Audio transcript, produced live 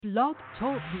Blog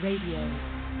Talk Radio.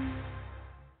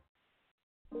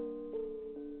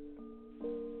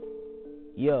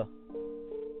 Yeah.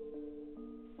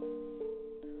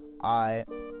 I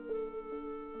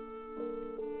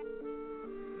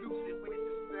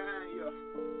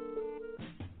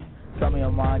Tell me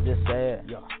your mind, just say it.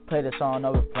 Yeah. Play the song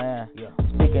over playing. Yeah.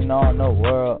 Speaking on the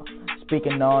world,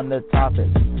 speaking on the topic.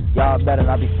 Y'all better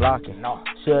not be flocking. No.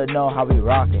 Should know how we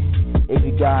rockin'. If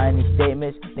you got any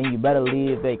statements, then you better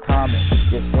leave a comment.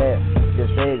 Just say it,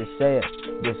 just say it, just say it,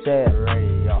 just say it.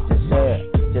 Radio. Just say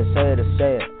it, just say it, just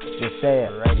say it, just say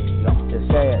it. Radio. Just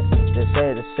say it, just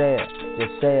say it, just say it,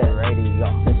 just say it. Radio.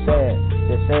 Just say it,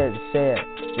 just say it, just say it,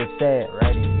 just say it.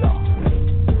 Radio.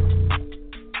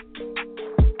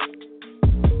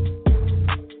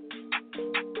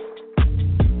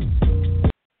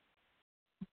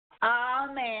 Oh,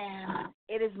 man.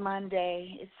 It is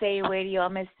Monday. It's Say Radio.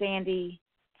 I'm Miss Sandy.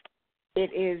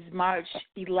 It is March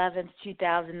 11th,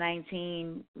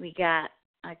 2019. We got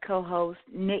my co-host,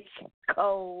 Nik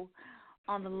Cole,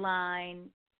 on the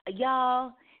line.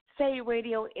 Y'all, Say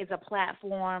Radio is a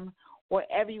platform where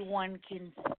everyone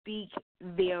can speak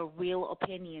their real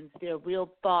opinions, their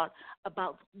real thought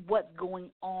about what's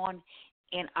going on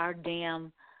in our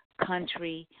damn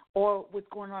country or what's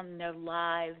going on in their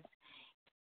lives.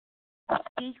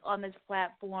 Speak on this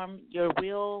platform your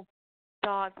real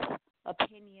thoughts,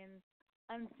 opinions,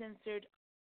 uncensored.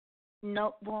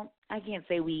 No, well, I can't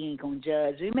say we ain't going to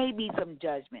judge. There may be some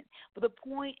judgment. But the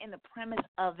point and the premise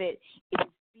of it is to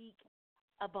speak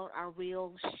about our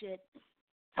real shit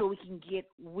so we can get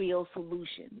real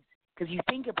solutions. Because you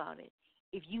think about it.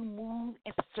 If you move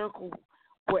in a circle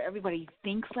where everybody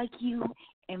thinks like you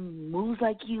and moves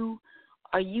like you,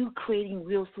 are you creating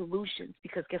real solutions?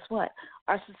 Because guess what?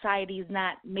 Our society is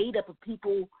not made up of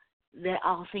people that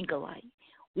all think alike.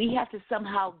 We have to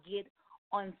somehow get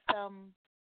on some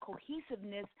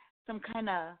cohesiveness, some kind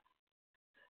of,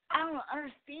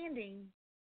 understanding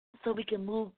so we can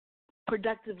move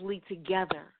productively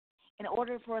together. In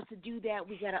order for us to do that,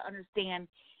 we got to understand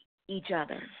each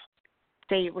other.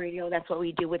 Say Radio, that's what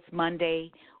we do. It's Monday.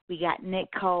 We got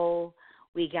Nik Cole.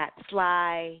 We got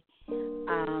Sly.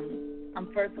 I'm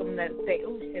first going to say,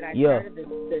 oh, shit, I started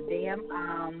the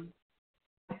damn,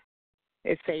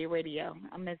 it's Say Radio.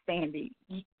 I'm Miss Sandy.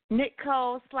 Nik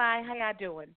Cole, Sly, how y'all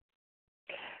doing?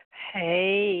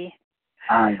 Hey.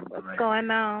 What's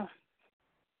going on?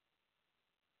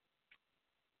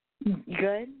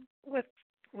 Good? What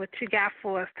you got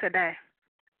for us today?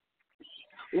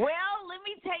 Well, let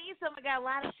me tell you something. I got a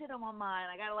lot of shit on my mind.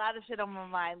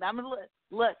 I'm going to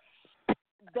look.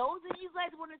 Those of you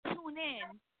guys want to tune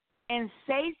in and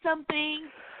say something,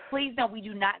 please know we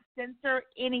do not censor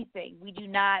anything. We do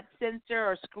not censor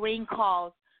or screen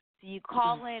calls. So you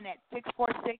call in at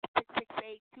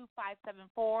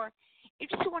 646-668-2574.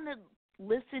 If you just want to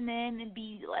listen in and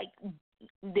be like,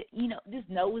 just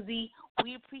nosy,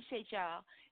 we appreciate y'all.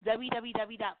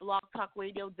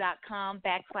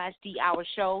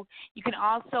 www.blogtalkradio.com/the-hour-show. You can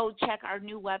also check our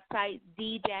new website,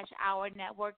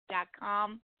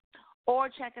 the-hournetwork.com. Or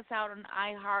check us out on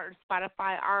iHeart or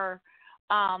Spotify. Our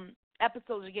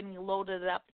episodes are getting loaded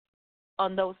up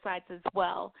on those sites as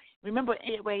well. Remember,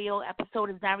 a radio episode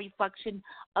is not a reflection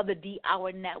of the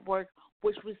D-Hour Network,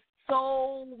 which was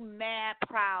so mad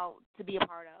proud to be a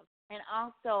part of. And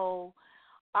also,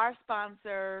 our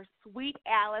sponsor, Sweet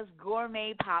Alice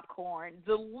Gourmet Popcorn.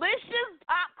 Delicious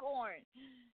popcorn.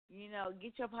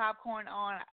 Get your popcorn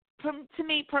on. To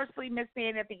me, personally, Miss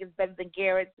Sandy, I think it's better than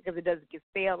Garrett's because it doesn't get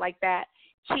stale like that.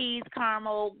 Cheese,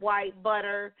 caramel, white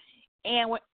butter.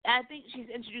 And I think she's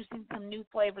introducing some new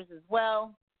flavors as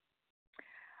well.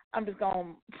 I'm just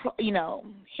going to,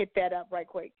 hit that up right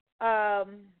quick.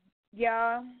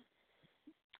 Yeah,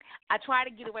 I try to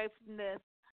get away from this.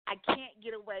 I can't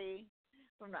get away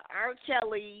from the R.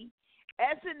 Kelly.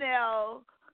 SNL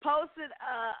posted,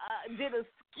 did a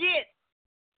skit.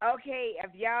 Okay,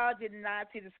 if y'all did not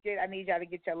see the skit, I need y'all to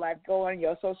get your life going,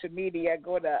 your social media.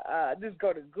 Just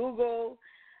go to Google,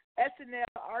 SNL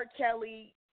R.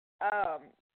 Kelly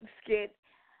skit.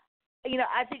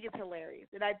 I think it's hilarious,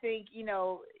 and I think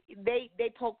they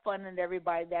poke fun at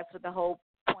everybody. That's what the whole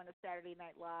point of Saturday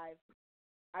Night Live.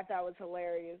 I thought it was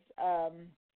hilarious.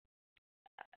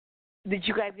 Did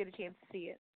you guys get a chance to see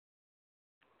it?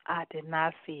 I did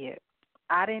not see it.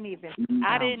 I didn't even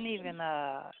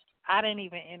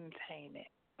entertain it.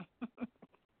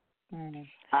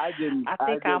 I didn't. I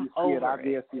think I'm over it. I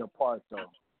did see a part though.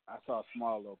 I saw a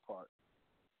small little part.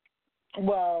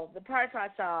 Well, the parts I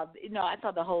saw, I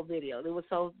saw the whole video. It was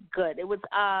so good. It was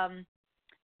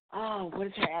what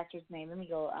is her actress name? Let me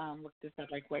go look this up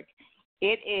right quick.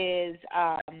 It is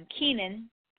Keenan.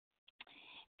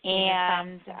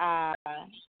 and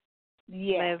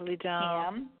Leslie Jones.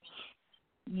 Kim.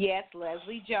 Yes,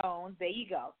 Leslie Jones. There you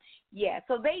go. Yeah,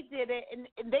 so they did it, and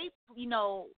they,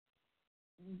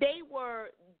 they were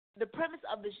the premise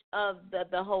of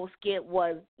the whole skit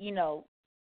was,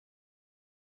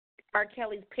 R.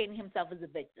 Kelly's painting himself as a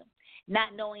victim,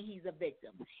 not knowing he's a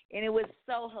victim, and it was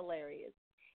so hilarious.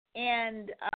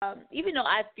 And even though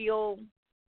I feel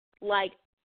like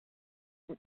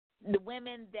the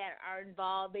women that are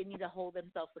involved, they need to hold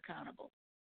themselves accountable.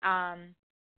 And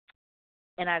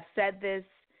I've said this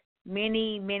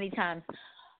many, many times.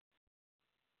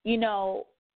 When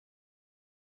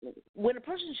a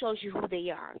person shows you who they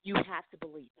are, you have to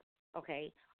believe it,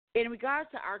 okay? In regards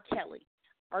to R.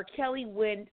 Kelly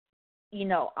went,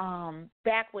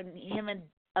 back when him and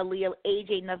Aaliyah, Age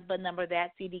Ain't Nothing But Number,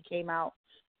 that CD came out,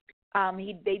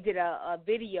 they did a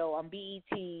video on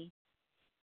BET,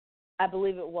 I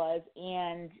believe it was,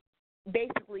 and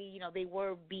basically, they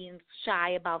were being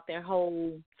shy about their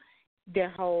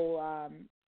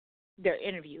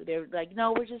interview. They're like,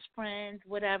 no, we're just friends,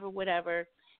 whatever.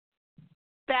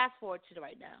 Fast forward to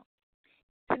right now.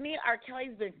 To me, R.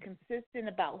 Kelly's been consistent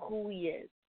about who he is.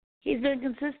 He's been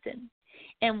consistent.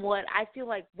 And what I feel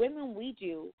like women we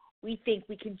do, we think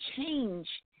we can change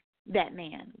that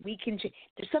man. We can.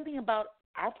 There's something about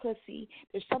our pussy.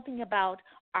 There's something about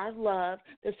our love.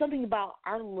 There's something about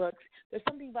our looks. There's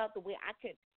something about the way I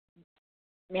could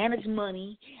manage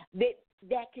money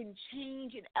that can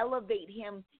change and elevate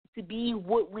him to be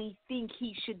what we think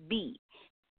he should be.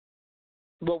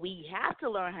 What we have to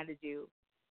learn how to do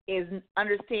is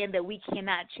understand that we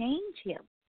cannot change him,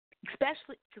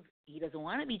 especially because he doesn't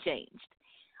want to be changed.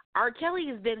 R. Kelly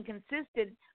has been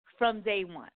consistent from day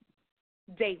one.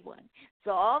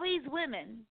 So all these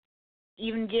women,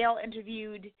 even Gail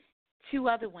interviewed 2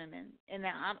 other women, and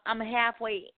I'm half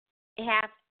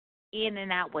in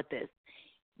and out with this.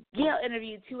 Gail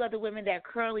interviewed 2 other women that are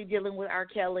currently dealing with R.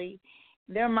 Kelly.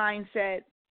 Their mindset,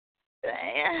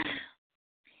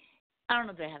 I don't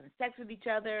know if they're having sex with each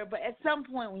other, but at some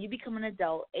point when you become an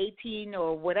adult, 18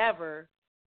 or whatever,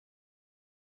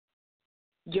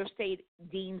 your state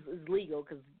deems is legal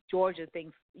because Georgia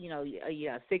thinks,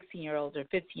 a 16-year-old or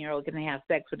 15-year-old can have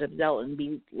sex with an adult and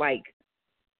be like,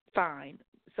 fine,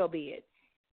 so be it.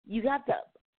 You have to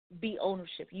be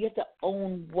ownership. You have to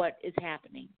own what is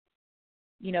happening.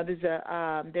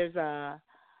 There's a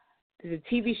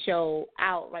TV show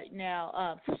out right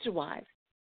now, Sister Wives.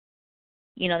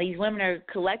 These women are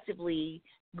collectively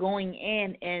going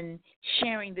in and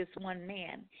sharing this one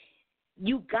man.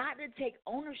 You got to take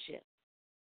ownership.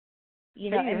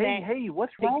 Hey,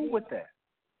 what's wrong with that?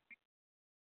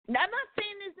 I'm not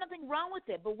saying there's nothing wrong with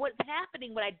it, but what's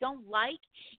happening, what I don't like,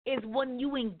 is when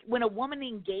a woman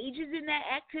engages in that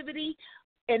activity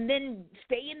and then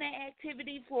stay in that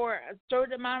activity for a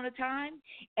certain amount of time,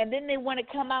 and then they want to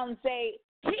come out and say,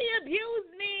 he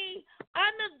abused me,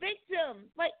 I'm a victim.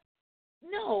 Like,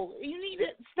 no, you need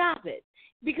to stop it.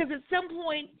 Because at some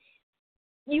point,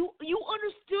 you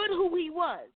understood who he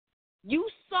was. You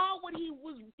saw what he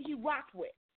rocked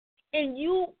with, and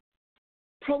you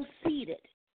proceeded.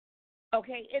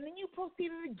 Okay? And then you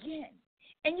proceeded again,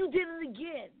 and you did it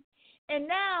again. And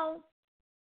now,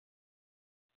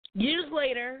 years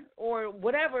later, or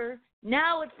whatever,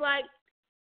 now it's like,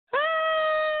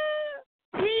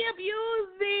 he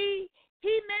abused me,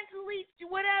 he mentally,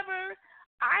 whatever.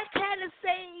 I had to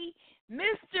say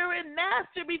Mr. and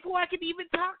Master before I could even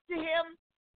talk to him.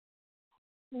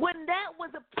 When that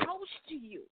was approached to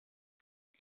you,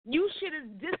 you should have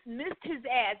dismissed his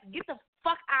ass. Get the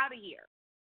fuck out of here.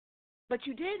 But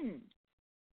you didn't.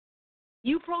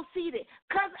 You proceeded.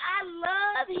 Because I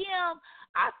love him.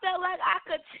 I felt like I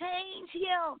could change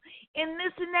him and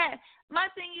this and that. My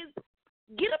thing is,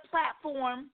 get a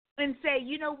platform and say,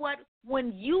 you know what?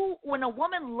 When a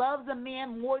woman loves a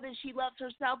man more than she loves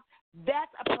herself,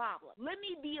 that's a problem. Let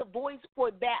me be a voice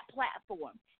for that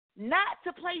platform, not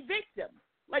to play victim.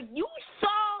 Like, you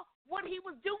saw what he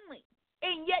was doing,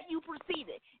 and yet you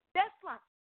proceeded. That's like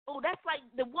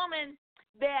the woman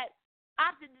that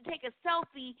opted to take a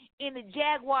selfie in the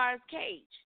Jaguar's cage.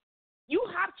 You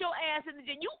hopped your ass in the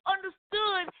gym. You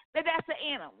understood that that's an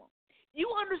animal. You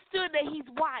understood that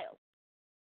he's wild.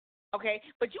 Okay?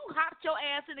 But you hopped your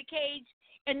ass in the cage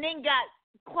and then got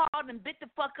clawed and bit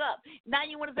the fuck up. Now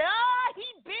you want to say, oh, he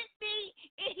bit me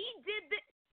and he did this.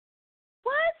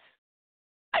 What?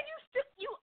 Are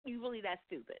you really that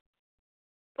stupid?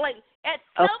 Like, at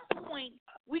some point,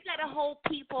 we got to hold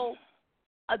people,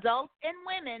 adults and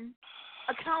women,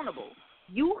 accountable.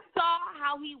 You saw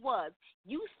how he was.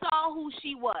 You saw who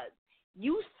she was.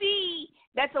 You see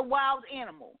that's a wild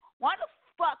animal. Why the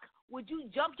fuck would would you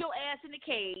jump your ass in the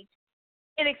cage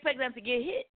and expect them to get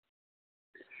hit?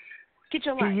 Get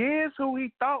your life. He is who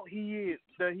he thought he is.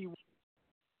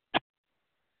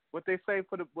 What they say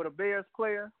for the Bears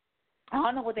player? I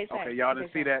don't know what they say. Okay, y'all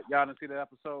didn't see that. Y'all didn't see that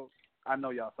episode. I know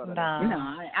y'all saw that. No,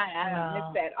 I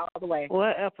missed that all the way.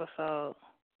 What episode?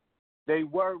 They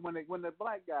were when the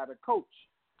black guy, the coach,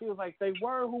 he was like, they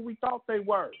were who we thought they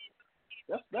were.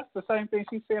 That's the same thing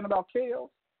she's saying about Kels.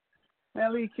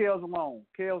 Man, leave Kels alone.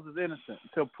 Kels is innocent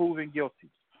until proven guilty.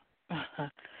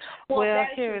 Well,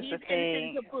 here's the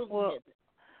thing.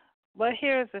 But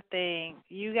here's the thing.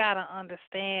 You got to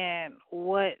understand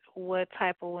what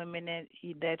type of women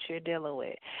that you're dealing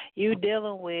with. You're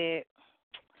dealing with,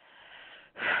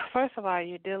 first of all,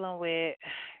 you're dealing with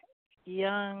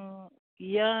young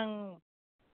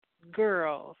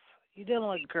girls. You're dealing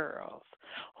with girls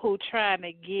who trying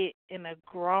to get in a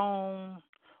grown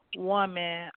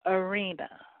woman arena.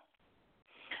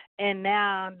 And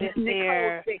now that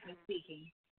they're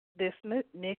this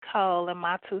Nik Cole and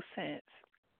my 2 cents.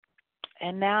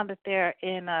 And now that they're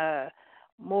in a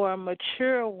more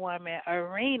mature woman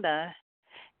arena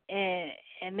and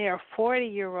they're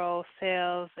 40-year-old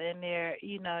selves and they're,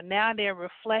 now they're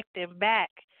reflecting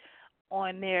back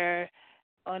on their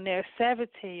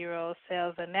 17-year-old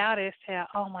selves, and now they're saying,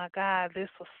 oh my God, this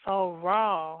was so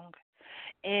wrong.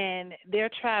 And they're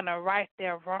trying to right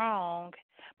their wrong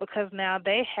because now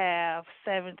they have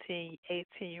 17,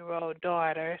 18-year-old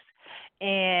daughters,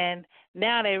 and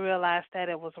now they realize that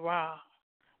it was wrong.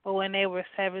 But when they were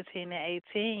 17 and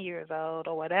 18 years old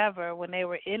or whatever, when they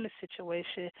were in the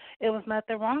situation, it was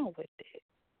nothing wrong with it.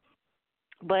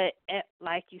 But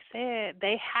like you said,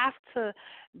 they have to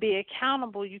be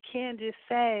accountable. You can't just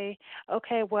say,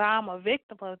 okay, well, I'm a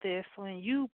victim of this. When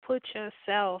you put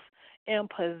yourself in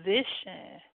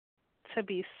position to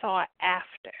be sought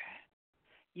after,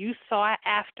 you sought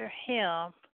after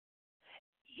him,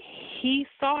 he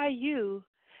saw you,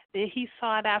 then he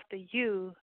sought after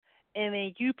you, and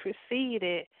then you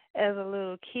proceeded as a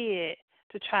little kid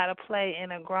to try to play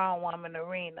in a grown woman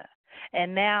arena.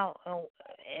 And now,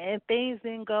 and things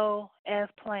didn't go as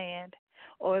planned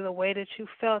or the way that you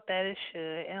felt that it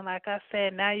should. And like I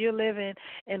said, now you're living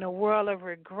in a world of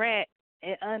regret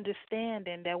and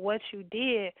understanding that what you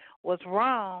did was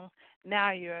wrong.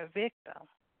 Now you're a victim.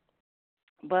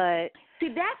 But see,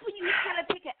 that's when you kind of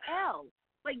take an L.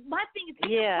 Like, my thing is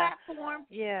take a platform,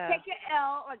 take an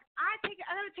L. Like, I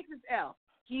gotta take this L.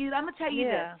 I'm gonna tell you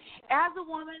this. As a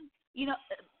woman,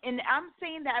 and I'm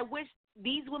saying that I wish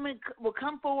these women will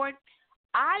come forward.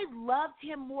 I loved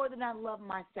him more than I love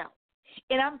myself.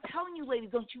 And I'm telling you,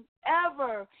 ladies, don't you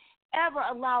ever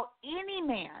allow any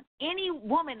man, any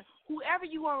woman, whoever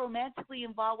you are romantically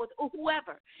involved with, or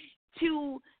whoever,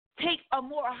 to take a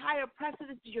higher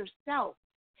precedence to yourself,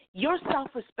 your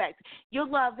self-respect, your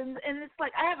love. And it's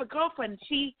like, I have a girlfriend.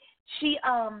 She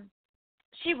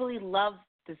really loves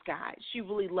this guy. She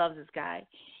really loves this guy.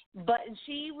 But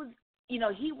she was,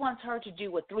 he wants her to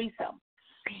do a threesome.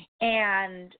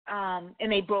 And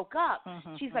they broke up.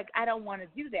 Mm-hmm. She's like, I don't want to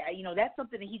do that. That's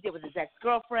something that he did with his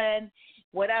ex-girlfriend,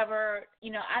 whatever.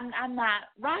 I'm not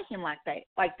rocking like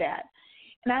that.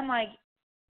 And I'm like,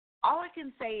 all I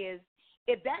can say is,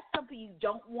 if that's something you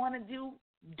don't want to do,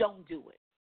 don't do it.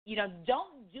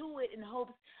 Don't do it in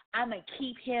hopes I'm going to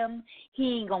keep him.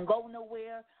 He ain't going to go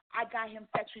nowhere. I got him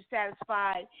sexually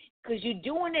satisfied, because you're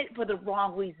doing it for the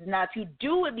wrong reasons. Now, if you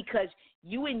do it because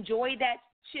you enjoy that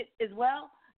shit as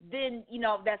well, then,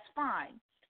 that's fine.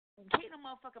 Can't no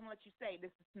motherfucker, I'm going to let you say,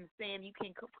 this is saying you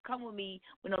can't come with me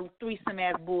with no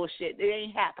threesome-ass bullshit. It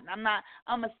ain't happening.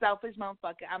 I'm a selfish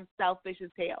motherfucker. I'm selfish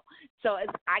as hell. So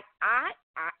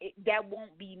that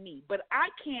won't be me. But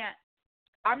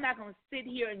I'm not going to sit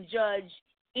here and judge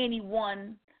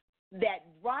anyone that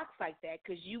rocks like that,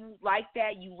 because you like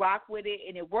that, you rock with it,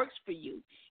 and it works for you.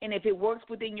 And if it works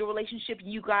within your relationship,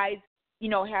 you guys,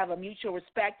 have a mutual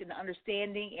respect and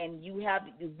understanding, and you have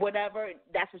whatever,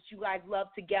 that's what you guys love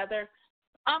together,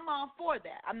 I'm all for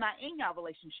that. I'm not in your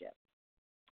relationship.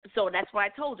 So that's why I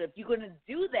told her, if you're going to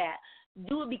do that,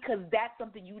 do it because that's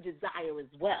something you desire as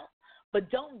well.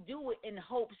 But don't do it in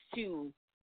hopes to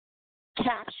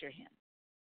capture him.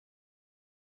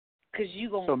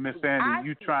 So, Miss Sandy,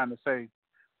 you trying to say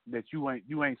that you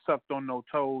ain't sucked on no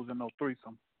toes and no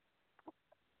threesome?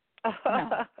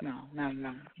 No, not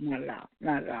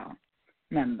at all.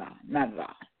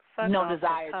 No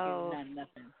desire to,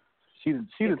 nothing. She done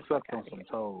sucked on some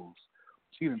toes.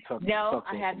 She done sucked No,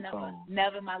 on I have some toes.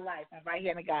 never in my life. I'm right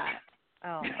here to God.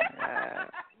 Oh, my God.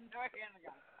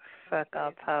 Suck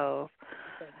on toes.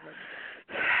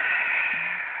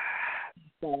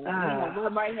 So,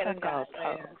 run right ahead and go.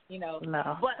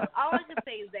 No. But all I can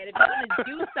say is that if you're going to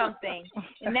do something,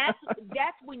 and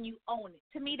that's when you own it.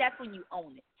 To me, that's when you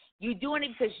own it. You're doing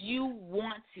it because you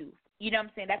want to. You know what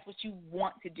I'm saying? That's what you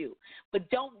want to do. But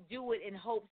don't do it in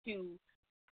hopes to,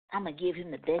 I'm going to give him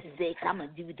the best sex, I'm going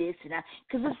to do this and that,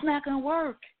 because it's not going to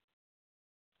work.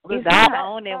 You got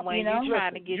on it when you're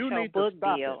trying to get your book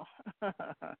deal.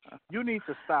 You need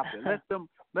to stop it.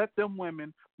 Let them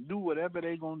women do whatever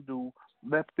they're going to do.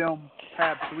 Let them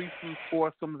have threesomes,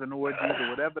 foursomes, and orgies, or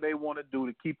whatever they want to do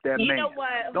to keep that man. Know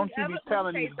what? Don't you be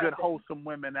telling these good, wholesome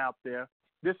women out there,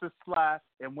 this is Sly,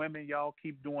 and women, y'all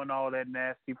keep doing all that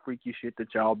nasty, freaky shit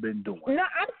that y'all been doing. No,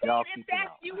 I'm saying if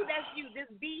that's you, that's you.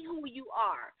 Just be who you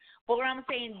are. But what I'm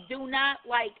saying, do not,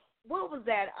 like, what was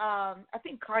that? I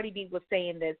think Cardi B was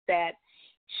saying this, that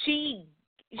she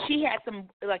had some,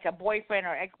 like, a boyfriend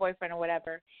or ex-boyfriend or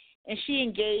whatever, and she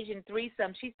engaged in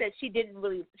threesome. She said she didn't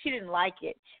like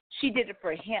it. She did it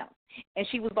for him. And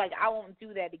she was like, I won't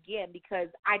do that again because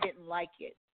I didn't like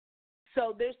it.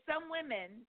 So there's some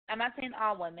women, I'm not saying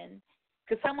all women,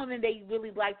 because some women, they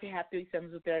really like to have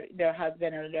threesomes with their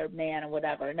husband or their man or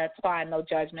whatever, and that's fine, no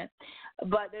judgment.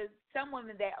 But there's some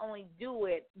women that only do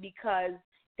it because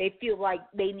they feel like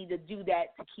they need to do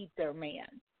that to keep their man.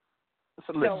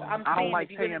 So listen, I'm I saying don't like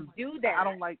if you're paying. do that,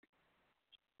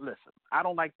 I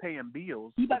don't like paying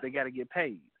bills, but they got to get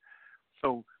paid.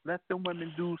 So let them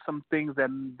women do some things that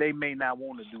they may not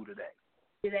want to do today.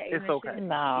 It's okay.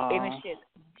 No.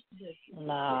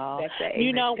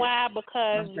 You know why?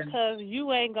 Because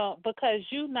you ain't gonna, because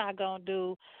you not gonna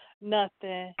do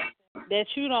nothing that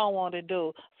you don't want to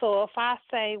do. So if I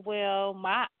say, well,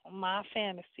 my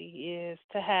fantasy is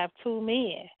to have two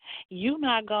men, you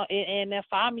not gonna, and if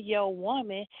I'm your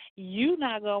woman, you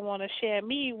not gonna want to share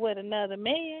me with another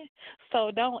man. So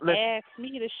don't ask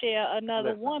me to share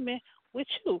another woman with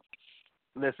you.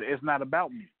 Listen, it's not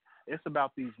about me. It's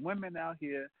about these women out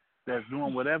here that's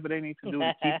doing whatever they need to do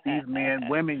to keep these men.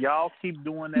 Women, y'all keep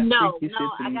doing that freaky shit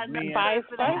to these men.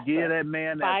 You give that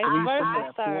man that threesome,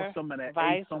 that foursome, and that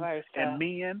eightsome.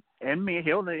 And men,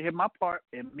 he'll hit my part.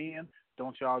 And men,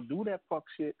 don't y'all do that fuck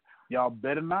shit. Y'all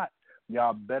better not.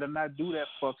 Y'all better not do that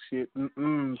fuck shit.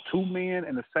 Two men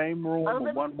in the same room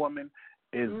with one woman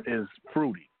is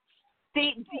fruity.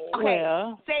 See,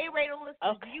 say, Rachel,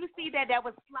 listen, do you see that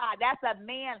was Sly? That's a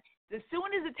man. As soon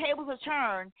as the tables are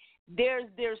turned, there's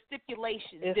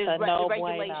stipulations. There's no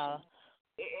regulations. Bueno.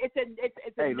 It's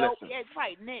a no. It's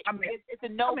right, Nick. It's a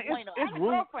no bueno. I have a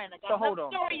girlfriend. I got another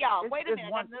story, y'all. Wait a minute. I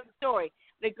got another story.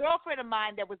 The girlfriend of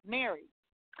mine that was married,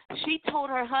 she told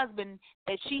her husband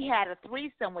that she had a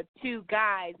threesome with two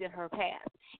guys in her past,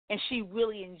 and she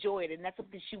really enjoyed it, and that's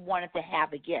something she wanted to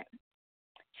have again.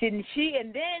 And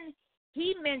then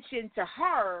he mentioned to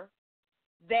her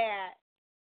that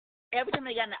every time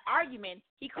they got in an argument,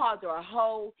 he calls her a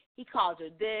hoe, he calls her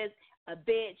this, a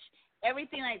bitch,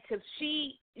 everything like, because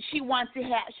she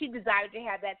desired to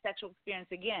have that sexual experience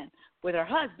again with her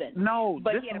husband. No,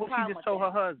 but this is what she just told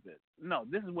her husband. No,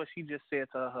 this is what she just said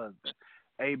to her husband.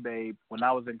 Hey, babe, when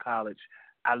I was in college,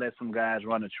 I let some guys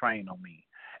run a train on me,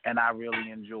 and I really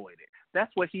enjoyed it.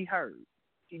 That's what he heard.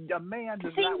 The man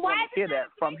does not want to hear that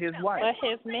from his wife. But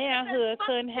his manhood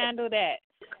couldn't handle that.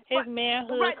 His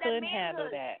manhood couldn't handle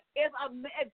that. If a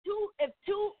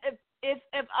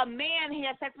man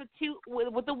has sex with two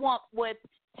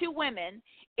women,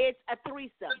 it's a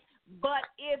threesome. But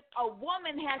if a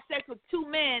woman has sex with two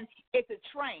men, it's a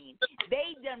train.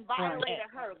 They done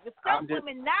violated her. With some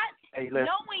women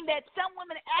knowing that some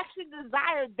women actually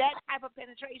desire that type of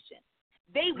penetration.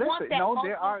 They want that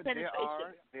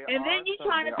penetration. And then you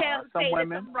trying to say there's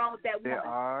something wrong with that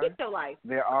woman. Get your life.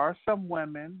 There are some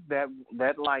women that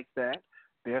like that.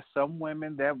 There's some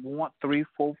women that want 3,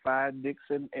 4, 5 dicks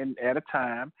in at a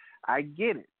time. I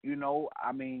get it.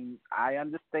 I mean, I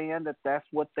understand that that's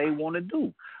what they want to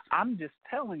do. I'm just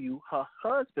telling you, her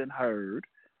husband heard,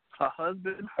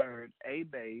 hey,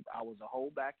 babe, I was a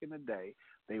hoe back in the day.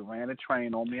 They ran a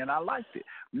train on me, and I liked it.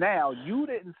 Now, you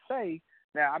didn't say.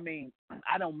 Now, I mean,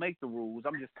 I don't make the rules.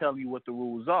 I'm just telling you what the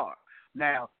rules are.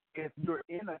 Now, if you're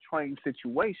in a train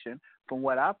situation, from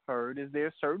what I've heard, is there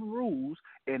are certain rules,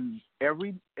 and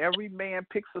every man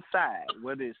picks a side,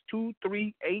 whether it's 2,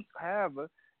 3, 8, however,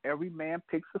 every man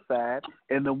picks a side,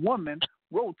 and the woman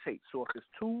rotates. So if it's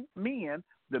two men,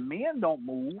 the men don't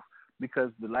move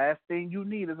because the last thing you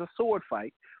need is a sword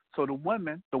fight. So the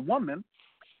woman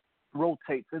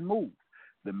rotates and moves.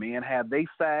 The men have their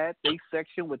side, their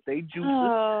section with their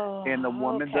juices, and the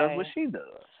woman does what she does.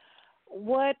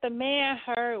 What the man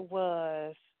heard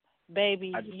was,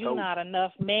 baby, you're not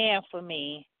enough man for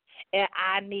me. and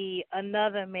I need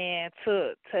another man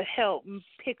to help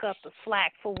pick up the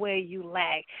slack for where you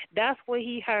lack. That's what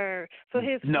he heard. So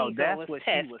his ego was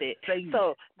tested.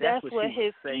 So that's what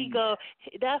his ego.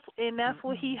 That's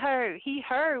what he heard. He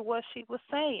heard what she was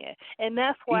saying, and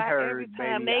that's why every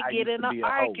time they get in an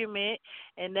argument,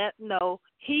 and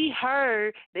he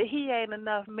heard that he ain't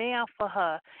enough man for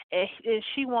her, and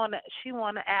she wanna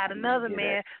add another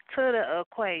man to the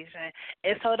equation,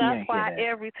 and so that's why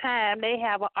every time they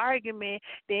have an argument,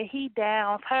 then he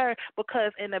downs her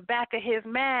because in the back of his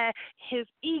mind, his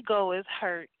ego is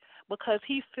hurt because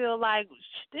he feel like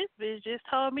this bitch just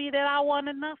told me that I want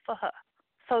enough for her,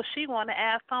 so she want to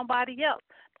ask somebody else.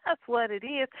 That's what it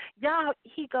is. Y'all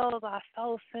egos are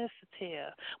so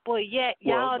sensitive, but yet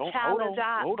y'all challenge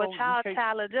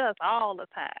us all the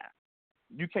time.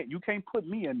 You can't put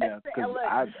me in there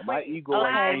because my ego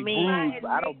ain't bruised.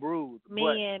 I don't bruise.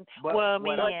 Men. What I'm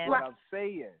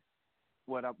saying.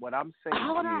 Hold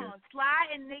on, Sly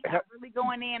and Nick are really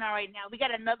going in all right now. We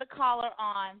got another caller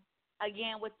on.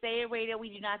 Again, with Say It Radio, we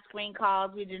do not screen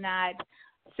calls. We do not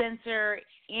censor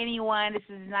anyone. This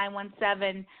is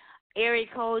 917 area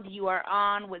code. You are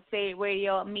on with Say It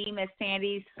Radio. Me, Miss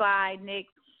Sandy, Sly, Nick.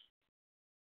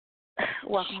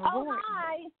 Welcome aboard.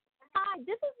 Hi,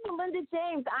 this is Melinda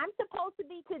James. I'm supposed to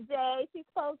be today.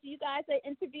 You guys are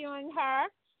interviewing her.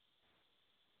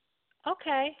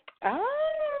 Okay.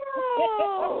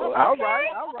 Oh. All right.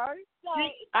 So, we're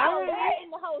in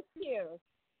the host here.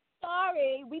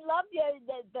 Sorry, we love you.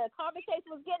 The conversation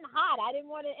was getting hot. I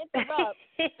didn't want to interrupt.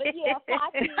 But yeah,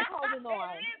 FATi is holding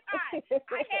on. It is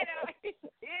hot. It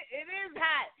is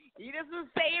hot. You just was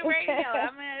saying radio.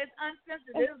 I mean, it's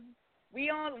uncensored.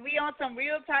 We on some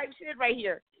real type shit right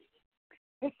here.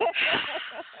 Say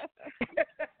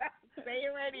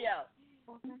It Radio.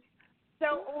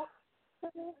 So,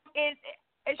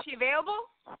 is she available?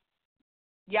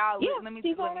 Y'all, let me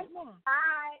see. Hi,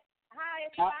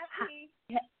 it's FATi.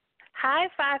 Hi,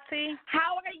 FATi.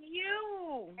 How are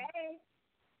you? Hey.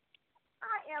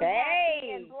 I am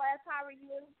happy and blessed. How are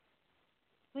you?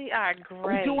 We are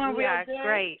great. We are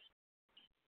great.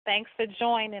 Thanks for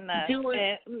joining us.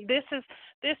 And this is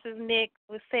Nick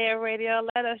with Say It Radio.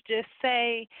 Let us just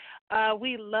say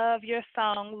we love your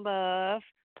song, Love.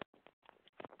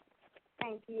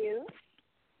 Thank you.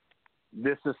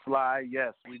 This is Sly.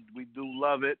 Yes, we do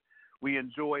love it. We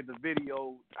enjoyed the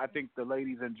video. I think the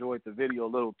ladies enjoyed the video a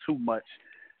little too much.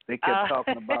 They kept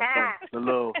talking about the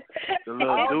little dude in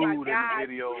the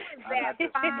video. That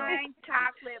fine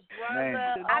chocolate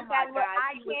brother. I got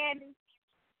eye candy.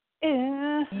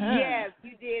 Yes,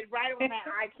 you did right on that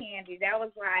eye candy. That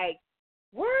was like,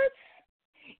 what?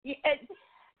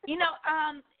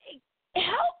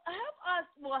 Help us.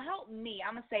 Well, help me.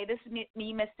 I'm gonna say this is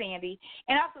me, Miss Sandy,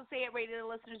 and also Say It Radio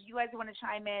listeners. You guys want to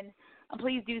chime in?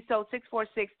 Please do so.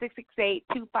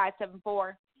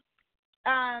 646-668-2574.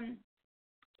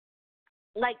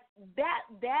 Like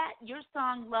that your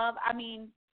song, Love. I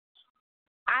mean,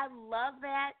 I love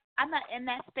that. I'm not in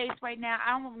that space right now.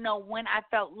 I don't know when I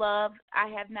felt love. I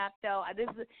have not felt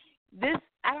this.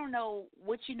 I don't know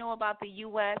what you know about the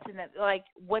U.S. and like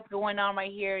what's going on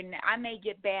right here. And I may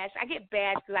get bashed. I get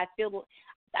bashed because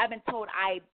I've been told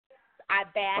I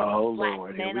bash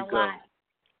black men a lot.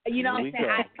 You know what I'm saying?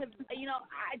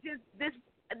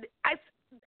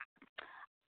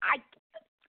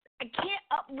 I can't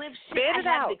uplift shit I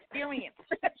haven't experienced.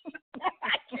 I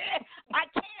can't.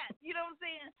 You know what I'm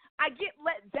saying? I get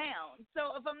let down.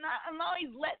 So if I'm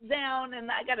always let down, and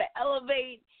I gotta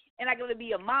elevate, and I gotta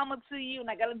be a mama to you,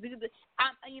 and I gotta do this.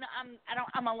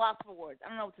 I'm a loss for words. I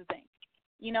don't know what to think.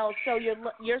 So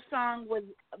your song was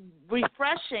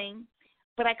refreshing,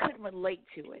 but I couldn't relate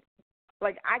to it.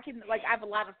 I have a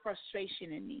lot of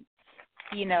frustration in me.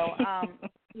 A lot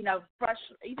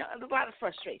of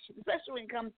frustration, especially when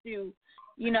it comes to,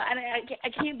 I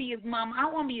can't be his mama. I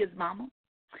don't want to be his mama.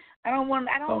 I don't want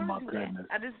to do goodness.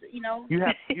 that. I just, You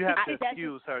have to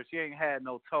excuse her. She ain't had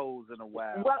no toes in a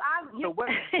while. Well,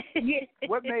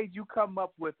 what made you come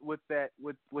up with the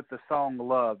song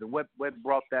Love, and what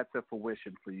brought that to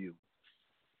fruition for you?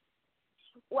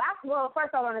 Well,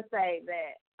 first I want to say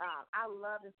that I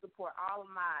love and support all of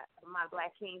my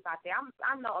black kings out there.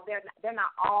 I know they're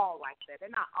not all like that. They're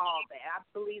not all bad. I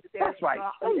believe that there's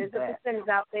a percentage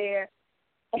out there.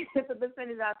 There's a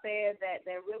percentage out there that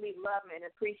really love and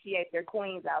appreciate their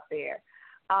queens out there.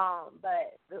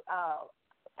 But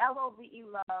LOVE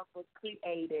Love was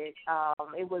created.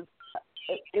 It was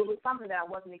something that I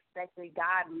wasn't expecting.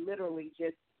 God literally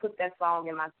just put that song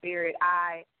in my spirit.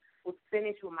 I was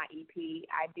finished with my EP.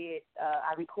 I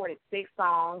recorded 6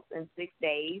 songs in 6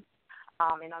 days.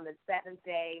 And on the seventh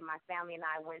day, my family and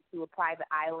I went to a private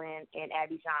island in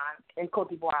Abidjan, in Cote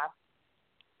d'Ivoire,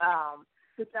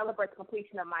 to celebrate the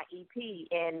completion of my EP.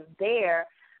 And there,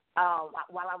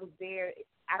 while I was there,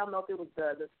 I don't know if it was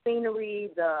the scenery,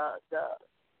 the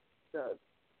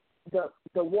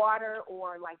water,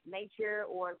 or like nature,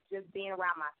 or just being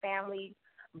around my family,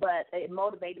 but it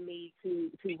motivated me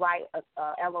to write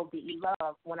LOVE,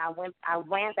 love. When I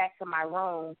ran back to my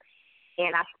room,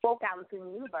 and I spoke out into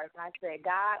the universe, and I said,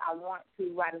 God, I want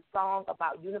to write a song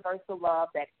about universal love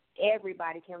that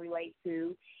everybody can relate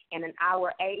to. And an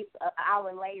hour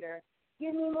later,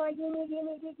 give me more, give me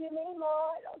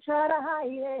more, don't try to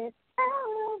hide it,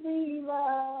 LOVE,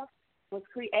 love was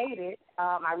created.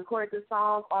 I recorded the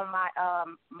song on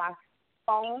my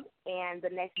phone, and the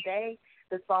next day,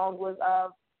 the song was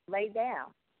laid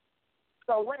down.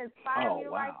 So what inspired me to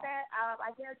write that?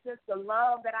 I guess just the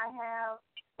love that I have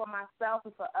for myself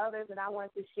and for others, and I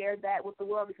wanted to share that with the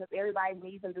world because everybody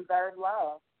needs and deserves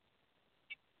love.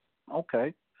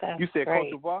 Okay. That's you said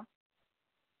great. Cote d'Ivoire?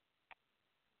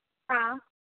 Huh?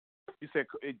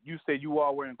 You said you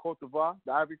all were in Cote d'Ivoire,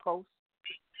 the Ivory Coast?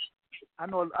 I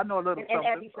know a little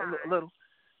something.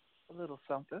 A little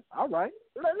something. All right.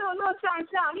 Little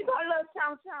chum. You got a little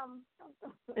chum.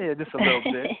 Yeah, just a little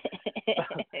bit.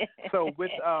 So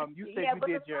with you said you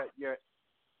did your.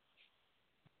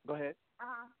 Go ahead.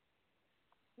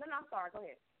 No, I'm sorry. Go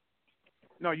ahead.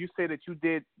 No, you said that you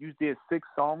did 6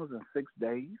 songs in 6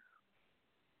 days.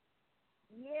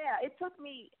 Yeah, it took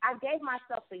me. I gave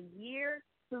myself a year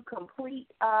to complete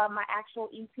my actual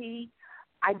EP.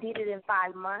 I did it in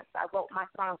 5 months. I wrote my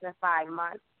songs in 5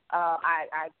 months.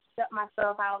 I shut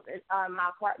myself out in my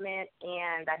apartment,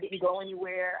 and I didn't go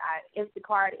anywhere. I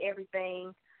Instacarted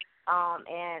everything,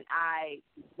 and I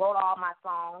wrote all my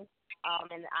songs.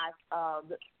 And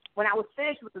when I was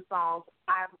finished with the songs,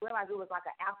 I realized it was like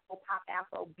an Afro-Pop,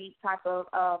 Afro-beat type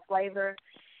of flavor,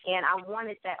 and I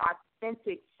wanted that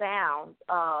authentic sound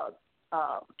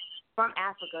from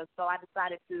Africa. So I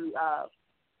decided to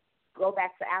go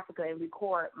back to Africa and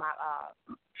record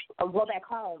go back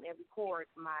home and record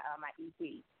my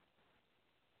EP.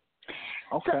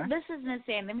 Okay. So this is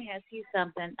insane. Let me ask you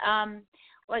something.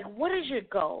 Like, what is your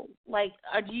goal? Like,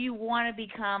 do you want to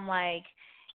become like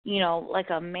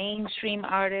a mainstream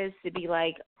artist, to be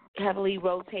like heavily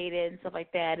rotated and stuff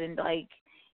like that, and like,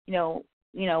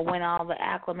 win all the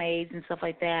acclimates and stuff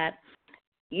like that?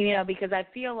 Because I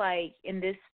feel like in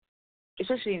this,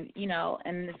 especially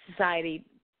in this society,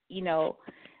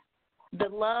 the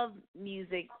love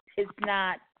music is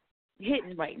not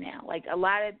hitting right now. Like, a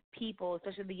lot of people,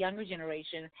 especially the younger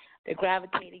generation, they're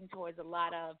gravitating towards a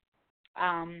lot of,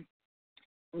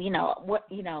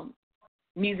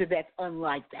 music that's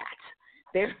unlike that.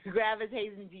 They're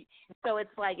gravitating to, so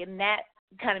it's like, and that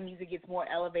kind of music gets more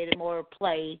elevated, more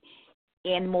play,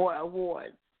 and more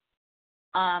awards.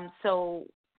 So,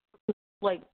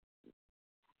 like,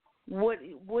 what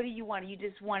do you want? You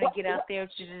just want to get out there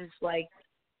to just like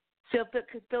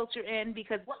filter in?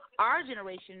 Because our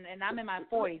generation, and I'm in my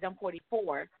 40s, I'm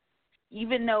 44.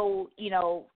 Even though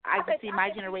I can see my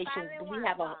generation,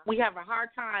 we have a hard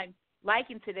time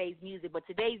liking today's music, but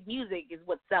today's music is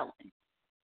what's selling.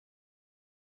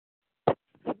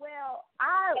 Well,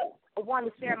 I want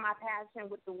to share my passion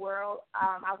with the world.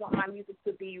 I want my music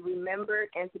to be remembered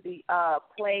and to be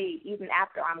played even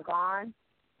after I'm gone.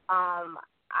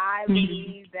 I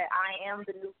believe that I am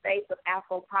the new face of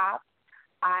Afro-Pop.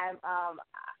 I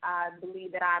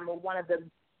believe that I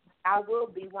will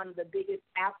be one of the biggest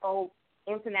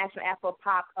international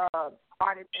Afro-Pop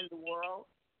artists in the world.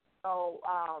 So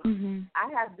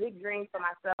I have big dreams for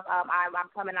myself. I'm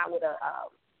coming out with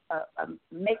a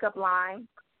makeup line,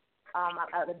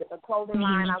 a clothing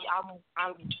line.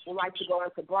 I would like to go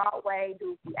into Broadway,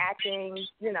 do some acting,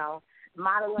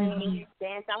 modeling,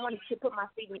 dance. I want to put my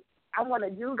feet in. I want to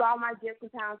use all my gifts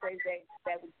and talents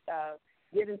that was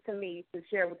given to me to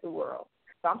share with the world.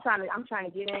 So I'm trying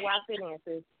to get in where I fit in,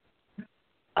 sis.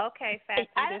 Okay, FATi,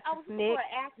 this is Nik.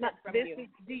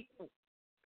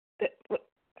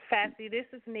 FATi, this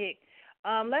is Nik.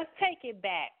 Let's take it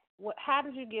back. How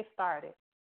did you get started?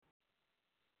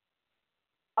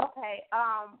 Okay.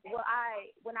 Well,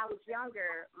 when I was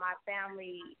younger, my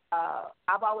family,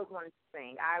 I've always wanted to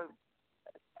sing.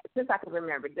 Since I can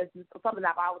remember, this is something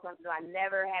I've always wanted to do. I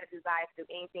never had a desire to do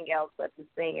anything else but to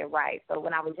sing and write. So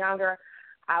when I was younger,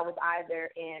 I was either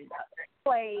in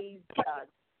plays,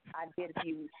 I did a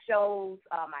few shows,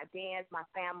 my dance, my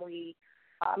family.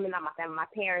 Not my family. My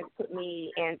parents put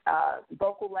me in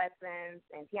vocal lessons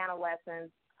and piano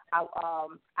lessons. I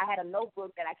had a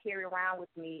notebook that I carry around with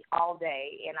me all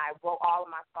day, and I wrote all of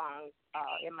my songs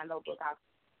in my notebook.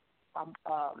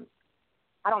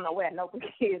 I don't know where that notebook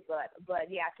is, but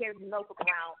yeah, I carried the notebook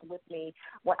around with me.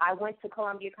 When I went to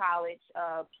Columbia College,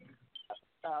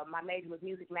 my major was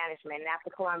music management, and after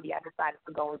Columbia, I decided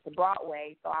to go into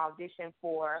Broadway. So I auditioned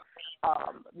for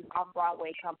this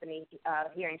off-Broadway company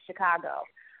here in Chicago,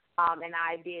 and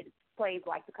I did plays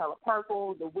like The Color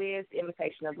Purple, The Wiz, The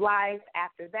Imitation of Life.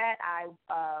 After that, I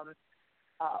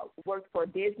worked for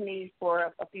Disney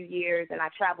for a few years, and I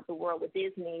traveled the world with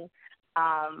Disney.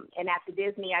 And after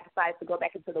Disney, I decided to go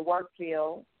back into the work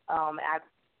field. I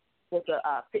was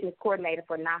a fitness coordinator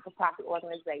for a non-for-profit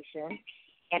organization.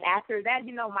 And after that,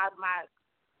 you know, my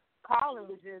calling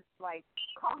was just like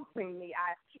calling me.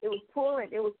 It was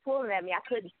pulling at me. I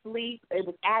couldn't sleep. It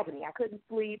was agony. I couldn't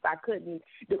sleep. I couldn't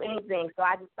do anything. So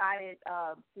I decided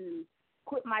to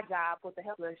quit my job with the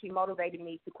help of her. She motivated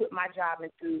me to quit my job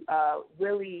and to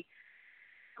really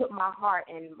put my heart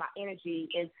and my energy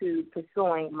into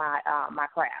pursuing my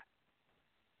craft.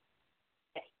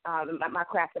 My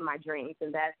craft and my dreams,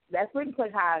 and that's pretty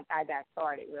much how I got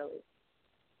started, really.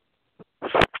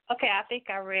 Okay, I think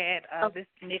I read this,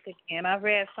 Nik, again. I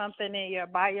read something in your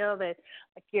bio that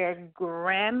like your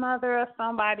grandmother or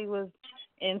somebody was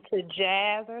into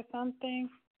jazz or something.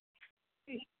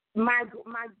 My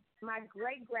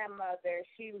great grandmother,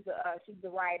 she's a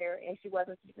writer, and she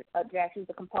wasn't a jazz. She was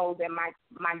a composer. And my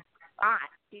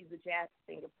aunt, she's a jazz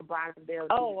singer for Bronzeville.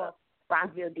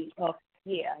 Bronzeville D. Oh.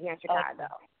 Yeah, here in Chicago.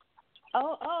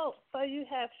 Oh, so you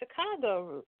have Chicago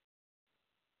roots.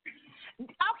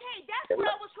 Okay, that's what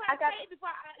I was trying to say before.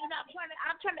 I'm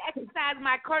trying to exercise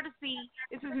my courtesy.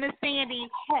 This is Miss Sandy.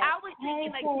 I was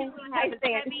thinking like she's gonna have a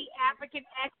heavy African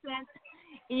accent,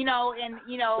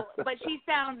 but she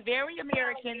sounds very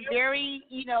American, very,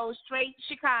 straight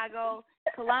Chicago,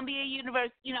 Columbia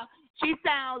University. She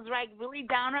sounds like really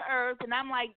down to earth, and I'm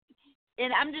like,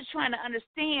 and I'm just trying to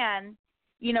understand,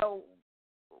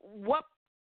 what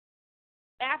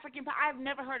African pop. I've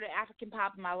never heard of African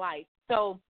pop in my life,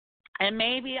 so. And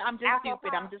maybe I'm just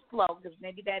stupid. I'm just slow because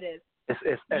maybe that is.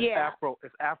 It's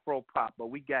Afro-Pop, but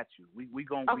we got you. We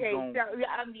gonna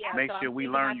make sure we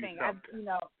learn you something.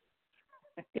 Well,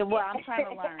 I'm trying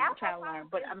to learn.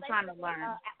 But I'm trying to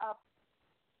learn.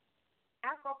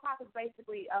 Afro-Pop is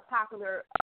basically a popular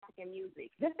African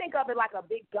music. Just think of it like a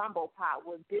big gumbo pot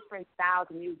with different styles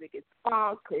of music. It's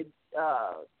funk. It's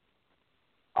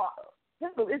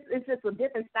just a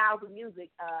different styles of music.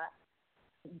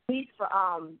 Beats for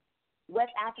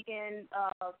West African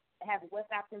have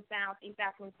West African sounds, East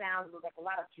African sounds, with like a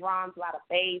lot of drums, a lot of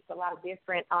bass, a lot of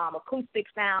different acoustic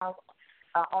sounds,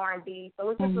 R&B. So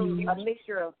it's just a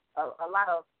mixture of a lot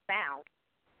of sounds.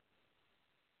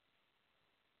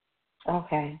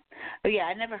 Okay. But yeah,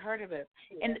 I never heard of it.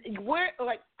 And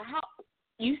how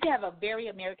you used to have a very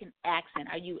American accent.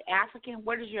 Are you African?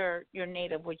 What is your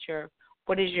native? What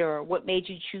made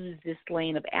you choose this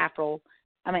lane of African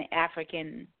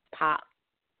pop?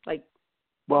 Like,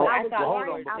 well, hold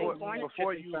on.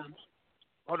 Before you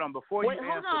answer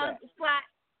that,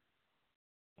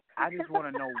 I just want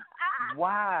to know,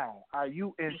 why are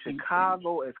you in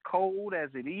Chicago as cold as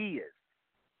it is?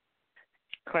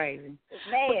 Crazy.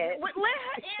 Man. Let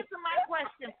her answer my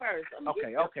question first.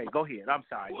 Okay. Go ahead. I'm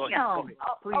sorry. Go ahead.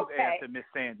 Please answer Miss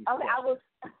Sandy's question.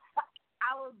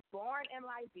 I was born in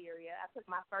Liberia. I took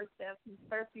my first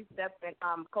few steps in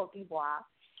Côte d'Ivoire,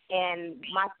 and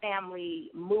my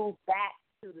family moved back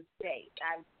to the States.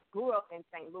 I grew up in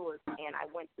St. Louis, and I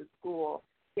went to school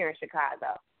here in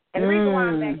Chicago. And the reason why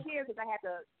I'm back here is the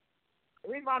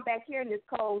reason why I'm back here in this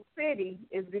cold city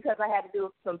is because I had to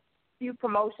do some few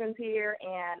promotions here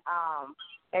and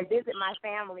visit my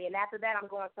family. And after that, I'm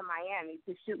going to Miami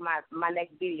to shoot my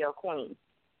next video, Queen.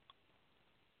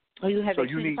 Oh, you have so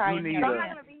you need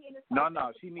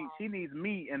No, she needs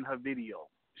me in her video.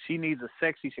 She needs a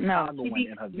sexy Chicagoan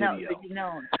in her video.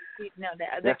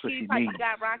 That's what she needs. You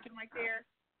got rocking right there.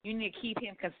 You need to keep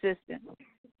him consistent.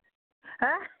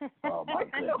 Oh my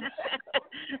goodness.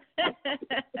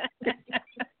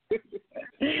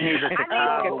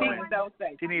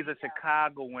 She needs a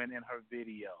Chicagoan in her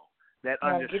video that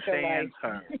understands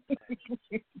her.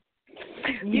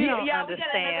 You don't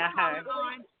understand her.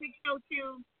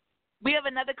 602. We have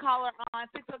another caller on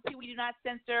 602. We do not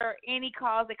censor any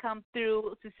calls that come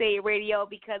through to Say Radio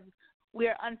because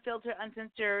we're unfiltered,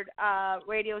 uncensored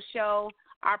radio show.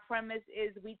 Our premise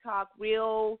is we talk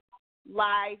real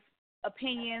life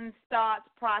opinions, thoughts,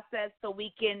 process, so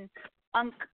we can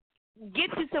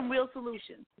get to some real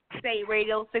solutions. Say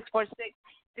Radio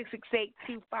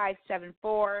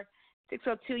 646-668-2574.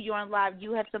 602, you're on live.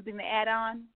 You have something to add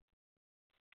on?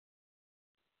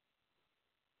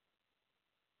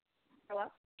 Hello?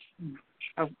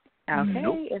 Oh, Okay,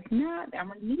 Nope. if not, I'm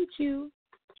going to mute you.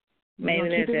 Maybe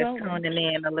they're just tuning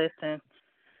in to listen.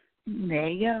 There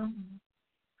you go.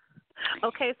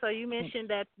 Okay, so you mentioned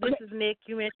that, this is Nick,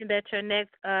 you mentioned that your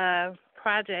next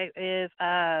project is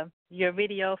your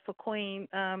video for Queen.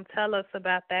 Tell us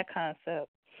about that concept.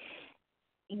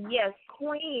 Yes,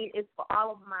 Queen is for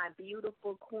all of my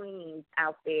beautiful queens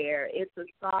out there. It's a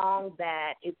song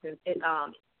that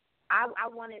I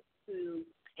wanted to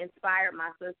inspire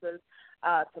my sisters,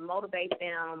 to motivate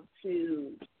them,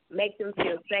 to make them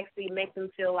feel sexy, make them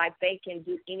feel like they can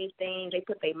do anything they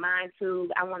put their mind to.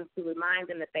 I wanted to remind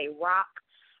them that they rock,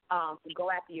 to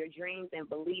go after your dreams and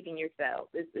believe in yourself.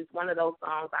 This is one of those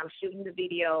songs. I'm shooting the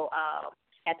video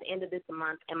at the end of this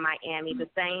month in Miami. The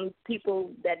same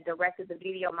people that directed the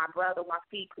video, my brother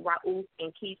Wafik Raouf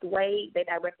and Keith Wade, they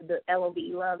directed the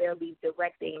LOVE Love. They'll be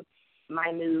directing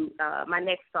my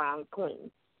next song,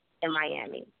 Queen, in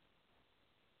Miami.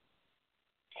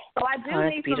 So I do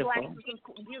need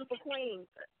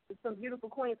some beautiful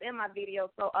queens in my video.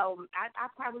 So I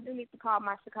probably do need to call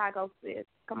my Chicago sis.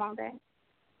 Come on, Dad.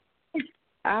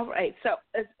 All right. So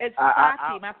it's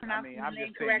FATi. Am I pronouncing I'm the name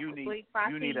just saying correctly?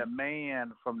 you need a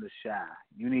man from the Chi.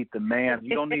 You need the man.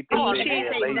 You don't need the lady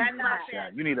from the Chi.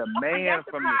 You need a man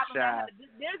from the Chi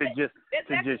to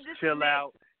just chill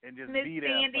out and just Miss be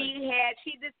there. Sandy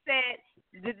she just said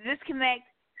the disconnect.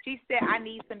 She said, I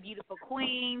need some beautiful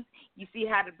queens. You see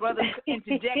how the brother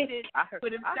interjected,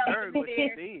 put himself in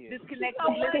there,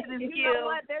 disconnected listening skills.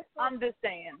 I'm just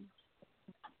saying.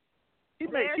 She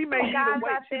may need a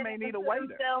wait. She may need a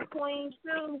waiter. Queens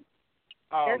too.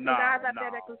 Oh, there's no, guys out no. there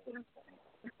that can sing.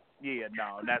 Yeah,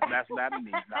 no, that's not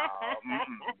me. No,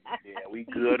 yeah, we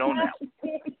good on that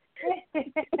one.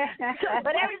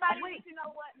 But everybody needs, you know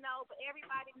what? No, but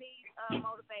everybody needs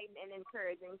motivating and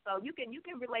encouraging. So you can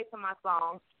relate to my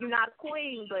song. You're not a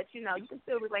queen, but you can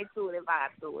still relate to it and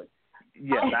vibe to it.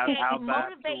 Yes, I'll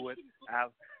vibe to it.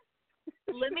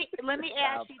 Let me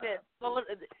ask you this. So,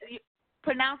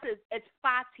 pronounce it. It's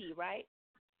FATi, right?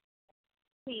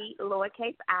 T,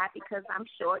 lowercase I, because I'm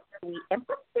short, sweet, and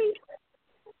petite.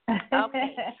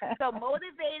 Okay. So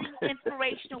motivating,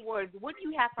 inspirational words. What do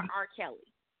you have for R. Kelly?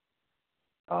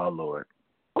 Oh, Lord.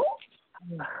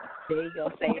 There you go.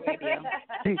 Say it radio.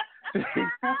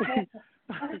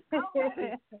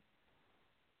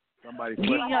 Somebody you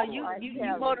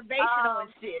motivational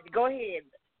and shit. Go ahead.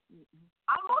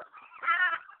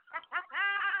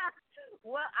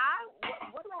 Well,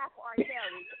 what do I have for R.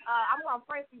 Kelly? I'm gonna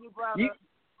pray for you, brother.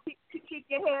 Keep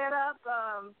your head up,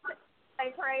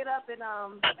 stay prayed up,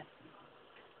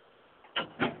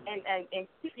 and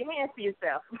keep your hands to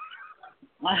yourself.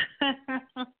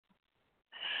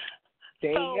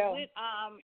 There you go.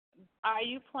 Are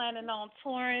you planning on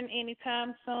touring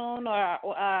anytime soon, or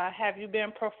have you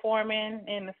been performing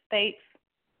in the States?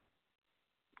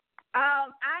 I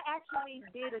actually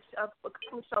did a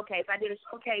showcase. I did a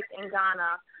showcase in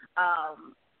Ghana.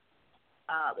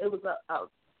 It was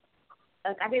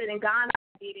I did it in Ghana.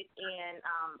 I did it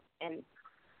in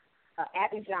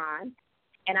Abidjan,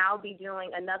 and I'll be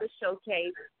doing another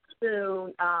showcase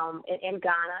soon in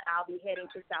Ghana. I'll be heading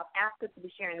to South Africa to be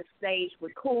sharing the stage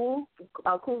with Cool in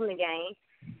the Game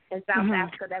in South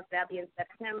Africa. That'll be in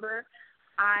September.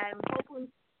 I'm hoping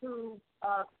to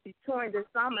be touring this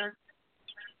summer.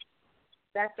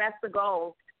 That's the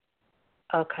goal.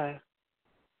 Okay.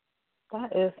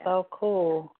 That is so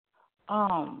cool.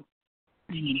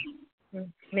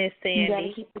 Miss Sandy. You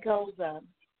gotta keep the goals up.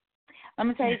 I'm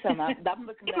gonna tell you something. I'm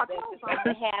looking at this. I'm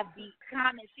gonna have the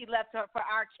comments she left her for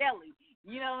R. Kelly.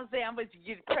 You know what I'm saying? I'm gonna get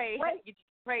you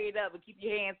prayed up and keep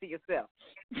your hands to yourself.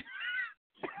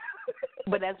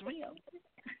 But that's real.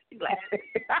 It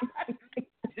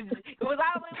was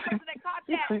all the person that caught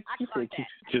that. I caught that.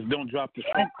 Just don't drop the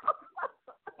show.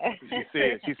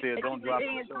 She said, don't drop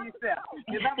the show.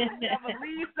 Because I'm gonna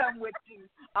leave something with you.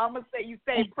 I'm gonna say you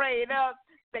stay prayed up,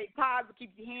 stay positive,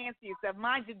 keep your hands to yourself,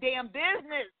 mind your damn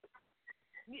business.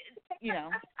 You know.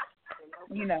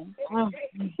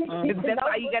 That's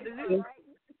all you got to do.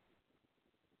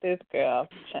 This girl.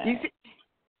 I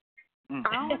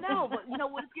don't know, but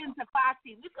let's get into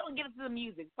FATi. We're gonna get into the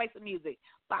music. Play some music.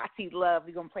 FATi's Love.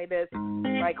 We're gonna play this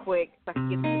right quick so I can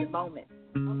get to the moment.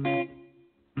 Okay.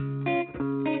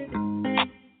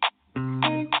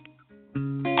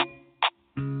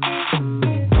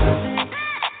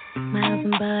 Miles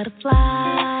and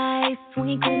butterflies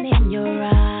twinkling in your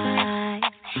eyes.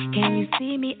 Can you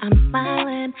see me? I'm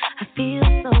smiling. I feel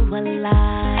so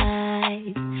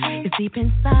alive. It's deep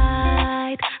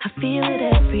inside. I feel it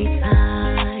every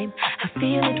time. I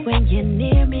feel it when you're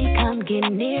near me. Come get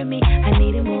near me. I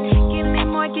need it more. Give me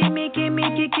more. Give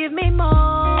me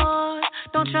more.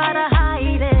 Don't Don't try to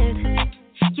hide it.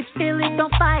 You feel it,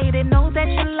 don't fight it. Know that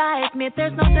you like me,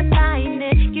 there's no denying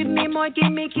it. Give me more,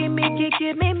 give me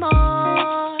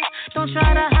more. Don't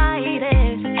try to hide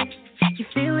it. You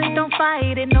feel it, don't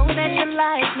fight it. Know that you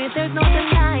like me, there's no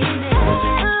denying it.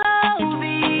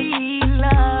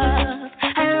 Love,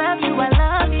 I love you, I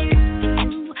love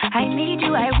you. I need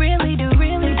you, I really do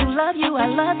love you, I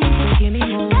love you. Give me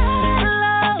more.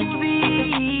 Love,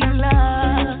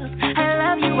 I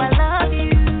love you, I love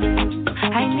you.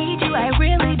 I need you, I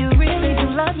really do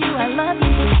love you, I love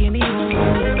you. Give me more.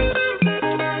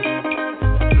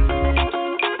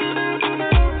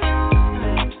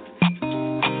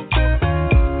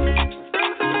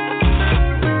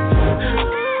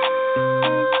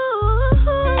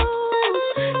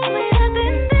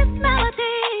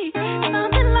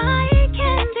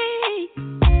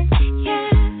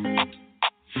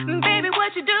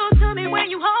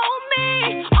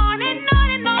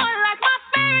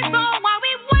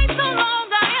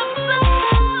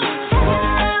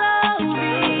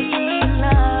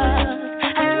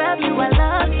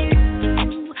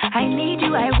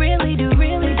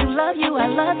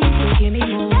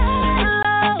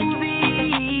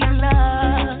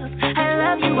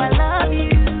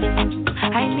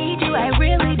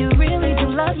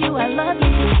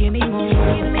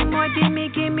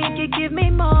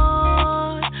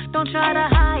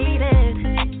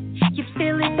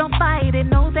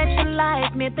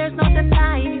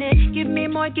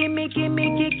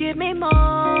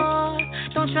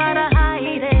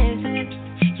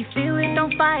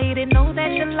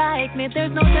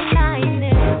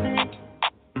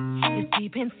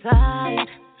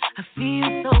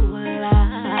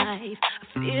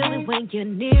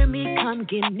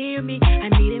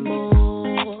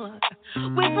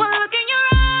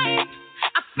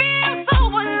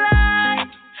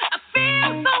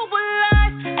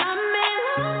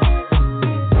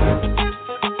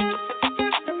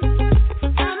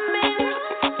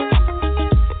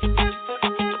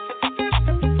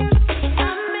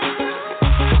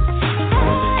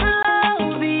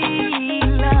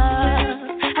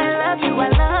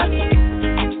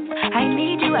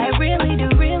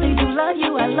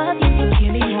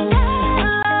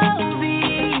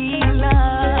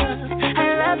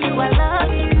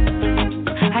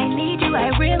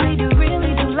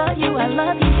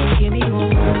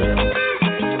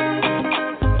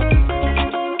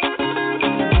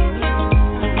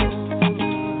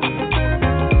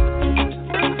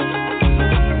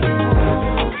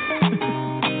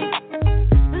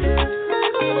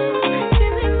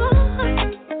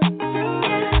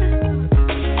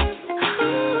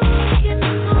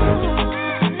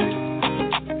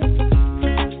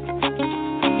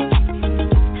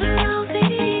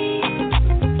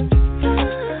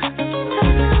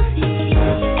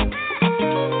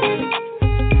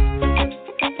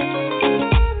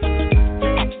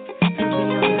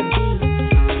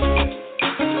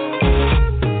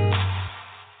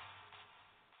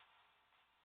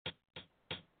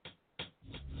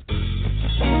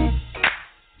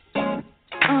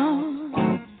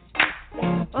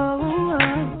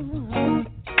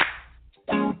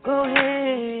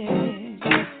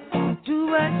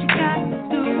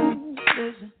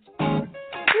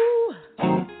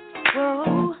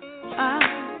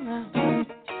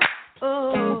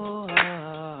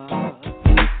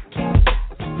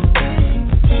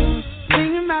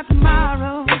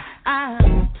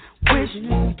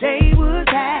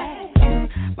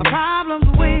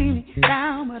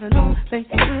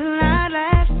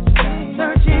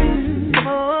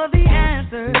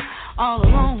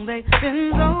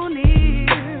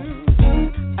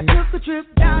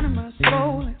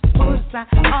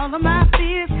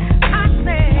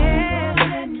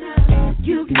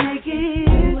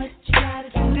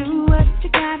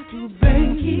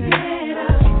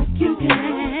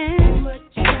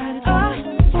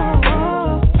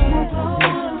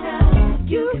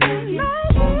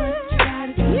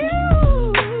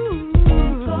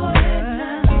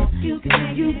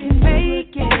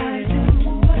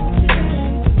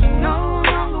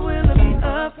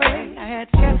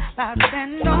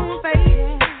 Stand on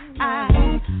faith. I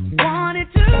want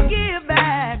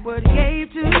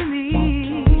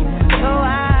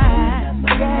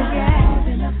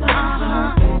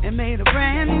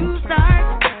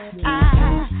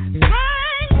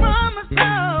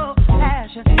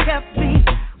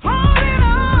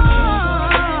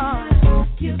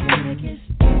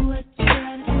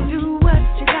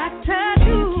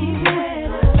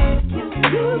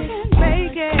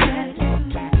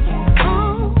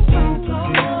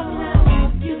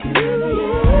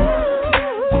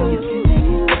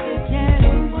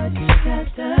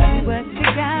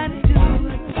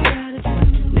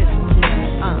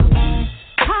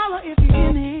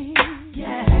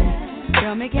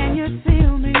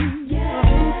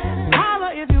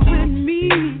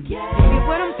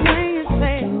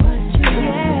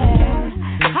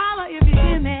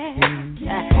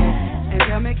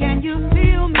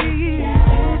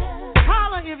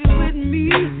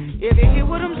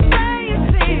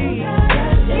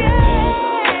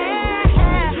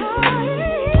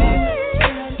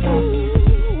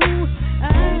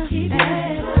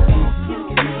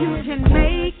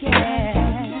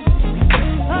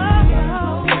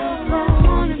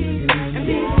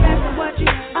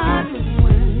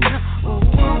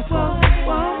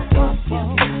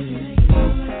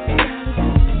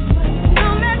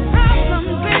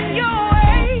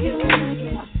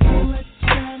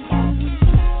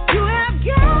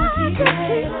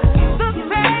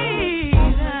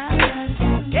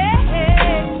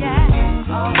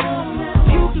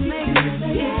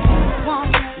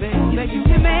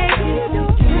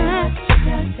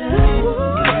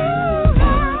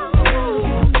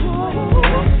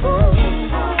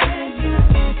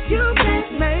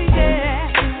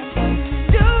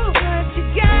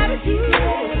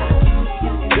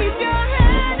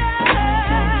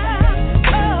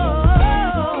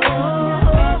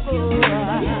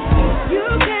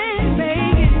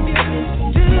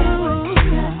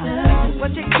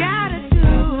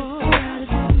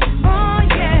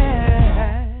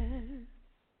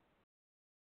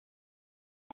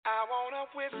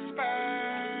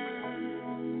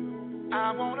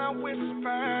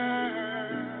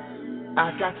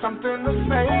I got something to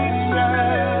say,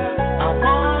 yeah. I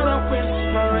wanna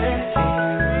whisper it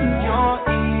in your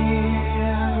ear.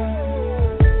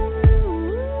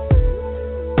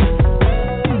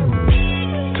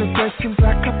 Today seems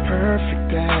like a perfect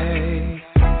day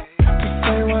to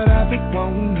say what I've been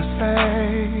wanting to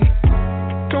say.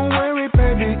 Don't worry,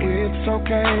 baby, it's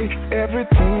okay.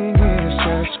 Everything is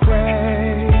just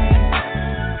great.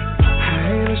 I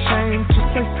ain't ashamed to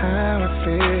say how I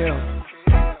feel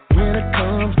when it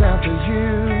comes down to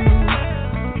you.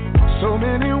 So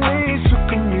many ways to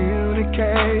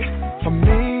communicate. For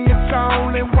me, it's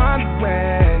only one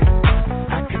way.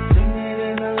 I could sing it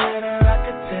in a letter, I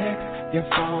could text your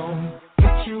phone,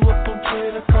 hit you up on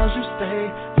Twitter 'cause you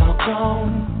stay logged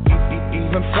on.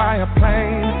 Even fly a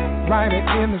plane, write it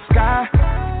in the sky.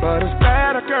 But it's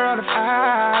better, girl, if I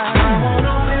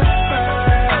wanna whisper.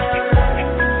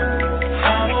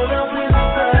 I wanna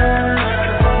whisper.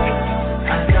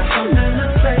 I got something to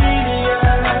say to you.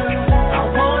 I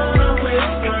wanna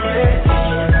whisper it.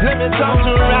 Let me talk to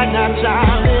you right now,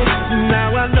 child. Now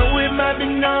I know it might be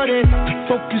naughty to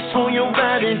focus on your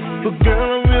body, but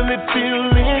girl, I'm really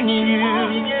feeling you.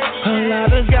 A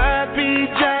lot of guys be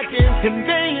jacking, and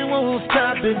they won't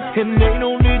stop it, and they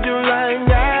don't need you right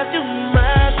now to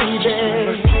my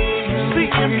baby. See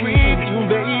and read you,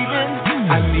 baby.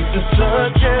 I need to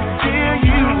touch and feel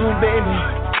you, baby.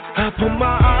 I put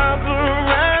my arms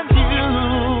around you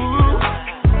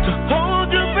to hold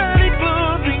your body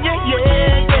close, yeah, yeah,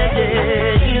 yeah,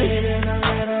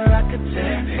 yeah. I could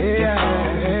tell, yeah.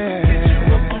 Get you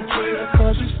up on Twitter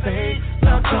 'cause you stay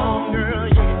locked on, girl,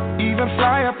 yeah. Even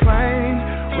fly a plane,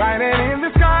 write it in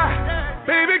the sky.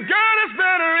 Baby girl, it's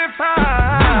better if I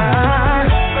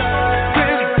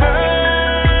whisper,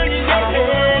 yeah,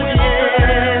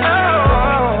 yeah. Oh,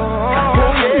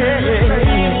 yeah.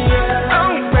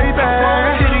 Oh, baby,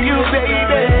 to you,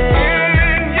 baby,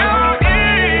 in your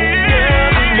ear.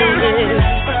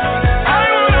 I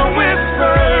wanna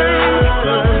whisper.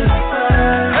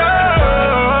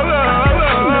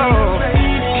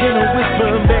 Can I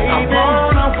whisper, baby? I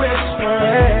wanna whisper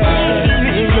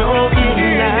in your ear.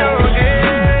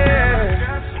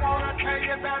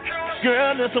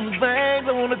 Girl, there's some things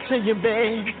I wanna tell you,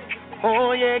 babe.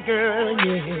 Oh yeah, girl, yeah.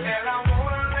 And I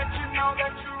wanna let you know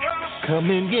that you're up. Come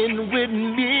and get with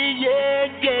me, yeah,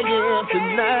 yeah, yeah,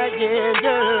 tonight, yeah,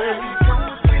 girl.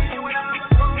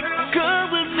 Come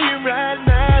with me right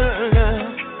now,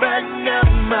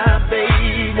 my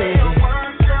baby.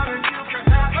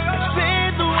 Say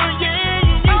the word, yeah,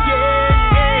 yeah,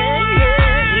 yeah,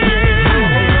 yeah,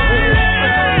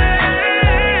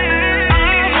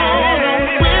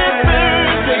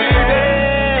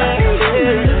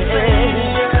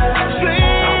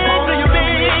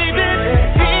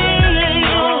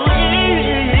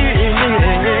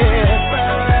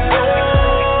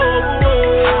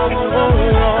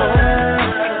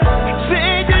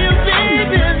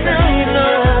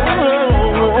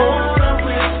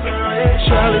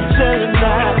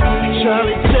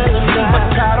 Charlie, tell him now. I'm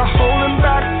tired of holding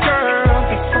back, girl.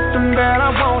 There's something that I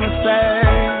wanna say.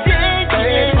 Yeah,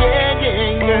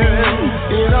 girl.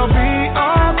 It'll be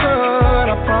all good.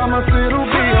 I promise it'll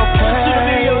be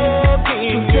okay.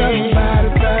 Tell me about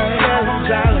it, babe. Tell him,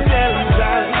 Charlie.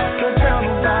 Don't tell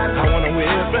nobody. I wanna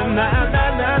whisper, nah.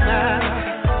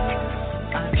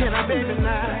 Can I, baby,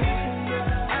 now?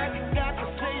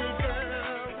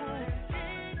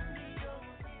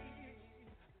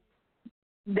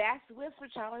 That's Whisper,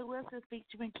 Charlie Whisper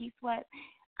featuring Keith Sweat.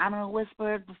 I'm going to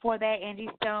whisper before that, Angie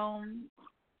Stone.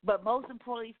 But most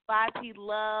importantly, FATi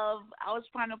Love. I was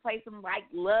trying to play some like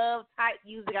love type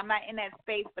music. I'm not in that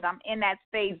space, but I'm in that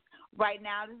space right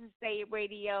now. This is Say It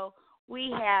Radio.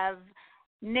 We have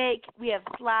Nik, we have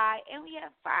Sly, and we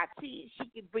have FATi. She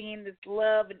could bring in this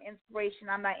love and inspiration.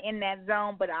 I'm not in that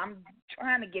zone, but I'm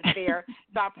trying to get there.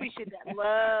 So I appreciate that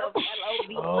love.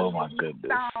 L-O-V-E Oh, my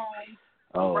goodness. song.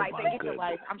 Oh, right, my they get goodness. your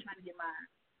life. I'm trying to get mine.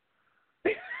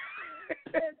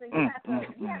 Listen, you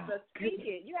have to speak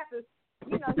it. You have to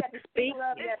speak love. You have to speak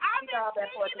all that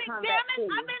for it to come back to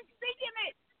you. I've been speaking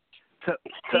it.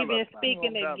 She's been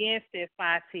speaking against it,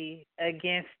 FATi,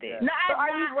 against it. No, So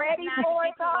are you ready for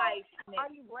it, though?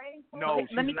 Are you ready for No, it?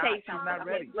 Let me tell you she's something. not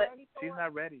ready. She's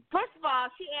not ready. First of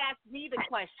all, she asked me the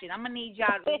question. I'm gonna need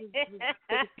y'all to. She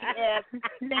asked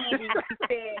Sandy.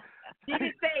 She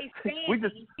didn't say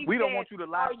Sandy. We don't want you to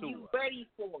lie to Are you her. ready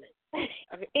for it?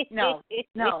 Okay. No.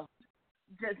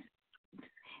 Just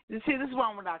See, this is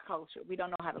wrong with our culture. We don't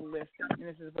know how to listen. And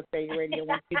this is what Say Radio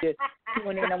wants you to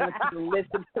tune in. I want you to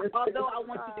listen. Although I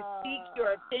want you to speak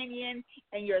your opinion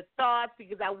and your thoughts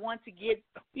because we want to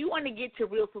get to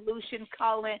real solution.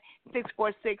 Call in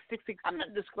 646-66. I'm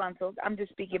not disgruntled. I'm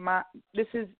just speaking this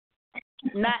is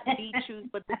not the truth,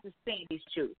 but this is Sandy's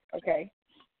truth, okay?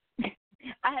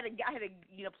 I had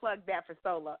to plug that for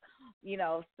Solo.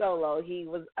 Solo. He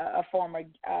was a former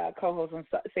co-host on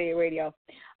Say Radio.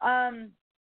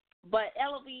 But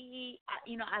LOVE,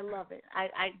 I love it.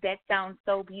 I that sounds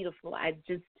so beautiful. Thank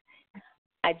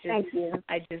you.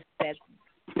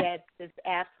 That's just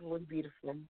absolutely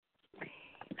beautiful.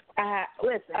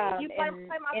 Listen, you play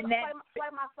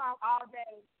my song all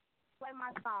day. Play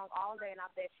my song all day, and I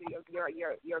bet you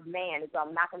your man is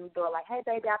knocking on the door like, "Hey,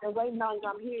 baby, I've been waiting on you.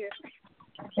 I'm here."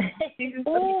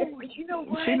 Oh, you know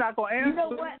what? She's not gonna answer. You know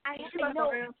what? I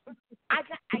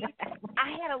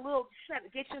had a little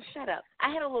shut up. I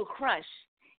had a little crush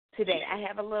today. I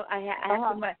got a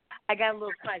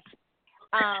little crush.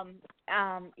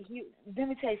 Let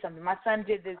me tell you something. My son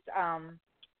did this.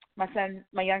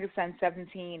 My youngest son's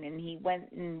 17, and he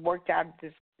went and worked out at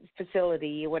this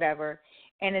facility or whatever.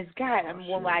 And this guy,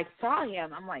 when I saw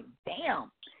him, I'm like,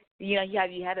 damn. You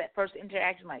had that first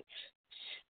interaction, like,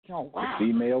 wow. The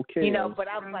female kid. But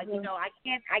I was like, I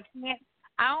can't.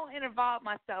 I don't involve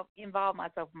myself with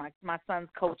my son's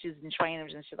coaches and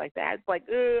trainers and shit like that. It's like,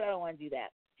 I don't want to do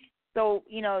that. So,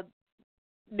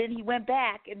 then he went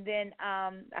back, and then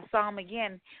I saw him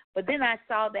again. But then I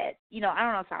saw that, I don't know,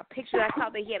 I saw a picture. I saw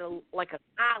that he had a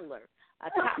toddler. I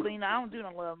don't do no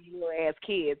little ass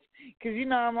kids, because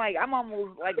I'm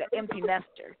almost like an empty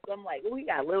nester. So I'm like, we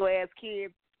got little ass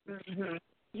kids. Mm-hmm.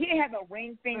 He didn't have a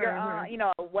ring finger on,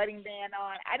 a wedding band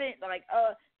on. I didn't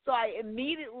so I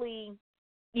immediately,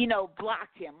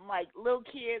 blocked him. I'm like, little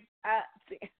kids,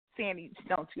 Sandy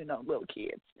don't do no little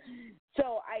kids.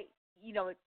 So I,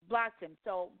 blocked him.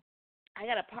 So I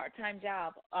got a part-time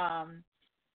job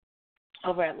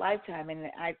over at Lifetime,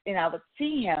 and I would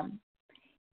see him.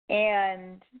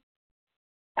 And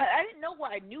I didn't know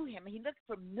why I knew him. He looked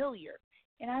familiar.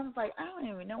 And I was like, I don't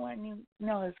even know why I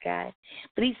know this guy.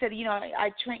 But he said,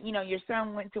 I train, your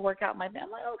son went to work out my family.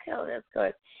 I'm like, okay, well, that's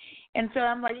good. And so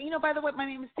I'm like, by the way, my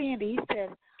name is Sandy. He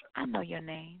said, I know your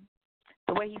name.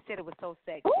 The way he said it was so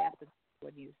sexy. After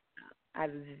what you,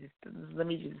 let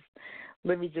me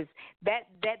just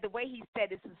the way he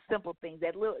said it's some simple things.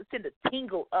 It sent a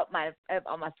tingle up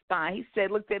on my spine. He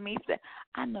said, looked at me, he said,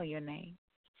 I know your name.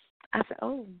 I said,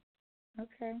 oh,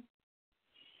 okay.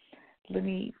 Let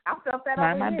me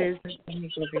mind my business.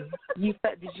 Did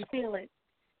you feel it?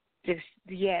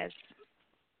 Yes.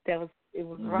 It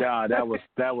was wrong. Nah, that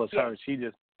was her. She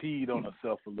just peed on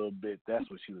herself a little bit. That's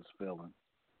what she was feeling.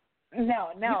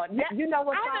 No. You know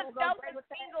what song would go great with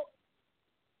that?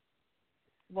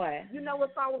 What? You know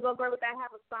what song would go great with that? I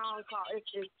have a song called "It's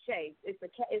Shape." It's a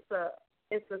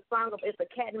song. It's a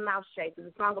cat and mouse shape. It's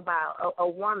a song about a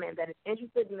woman that is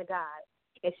interested in the guy,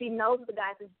 and she knows the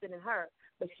guy's interested in her,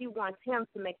 but she wants him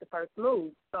to make the first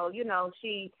move. So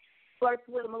she flirts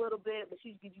with him a little bit, but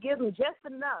she gives him just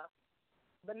enough,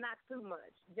 but not too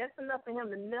much, just enough for him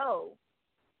to know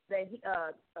that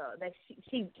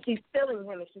she's feeling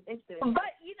him and she's interested in him.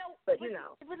 But but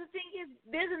the thing is,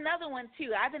 there's another one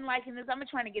too. I've been liking this. I'm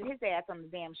trying to get his ass on the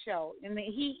damn show, and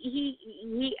he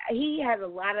has a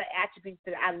lot of attributes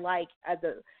that I like as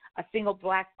a single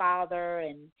black father,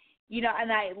 and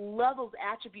and I love those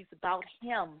attributes about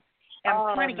him. And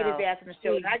I'm trying to get his ass on the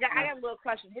show. And I got a little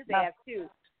crush on his ass too.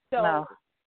 So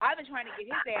I've been trying to get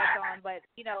his ass on, but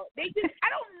they just I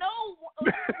don't know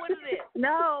what it is.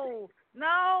 No.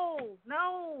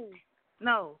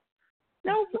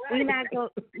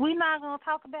 We're not gonna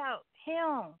talk about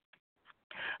him.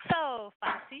 So,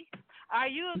 FATi, are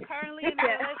you currently in a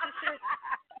relationship?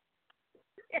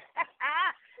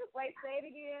 Wait, say it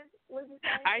again. What did you say?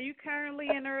 Are you currently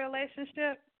in a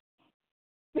relationship?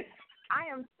 I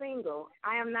am single.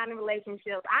 I am not in a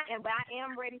relationship. I am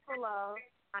ready for love.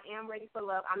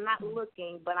 I'm not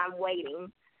looking, but I'm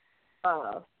waiting.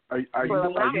 Are you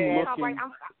looking?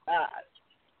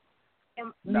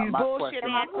 You bullshit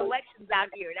ass collections out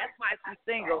here. That's why she's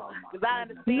single. Because I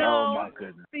understand.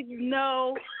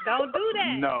 No, don't do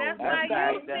that. No, that's why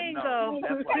you're single. No,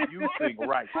 that's why you single,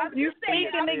 right? You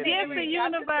speaking against the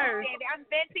universe. I'm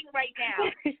venting right now.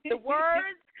 The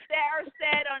words that are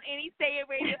said on any Say It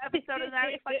Radio episode is not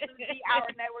reflected to be our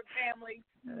network family.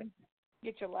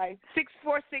 Get your life.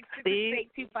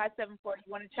 646-668-2574. You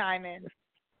want to chime in?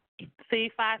 See,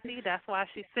 FATi, that's why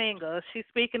she's single. She's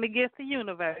speaking against the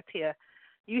universe here.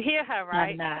 You hear her,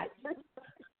 right? I'm not.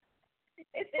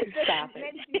 It's just Stop maybe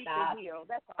it. she needs Stop. to heal.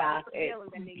 That's all. Stop It's a it. healing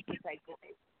that needs to take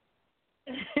place.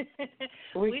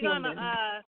 We're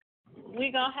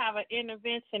gonna have an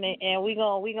intervention, and we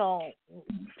gonna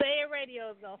Say It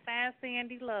Radio is gonna find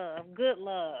Sandy love, good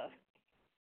love.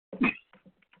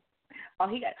 Oh,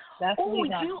 he got.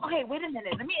 Okay, wait a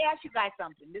minute. Let me ask you guys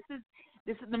something. This is.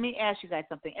 Let me ask you guys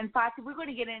something. And Fati, we're going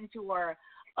to get into our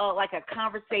like a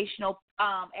conversational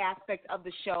aspect of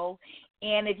the show,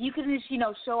 and if you can just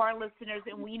show our listeners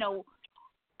and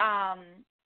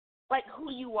like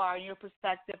who you are and your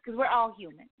perspective, because we're all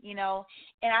human,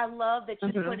 And I love that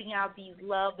you're putting out these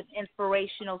love and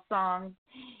inspirational songs.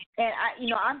 And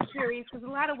I'm curious because a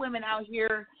lot of women out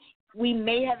here, we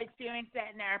may have experienced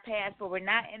that in our past, but we're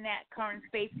not in that current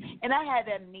space. And I have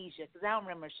amnesia because I don't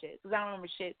remember shit.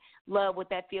 Love, what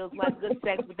that feels like. Good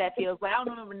sex, what that feels like. I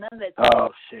don't remember none of that.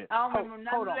 Oh, shit. I don't remember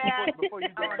none of that. Before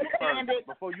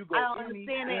you go any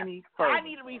further. I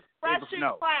need a refresher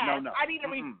class. No. I need a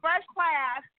refresh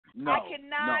class. No,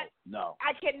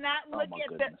 I cannot look at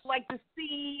the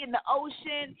sea and the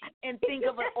ocean and think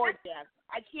of an orgasm.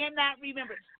 I cannot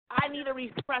remember. I need a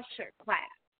refresher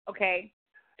class, okay,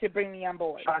 to bring me on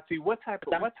board. Fati, what type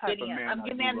of man are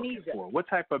you looking for? What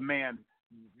type of man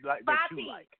that you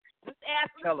like? Just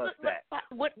ask. Tell us that.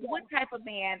 What type of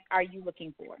man are you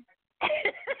looking for?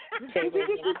 Okay,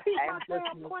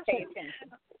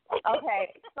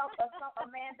 so a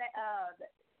man that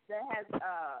has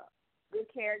good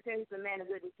character. He's a man of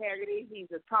good integrity. He's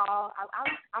a tall.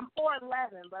 I'm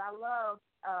 4'11", but I love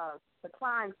to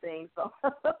climb things. So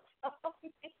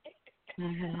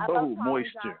I love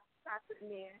moisture.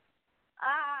 Men.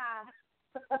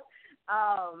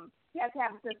 He has to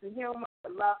have a sense of humor,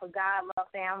 love for God, love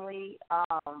family,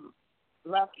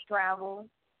 love to travel.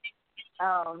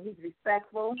 He's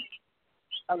respectful,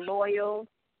 loyal,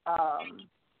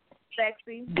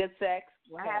 sexy. Good sex.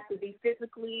 I have to be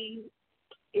physically,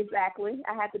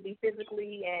 I have to be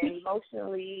physically and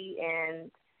emotionally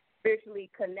and spiritually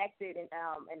connected and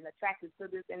attracted to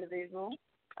this individual.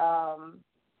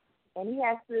 And he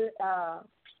has to,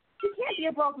 he can't be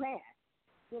a broke man,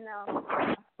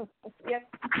 Yes.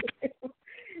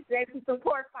 They can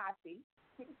support Fati.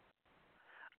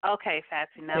 Okay,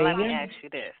 Fati, now let me ask you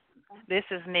this. This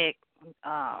is Nik.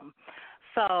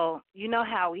 So you know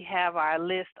how we have our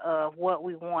list of what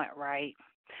we want, right?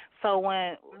 So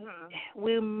when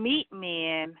we meet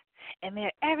men and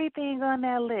they're everything on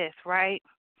that list, right?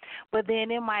 But then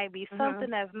there might be something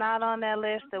that's not on that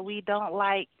list that we don't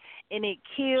like, and it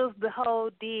kills the whole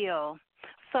deal.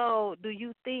 So do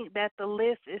you think that the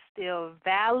list is still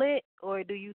valid, or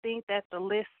do you think that the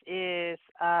list is,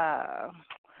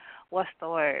 what's the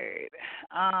word?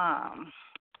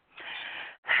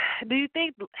 Do you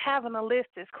think having a list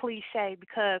is cliche?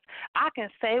 Because I can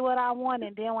say what I want,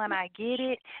 and then when I get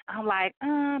it, I'm like,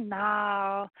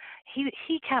 no,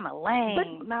 he kind of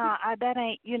lame. No, that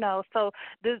ain't, So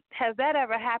has that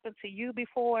ever happened to you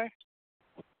before?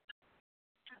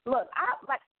 Look,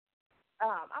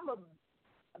 I'm a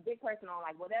big person on,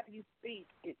 like, whatever you speak,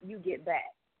 you get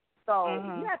back. So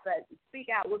you have to speak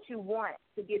out what you want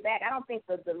to get back. I don't think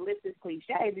the list is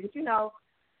cliche because,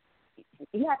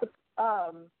 you have to,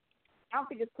 I don't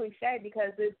think it's cliche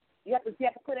because you have to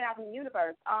put it out in the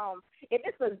universe. If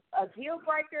it's a deal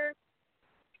breaker,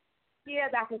 yeah,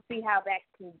 I can see how that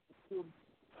can do.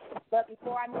 But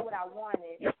before I knew what I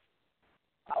wanted,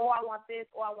 I want this,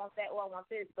 or I want that, or I want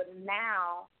this. But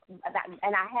now,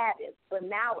 and I have it. But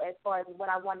now, as far as what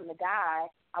I want in a guy,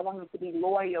 I want him to be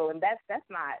loyal, and that's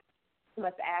not too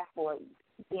much to ask for.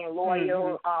 Being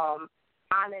loyal,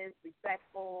 honest,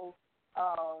 respectful.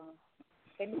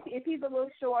 If he's a little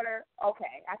shorter,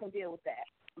 okay, I can deal with that.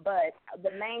 But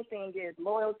the main thing is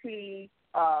loyalty.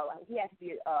 He has to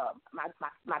be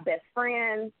my best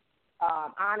friend,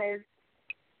 honest.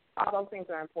 All those things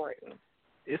are important.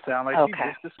 It sounds like you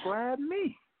just described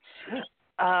me.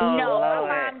 Oh, no, Lord.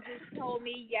 my mom just told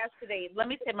me yesterday. Let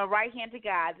me say, my right hand to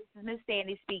God. This is Miss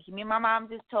Sandy speaking. Me and my mom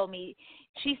just told me.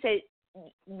 She said,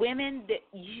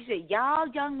 she said, y'all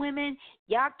young women,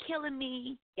 y'all killing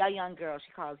me. Y'all young girls.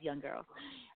 She calls young girls.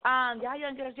 Y'all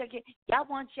young girls, y'all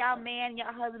want y'all man,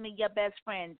 y'all husband, and your best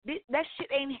friend. That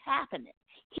shit ain't happening.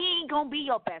 He ain't gonna be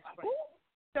your best friend.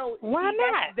 So why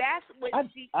not? That's what I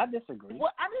disagree.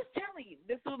 Well, I'm just telling you.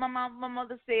 This is what my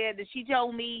mother said. That she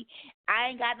told me I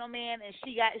ain't got no man, and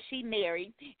she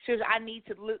married. She says I need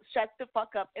to shut the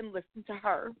fuck up and listen to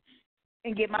her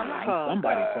and get my life.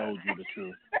 Somebody told you the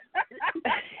truth.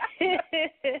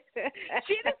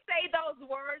 She didn't say those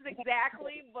words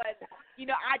exactly, but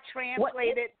I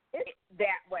translated it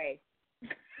that way.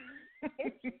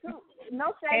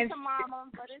 No shade to mama,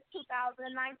 but it's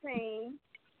 2019.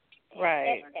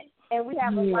 Right. And we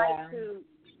have a right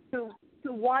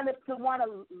to want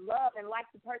to love and like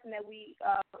the person that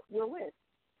we're with.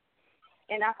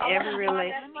 And I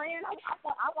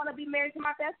want to be married to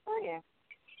my best friend.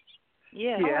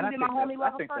 Yeah. I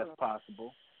think that's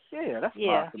possible. Yeah, that's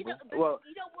possible. You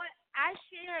know what? I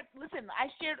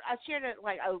shared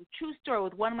a true story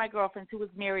with one of my girlfriends who was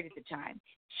married at the time.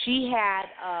 She had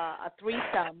a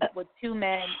threesome with two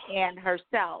men and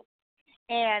herself,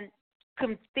 and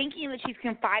thinking that she's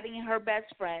confiding in her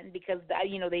best friend because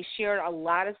they shared a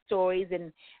lot of stories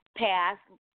and past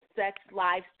sex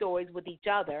life stories with each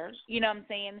other. You know what I'm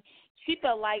saying? She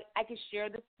felt like I could share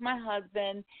this with my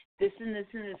husband, this and this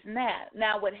and this and that.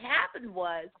 Now, what happened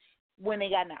was when they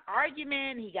got in an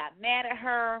argument, he got mad at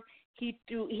her.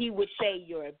 He would say,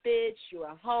 "You're a bitch, you're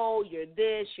a hoe, you're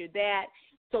this, you're that."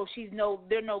 So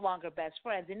they're no longer best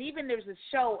friends. And even there's a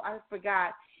show, I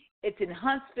forgot, it's in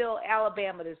Huntsville,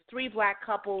 Alabama. There's 3 black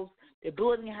couples. They're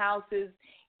building houses,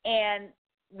 and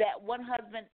that one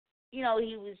husband, he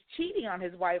was cheating on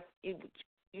his wife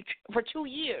for 2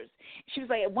 years. She was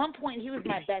like, at one point, he was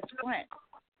my best friend.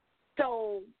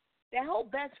 So that whole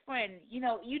best friend,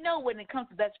 when it comes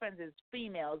to best friends as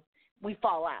females, we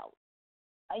fall out.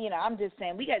 I'm just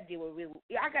saying we got to deal with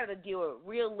I got to deal with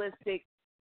realistic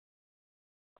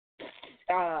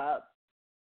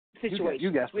situations.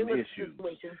 You got some issues.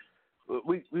 Situations.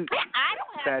 We I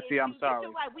don't have Fatty, issues. I'm sorry.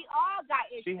 Like we all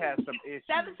got issues. She has some issues.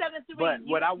 773. But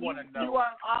what I want to know.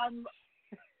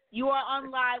 You are on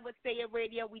live with Say It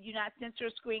Radio. We do not censor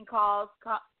screen calls.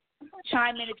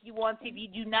 Chime in if you want to. If you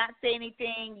do not say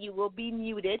anything, you will be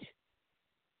muted.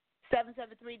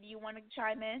 773, do you want to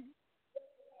chime in?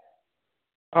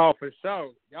 Oh, for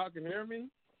sure. Y'all can hear me?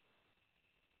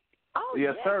 Oh,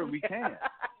 yes, sir, we can.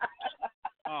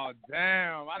 Oh,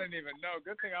 damn. I didn't even know.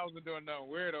 Good thing I wasn't doing nothing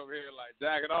weird over here, like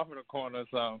jacking off in the corner or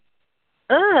something.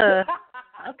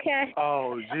 Okay.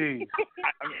 Oh, geez.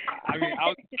 I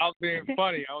was being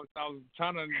funny. I was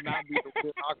trying to not be the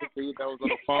weird awkward dude that was on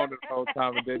the phone the whole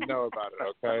time and didn't know about it,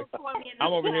 okay?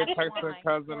 I'm over here texting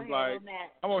cousins like,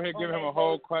 I'm over here giving him a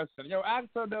whole question. Yo, ask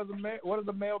her, what does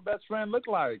a male best friend look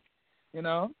like? You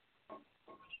know?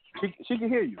 She can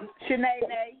hear you.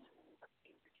 Shanae.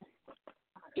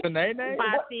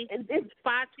 Fatty.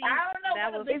 Fatty. I don't know.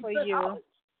 That was for you.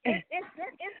 It's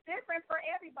different for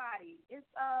everybody.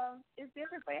 It's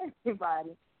different for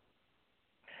everybody.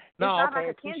 No, okay,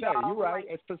 it's touche. You're right.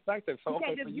 It's perspective. So,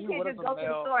 okay, for you, what does a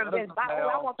male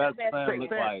best friend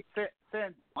look like?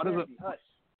 What is it?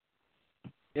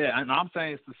 Yeah, and I'm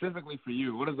saying specifically for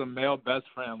you, what does a male best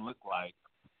friend look like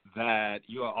that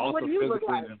you are also physically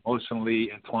and emotionally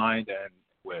entwined and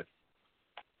with?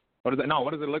 What does it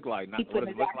look like? What does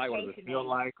it look like? What does it feel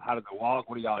like? How does it walk?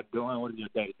 What are y'all doing? What is your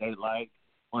day-to-day like?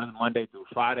 What does Monday through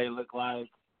Friday look like?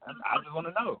 I just want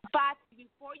to know. Fatty,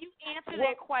 before you answer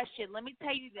that question, let me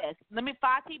tell you this.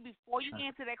 Fatty, before you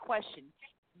answer that question,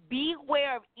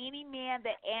 beware of any man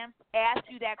that asks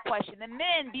you that question. And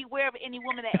men, beware of any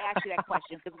woman that asks you that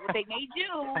question. Because what they may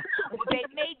do,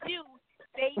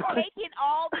 they taking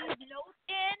all these notes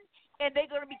in, and they're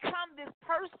going to become this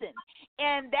person.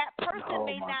 And that person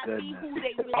may not be who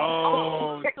they really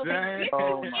are. So they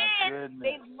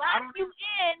lock you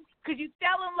in because you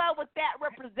fell in love with that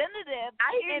representative.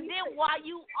 And then while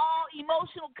you all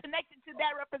emotional connected to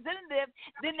that representative,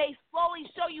 then they slowly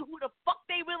show you who the fuck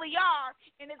they really are.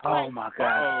 And it's my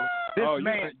God.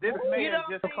 This man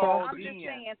just called in.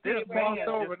 This man just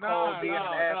called in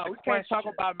and asked a question. We can't talk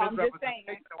about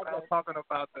misrepresentation without talking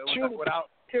about that.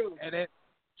 True. And then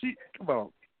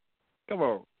come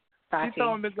on. She's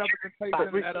throwing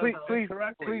misrepresentation at us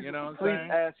correctly. Please, you know what I'm please saying?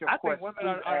 ask your I question. think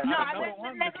women are number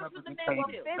one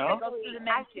misrepresentation.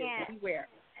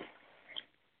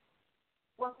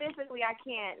 Well, physically, I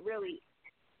can't really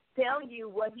tell you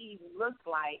what he looks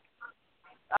like.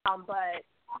 But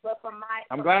from my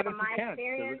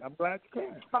experience, I'm glad you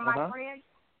can. From my friends,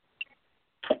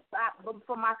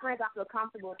 I feel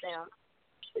comfortable with them.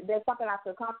 There's something I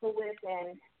feel comfortable with,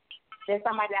 and there's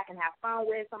somebody that I can have fun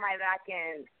with, somebody that I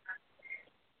can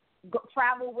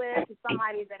travel with,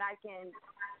 somebody that I can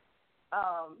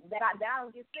that I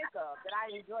don't get sick of, that I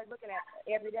enjoy looking at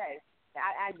every day.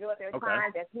 I enjoy their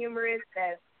time, that's humorous,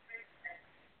 that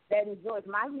enjoys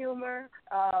my humor.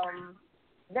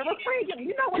 That was free.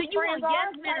 You know what? So you want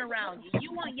yes men around you?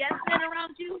 You want yes men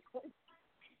around you?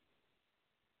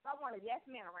 I want a yes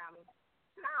man around me.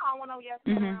 No, I don't want no yes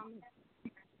man around me.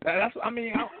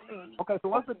 Okay. So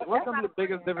what's gonna be the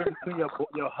biggest difference between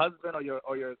your husband or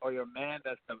your man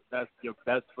that's your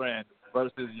best friend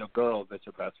versus your girl that's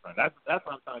your best friend? That's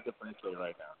what I'm trying to differentiate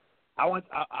right now. I want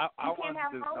to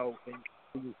just know.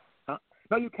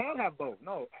 No, you can't have both.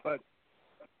 No, but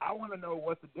I want to know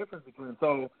what's the difference between them.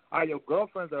 So, are your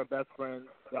girlfriends are best friends?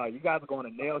 You guys are going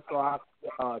to nail salons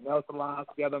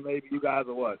together. Maybe you guys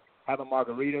are what? Having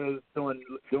margaritas, doing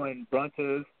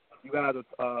brunches. You guys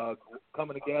are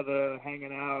coming together,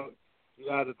 hanging out. You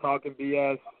guys are talking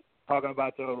BS, talking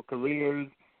about your careers,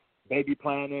 baby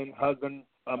planning, husband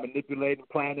manipulating,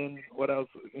 planning. What else?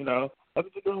 You know, that's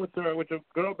what you're doing with your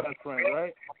girl best friend,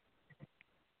 right?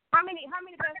 How many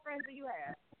best friends do you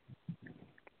have?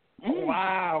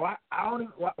 Wow!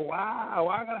 Wow!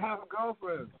 I gotta have a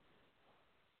girlfriend.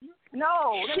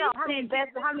 No. How many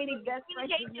best friends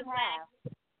do you have?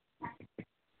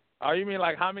 Oh, you mean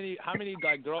like how many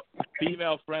like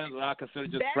female friends are I consider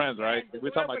just friends, right? We're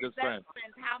talking about just friends.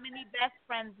 How many best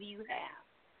friends do you have?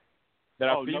 That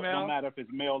are female? No matter if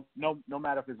it's male. No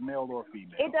matter if it's male or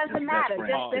female. It doesn't matter.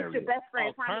 Just your best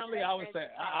friends. Currently, I would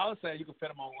say you can fit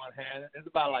them on one hand. It's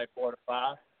about like 4 to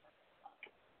 5.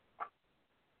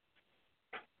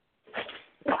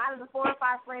 So out of the 4 or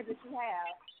 5 friends that you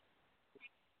have,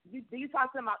 do you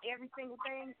talk to them about every single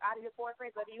thing out of your 4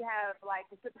 friends, or do you have like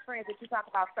specific friends that you talk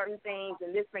about certain things, and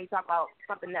this friend you talk about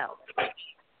something else?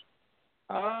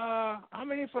 I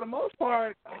mean, for the most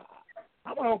part,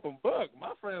 I'm an open book.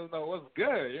 My friends know what's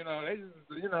good. You know, they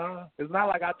just, you know, it's not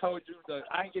like I told you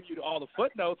I didn't give you all the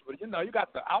footnotes, but you know, you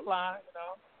got the outline. You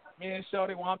know, me and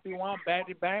Shorty Wampy Wamp,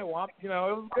 Batty Bang Wamp. You know,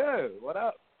 it was good. What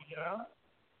up? You know.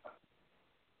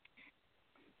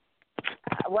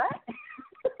 What?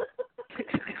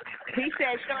 He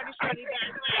said, "Shorty, back." He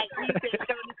said,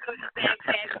 "Shorty, back.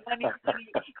 Money,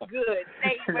 good."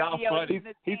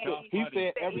 He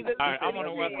said everything. All right, I'm on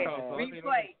the West Coast. So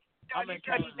replay. Shorty,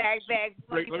 back.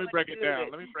 Let me break it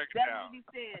down. Let me break it That's down. what he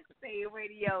said. Say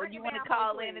radio. You want to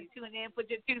call in and tune in? Put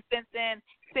your 2 cents in.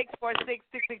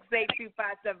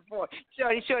 646-668-2574.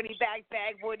 Shorty, back.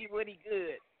 Woody,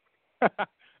 good. Pop.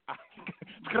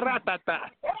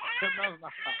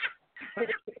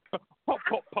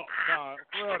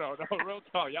 No, real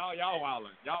talk. Y'all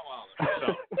wildin'.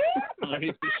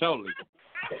 He's surely.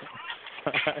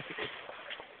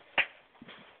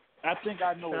 I think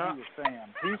I know what he was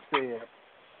saying. He said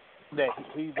that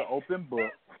he's an open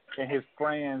book, and his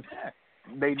friends,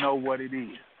 they know what it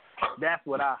is. That's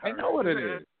what I heard. They know what it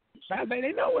is.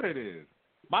 They know what it is.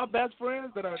 My best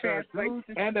friends that are dudes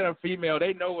and that are female,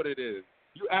 they know what it is.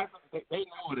 You ask them, they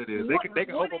know what it is. They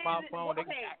can open my phone. They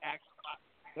can ask.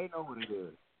 They know what it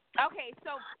is. Okay,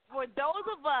 so for those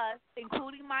of us,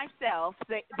 including myself,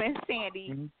 Miss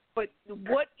Sandy, but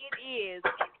what it is,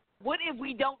 what if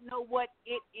we don't know what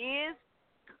it is?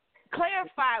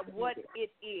 Clarify what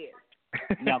it is.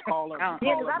 Now, caller,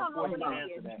 because I don't know what it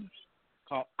is.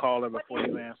 Caller, before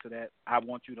you answer that, I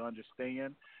want you to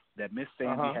understand that Miss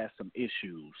Sandy has some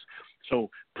issues. So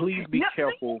please be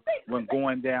careful when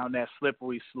going down that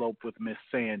slippery slope with Miss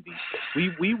Sandy.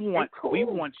 We want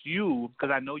you,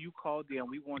 because I know you called in,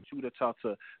 we want you to talk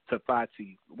to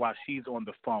FATi while she's on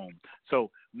the phone. So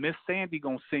Miss Sandy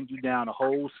gonna send you down a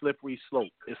whole slippery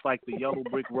slope. It's like the yellow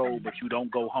brick road, but you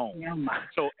don't go home.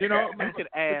 So you could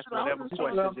ask whatever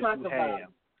questions that you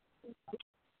have.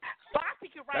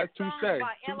 FATi can write songs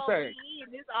about LOE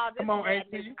and this all this. Come on, AT.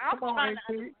 I'm trying to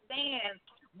understand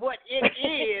what it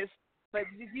is, but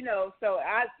so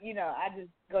I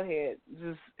just go ahead,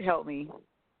 just help me.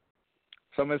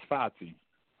 So Miss FATi,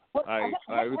 we're talking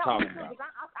about.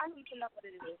 I need to know what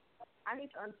it is. I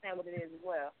need to understand what it is as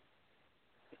well.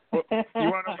 You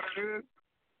want to know what it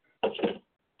is?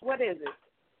 What is it?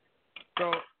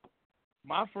 So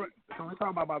my friend. So we're talking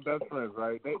about my best friends,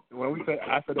 right? When we say,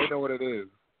 I said they know what it is.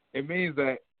 It means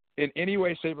that in any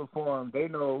way, shape, or form, they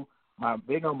know my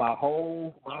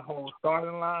whole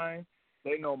starting line.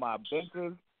 They know my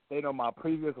benches. They know my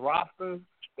previous rosters.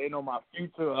 They know my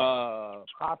future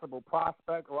possible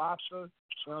prospect roster.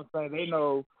 You know what I'm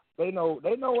saying? They know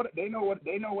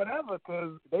whatever,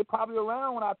 because they probably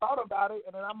around when I thought about it,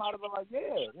 and then I might have been like,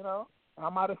 yeah, I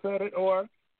might have said it, or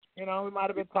we might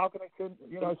have been talking and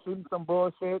shooting some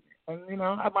bullshit, and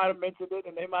I might have mentioned it,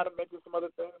 and they might have mentioned some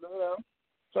other things,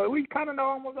 So we kind of know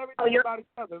almost everything about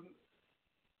each other.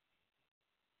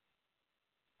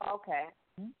 Okay.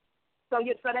 So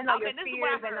they know your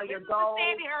fears, they know your goals.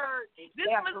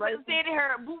 This is what Sandy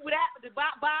heard. Move it out,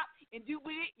 bop, and do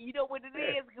with it. You know what it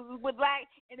is, because it was black,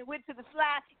 and it went to the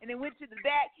fly, and it went to the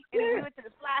back, and it went to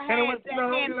the fly hand, left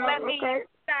hand,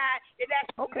 side, and that's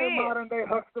it. Modern day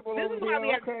Huxtable. This is why we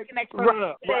have to connect.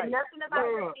 Said nothing about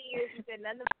your fears. You said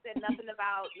nothing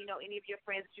about any of your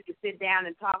friends that you could sit down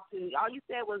and talk to. All you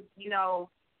said was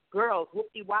girls,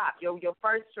 whoopty wop, your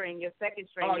first string, your second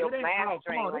string, your last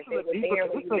string. Like they were there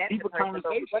when you met the person.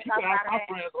 You can ask my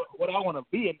friends what I want to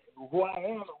be and who I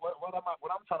am and what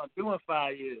I'm trying to do in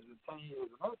 5 years and 10 years.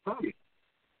 And I'll tell you.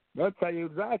 They'll tell you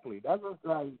exactly. That's just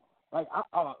let me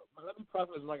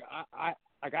preface, I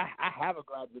have a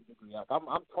graduate degree. Like I'm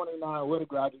 29 with a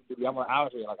graduate degree. I'm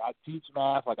out here. Like I teach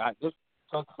math. Like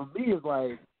so for me it's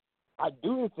like I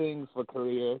do things for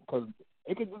career because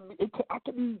I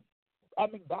could be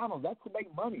at McDonald's. That's to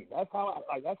make money. That's how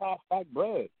I stack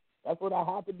bread. That's what I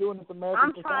have to do in this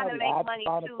American society. I'm trying to make money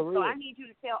too, so I need you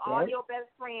to tell all your best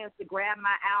friends to grab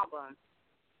my album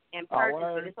and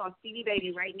purchase it. It's on CD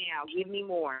Baby right now. Give me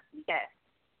more. Yes.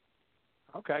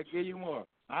 Okay, give you more.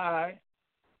 All right.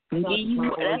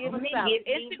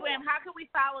 Instagram, how can we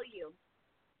follow you?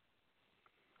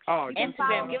 Oh,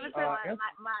 Instagram. Give us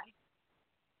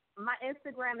my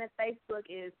Instagram and Facebook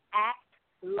is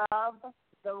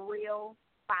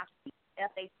 @LoveTheRealFATi,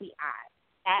 FATi.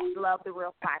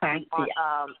 @LoveTheRealFATi on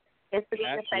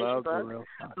Instagram and Facebook.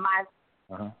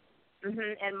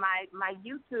 And my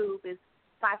YouTube is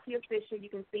FATi Official. You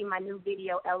can see my new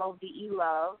video, LOVE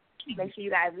Love. Make sure you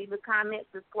guys leave a comment,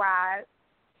 subscribe,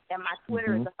 and my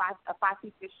Twitter is a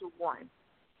FATi Official 1.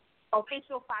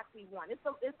 Official FATi 1. It's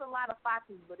a lot of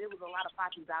Fatis, but it was a lot of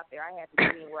Fatis out there. I had to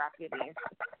get in where I fit in.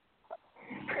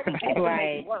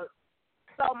 Right.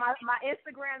 So my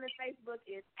Instagram and Facebook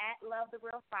is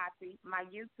 @LoveTheRealFATi. My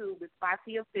YouTube is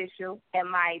FATi Official, and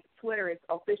my Twitter is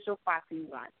Official FATi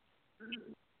 1.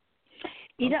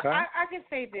 You know, I can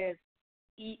say this.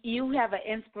 You have an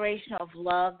inspiration of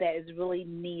love that is really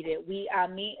needed. We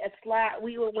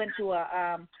went to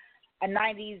a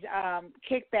 90s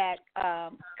kickback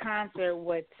concert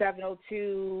with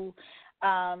 702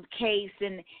 Case,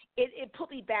 and it put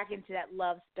me back into that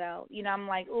love spell. You know, I'm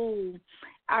like, ooh,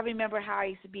 I remember how I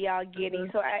used to be all giddy.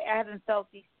 So I haven't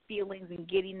felt these feelings and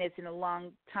giddiness in a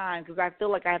long time because I feel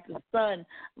like I have to son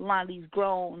a lot of these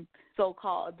grown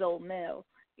so-called adult male.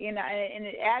 You know, and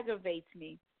it aggravates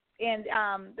me. And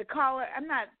the caller, I'm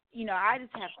not, you know, I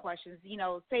just have questions. You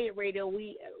know, Say It Radio,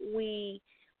 we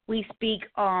speak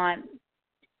on,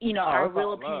 you know, our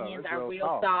real opinions, our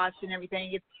real thoughts and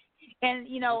everything. And,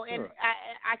 you know, and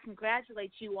I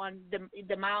congratulate you on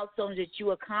the milestones that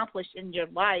you accomplished in your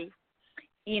life.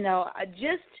 You know, I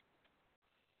appreciate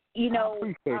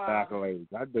the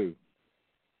accolades. I do.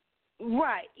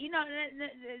 Right. You know,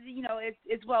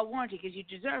 it's well warranted because you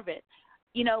deserve it.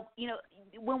 You know,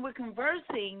 when we're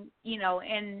conversing, you know,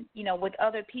 and, you know, with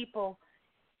other people,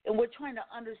 and we're trying to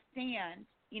understand,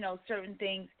 you know, certain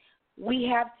things, we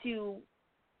have to,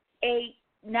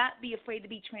 not be afraid to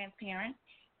be transparent,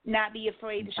 not be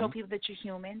afraid to show people that you're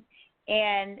human,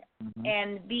 and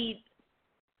be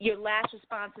your last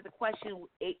response to the question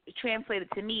translated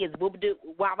to me is whoop-a-doo,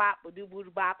 wop-bop,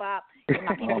 wop-bop, and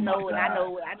my people know, and I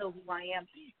know who I am.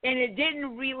 And it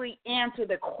didn't really answer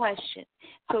the question.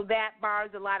 So that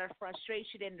bars a lot of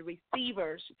frustration in the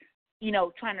receivers, you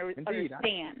know, trying to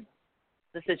understand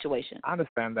the situation. I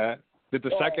understand that. Did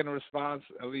the second response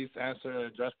at least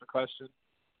address the question?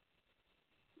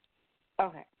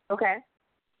 Okay.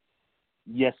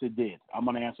 Yes, it did. I'm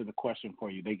going to answer the question for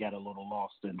you. They got a little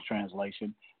lost in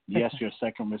translation. Yes, your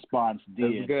second response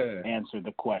did answer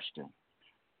the question.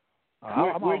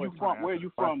 Where are you from? Where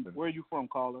are you from,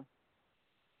 caller?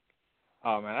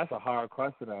 Oh, man, that's a hard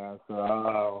question to answer.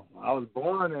 I was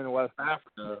born in West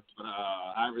Africa,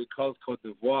 Ivory Coast, Cote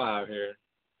d'Ivoire out here.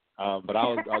 But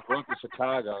I grew up in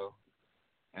Chicago,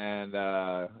 and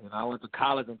I went to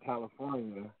college in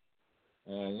California.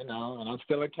 And, you know, and I'm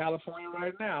still in California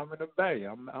right now. I'm in the Bay.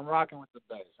 I'm rocking with the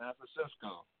Bay. San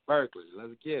Francisco, Berkeley.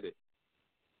 Let's get it.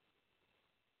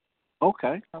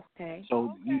 Okay. So okay.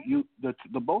 you the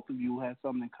both of you have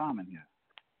something in common here.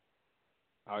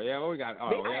 Oh yeah, what we got?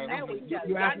 Oh yeah.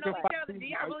 You African Fatima?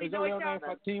 Is your real name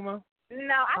Fatima?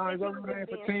 No, I think your real name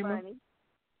Fatima?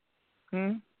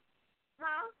 Funny.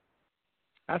 Huh?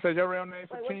 I said your real name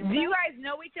Fatima. Do you guys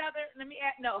know each other? Let me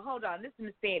ask. No, hold on. This is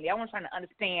Miss Sandy. I want to try to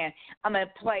understand. I'm gonna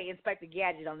play Inspector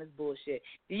Gadget on this bullshit.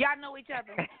 Do y'all know each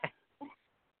other?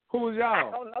 Who's y'all?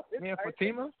 I don't know. Me and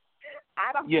Fatima?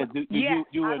 I don't. Yeah.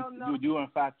 You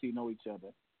and Fati know each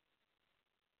other.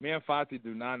 Me and Fati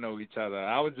do not know each other.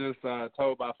 I was just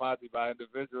told by Fati by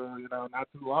individual, you know, not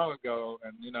too long ago,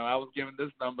 and you know, I was given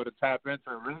this number to tap into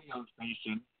a radio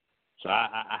station. So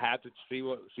I had to see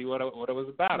what it was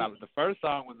about. The first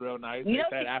song was real nice. You know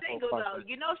she's single though.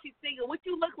 You know she's single. What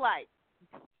you look like?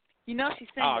 You know she's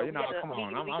single. Oh, you know, come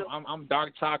on. I'm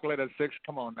dark chocolate at 6.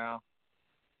 Come on now.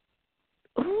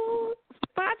 Ooh,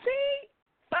 Fati.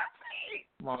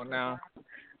 Come on now.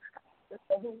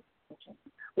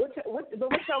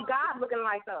 What's your God looking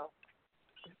like though?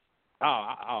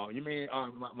 Oh, you mean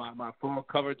my full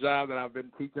cover job that I've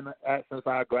been teaching at since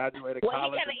I graduated college?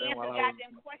 Well, he got to answer the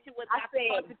goddamn question with I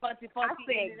said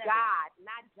God,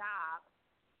 not job.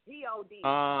 G-O-D.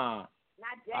 Not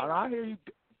J. I hear you.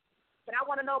 But I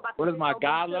want to know about what is my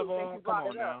God too, level?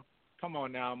 Come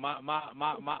on now.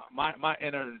 My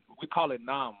inner, we call it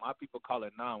Nam. My people call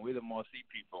it Nam. We're the Morsi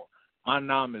people. My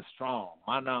Nam is strong.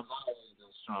 My Nam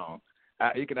is strong.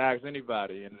 You can ask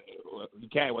anybody, and you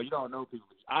can't. Well, you don't know people.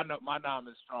 I know my Nam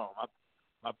is strong.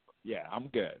 Yeah, I'm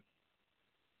good.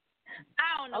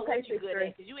 I don't know what you're good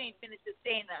at because you ain't finished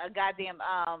saying a goddamn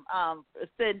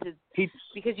sentence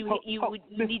because you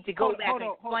need to go back and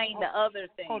explain the other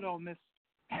thing. Hold on, Miss.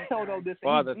 Hold on, this. He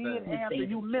didn't answer.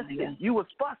 You missed it. You was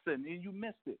fussing and you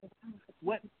missed it.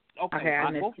 What? Okay,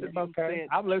 I missed it. Okay,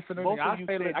 I'm listening.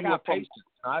 I got patience.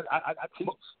 I teach.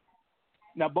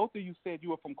 Now, both of you said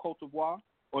you were from Cote d'Ivoire,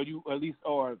 or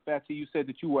FATi, you said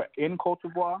that you were in Cote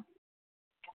d'Ivoire.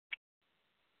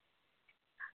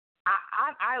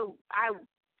 I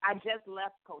just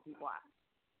left Cote d'Ivoire.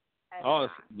 Oh,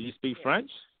 do you speak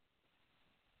French?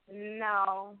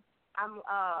 No,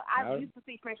 I used to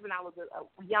speak French when I was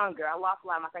younger. I lost a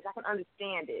lot of my French. I can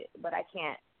understand it, but I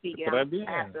can't speak it.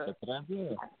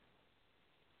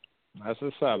 That's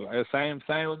what's up. Same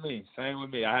with me.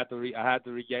 I had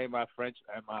to regain my French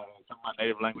and some of my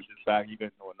native languages back.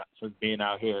 Even since being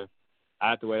out here, I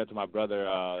had to wait until my brother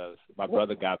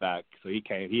got back. So he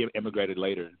came. He immigrated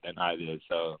later than I did.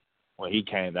 So when he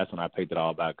came, that's when I picked it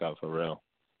all back up for real.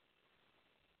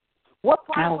 What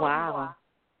part of Cote d'Ivoire?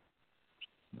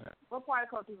 What part of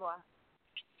Cote d'Ivoire?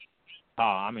 Oh,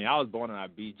 I mean, I was born in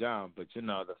Abidjan, but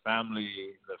the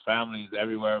families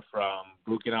everywhere from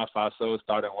Burkina Faso,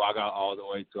 starting Ouaga all the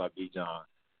way to Abidjan,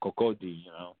 Cocody,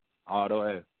 all the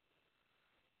way.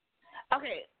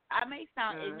 Okay, I may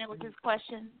sound ignorant with this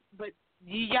question, but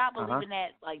do y'all believe in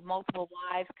that, like multiple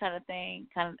wives kind of thing?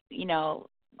 Oh,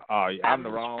 yeah, I'm the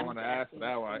wrong one to ask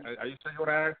that one. Are you sure you want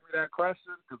to ask me that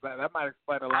question? Because that might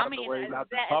explain a lot of the ways I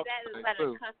talk. That is not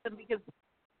a custom because,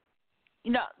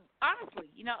 honestly,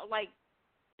 like.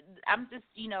 I'm just,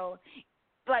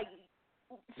 like,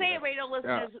 say radio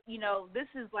listeners, this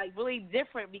is like really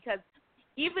different because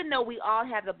even though we all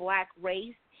have the black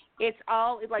race, it's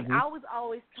all like I was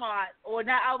always taught, or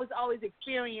not, I was always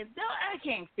experienced. No, I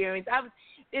can't experience.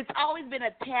 It's always been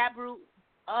a taboo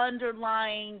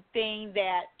underlying thing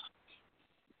that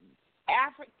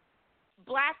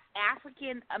black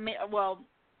African,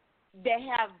 they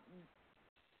have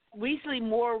recently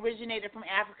more originated from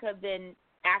Africa than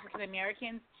African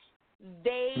Americans.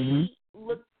 They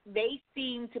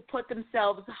seem to put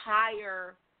themselves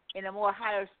higher in a more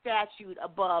higher statute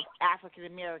above African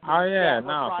Americans. Oh yeah,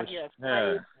 no, for sure.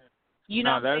 Yeah. You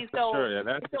know what I'm saying? So sure. Yeah,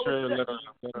 that's for sure.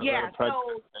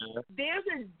 So there's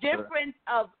a difference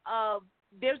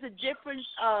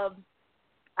of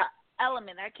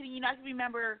element. I can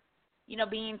remember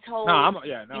being told. For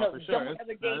sure.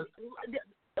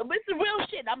 But it's real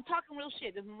shit. I'm talking real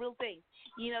shit. It's a real thing.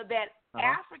 That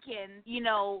Africans,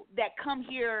 that come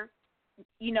here,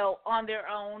 on their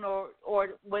own or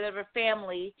whatever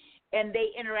family, and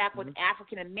they interact with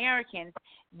African Americans,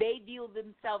 they view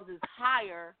themselves as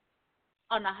higher,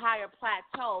 on a higher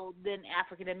plateau than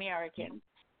African Americans.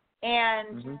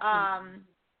 And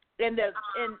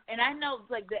and I know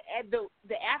like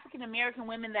the African American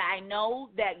women that I know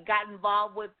that got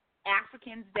involved with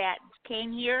Africans that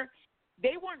came here,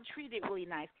 they weren't treated really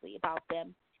nicely about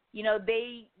them.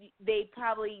 They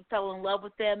probably fell in love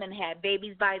with them and had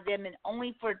babies by them, and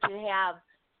only for to have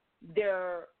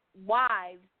their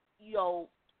wives,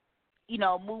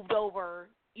 moved over,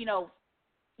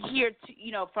 here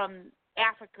to, from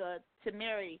Africa to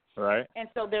marry. Right. And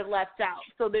so they're left out.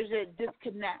 So there's a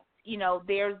disconnect.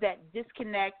 There's that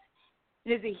disconnect.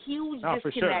 There's a huge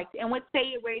disconnect. Sure. And with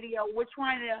Say It Radio, we're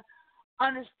trying to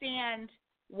understand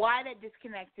why that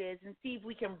disconnect is and see if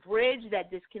we can bridge that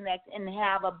disconnect and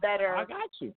have a better,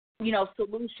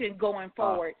 solution going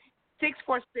forward.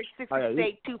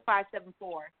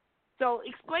 646-668-2574. So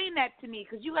explain that to me,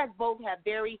 because you guys both have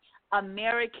very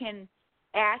American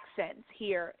accents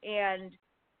here, and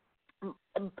yet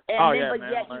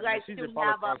you guys still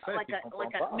have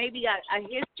maybe a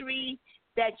history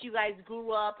that you guys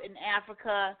grew up in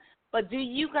Africa. But do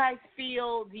you guys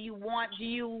feel? Do you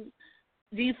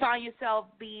find yourself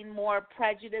being more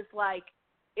prejudiced? Like,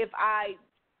 if I,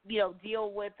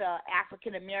 deal with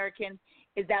African American,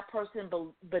 is that person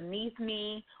beneath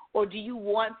me, or do you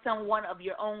want someone of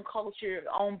your own culture, your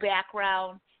own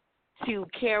background, to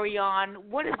carry on?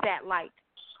 What is that like?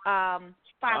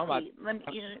 FATi, let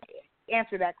me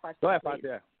answer that question. Go ahead,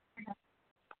 FATi.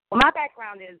 Well, my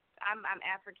background is I'm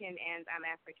African and I'm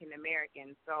African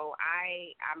American, so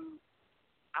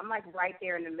I'm like right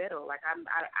there in the middle. Like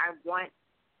I want.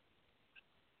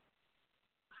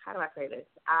 How do I say this?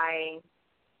 I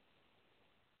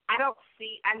don't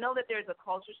see. I know that there's a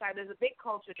culture side. There's a big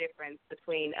culture difference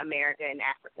between America and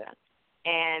Africa,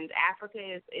 and Africa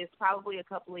is probably a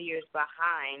couple of years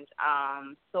behind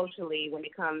socially when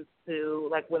it comes to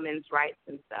like women's rights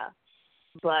and stuff.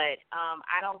 But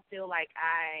I don't feel like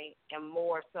I am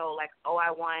more so like, oh,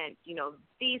 I want,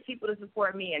 these people to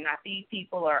support me and not these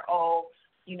people, or, oh,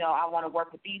 I want to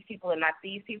work with these people and not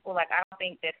these people. Like, I don't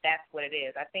think that that's what it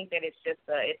is. I think that it's just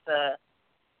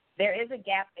there is a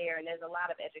gap there, and there's a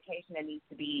lot of education that needs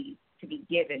to be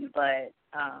given. But,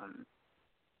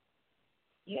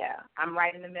 yeah, I'm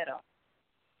right in the middle.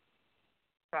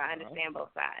 So I understand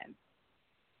both sides.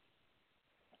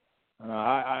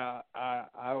 I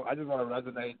just want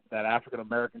to resonate that African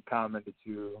American comment that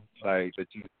you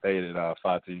stated,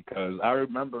 FATi, because I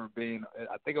remember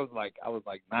I think I was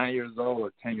like 9 years old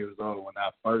or 10 years old when I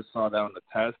first saw that on the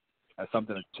test as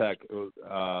something to check. It was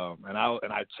and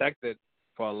I checked it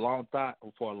for a long time.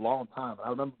 I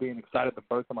remember being excited the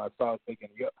first time I saw it, thinking,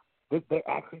 they're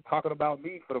actually talking about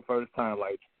me for the first time,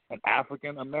 like an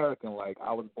African American. Like,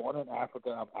 I was born in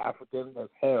Africa, I'm African as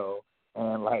hell,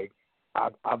 and like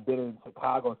I've been in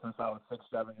Chicago since I was 6,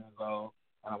 7 years old,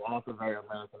 and I'm also very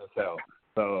American as hell.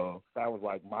 So that was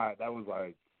like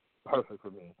perfect for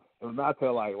me. It was not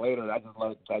till like later that just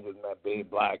meant being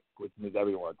black, which means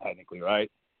everyone technically,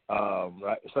 right?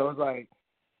 Right. So it's like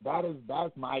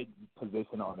that's my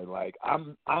position on it. Like I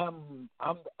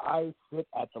sit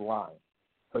at the line.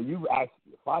 So you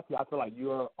actually, FATi, I feel like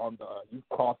you've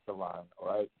crossed the line,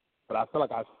 right? But I feel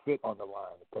like I sit on the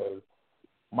line because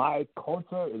my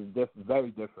culture is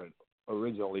very different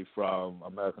originally from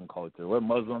American culture. We're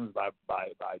Muslims by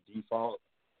default,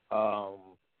 and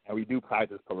we do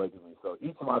practice polygamy. So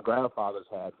each of my grandfathers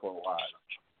had 4 wives.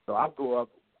 So I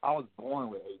was born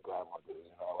with 8 grandmothers,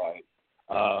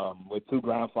 with 2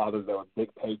 grandfathers that were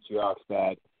big patriarchs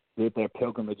that did their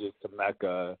pilgrimages to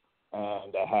Mecca,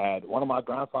 and one of my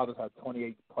grandfathers had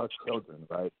 28 plus children,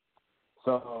 right?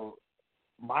 So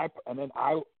my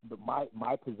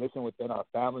position within our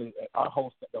family,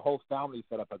 the whole family is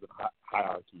set up as a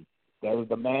hierarchy. There is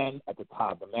the man at the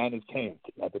top. The man is king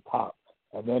at the top,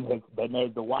 and then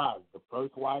there's the wives. The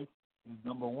first wife is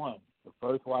number 1. The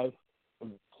first wife,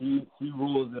 she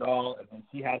rules it all, and then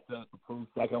she has to approve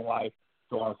second wife,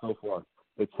 so on and so forth.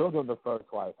 The children of the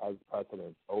first wife has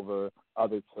precedence over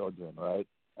other children, right,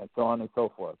 and so on and so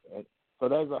forth. And so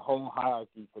there's a whole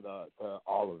hierarchy to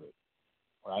all of it,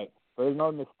 right? So there's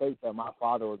no mistake that my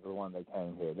father was the one that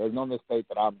came here. There's no mistake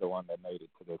that I'm the one that made it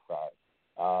to this side.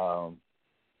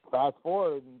 Fast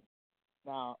forward,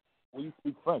 now we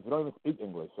speak French. We don't even speak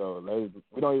English, so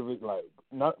we don't even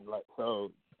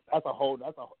so that's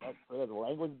there's a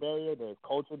language barrier. There's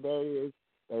culture barriers.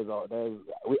 The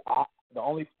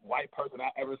only white person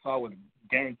I ever saw was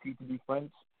guaranteed to be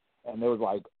French, and there was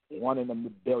like 1 in a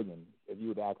billion if you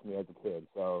would ask me as a kid.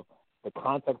 So the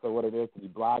context of what it is to be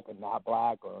black and not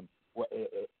black, or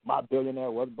my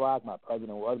billionaire was black, my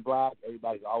president was black,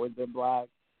 everybody's always been black.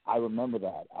 I remember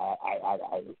that.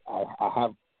 I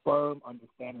have firm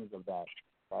understandings of that.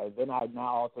 Right? Then I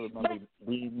now also remember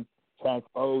being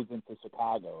transposed into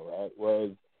Chicago, right, where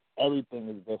everything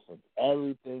is different.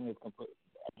 Everything is complete.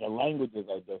 The languages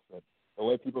are different. The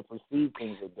way people perceive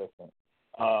things are different.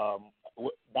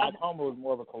 Back home it was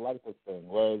more of a collective thing,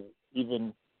 whereas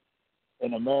even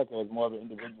in America it was more of an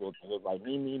individual thing. It was like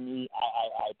me,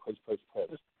 I, push,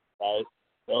 right?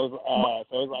 So it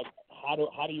was like, how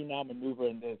do you now maneuver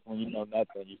in this when you know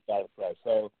nothing? You start fresh.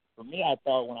 So for me, I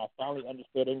thought when I finally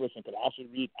understood English and could actually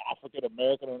read African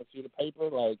American on a sheet of paper,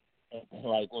 was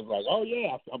like, oh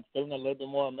yeah, I'm feeling a little bit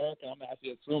more American. I'm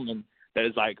actually assuming that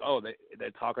it's like, oh,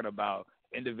 they're talking about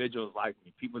individuals like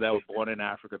me, people that were born in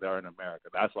Africa that are in America.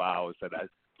 That's why I always said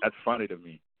that's funny to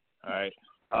me. All right.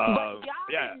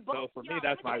 So for me,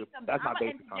 that's my basic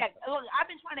concept. Look, I've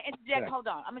been trying to interject. Yeah. Hold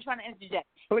on, I've been trying to interject.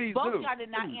 Please both do. Y'all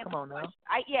did not answer come on now.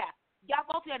 Y'all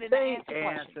both y'all did not answer the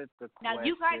question. Now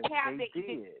you guys have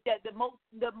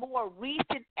the more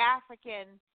recent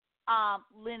African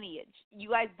lineage. You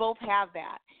guys both have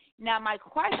that. Now my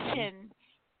question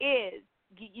is,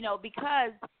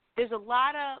 because there's a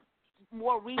lot of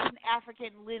more recent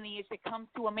African lineage that comes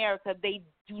to America, they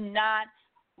do not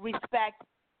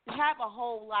have a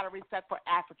whole lot of respect for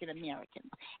African Americans.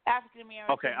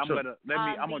 Okay, hold on.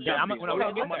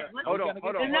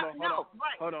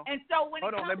 And so when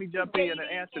it comes let me jump in and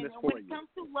answer this for when it comes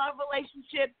to love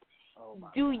relationships,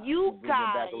 do you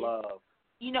guys,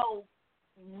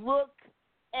 look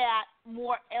at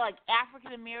more like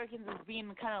African Americans as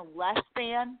being kind of less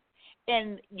than,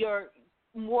 and your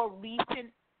more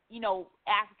recent,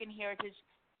 African heritage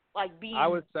like being I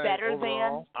would say better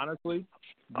overall, than? Honestly.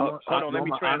 Hold on, let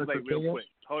me translate real quick.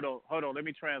 Hold on, let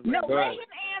me translate. No, let him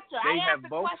answer. They I have asked the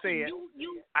both question. said.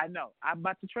 I know. I'm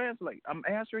about to translate. I'm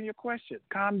answering your question.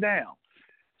 Calm down.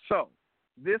 So,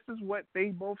 this is what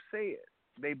they both said.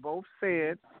 They both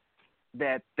said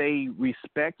that they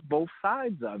respect both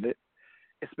sides of it,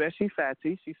 especially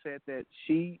FATi. She said that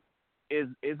she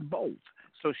is both.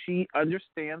 So she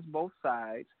understands both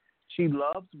sides. She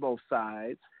loves both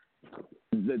sides.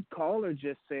 The caller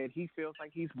just said he feels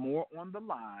like he's more on the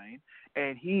line,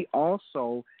 and he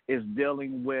also is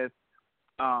dealing with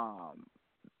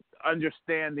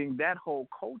understanding that whole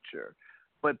culture.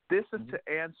 But this is to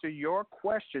answer your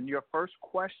question, your first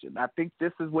question. I think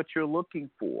this is what you're looking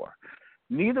for.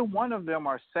 Neither one of them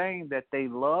are saying that they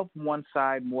love one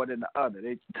side more than the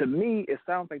other. To me, it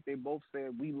sounds like they both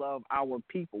said we love our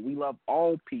people. We love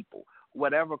all people.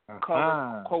 Whatever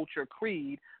color, culture,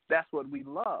 creed, that's what we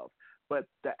love. But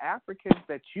the Africans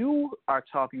that you are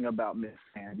talking about, Miss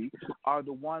Sandy, are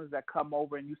the ones that come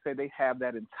over and you say they have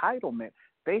that entitlement.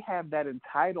 They have that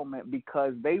entitlement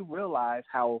because they realize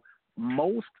how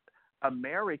most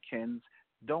Americans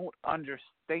don't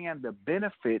understand the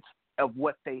benefits of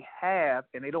what they have,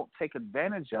 and they don't take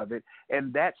advantage of it.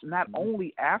 And that's not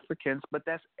only Africans, but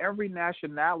that's every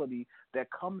nationality that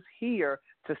comes here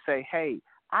to say, hey,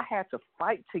 I had to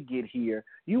fight to get here.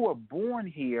 You were born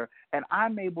here, and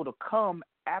I'm able to come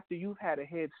after you've had a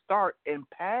head start and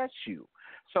pass you.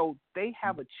 So they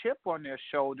have a chip on their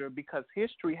shoulder because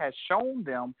history has shown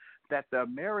them that the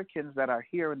Americans that are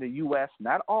here in the U.S.,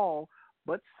 not all,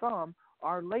 but some,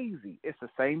 are lazy. It's the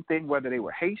same thing whether they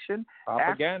were Haitian,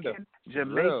 African,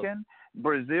 Jamaican,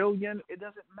 Brazilian. It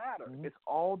doesn't matter. It's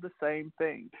all the same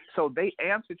thing. So they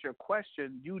answered your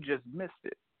question. You just missed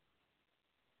it.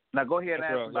 Now go ahead and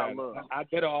ask about love. I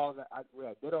did all that. I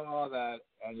did all that,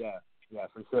 and yeah,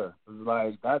 for sure. It's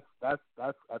like that's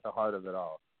at the heart of it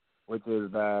all, which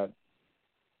is that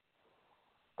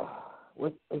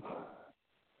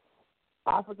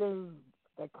Africans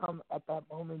that come at that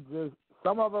moment, just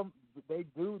some of them they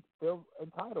do feel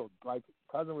entitled, like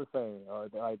Cousin was saying, or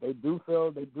like they do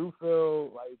feel like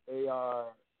they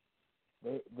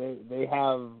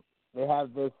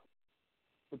have this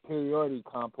superiority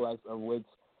complex of which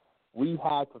we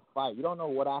had to fight. You don't know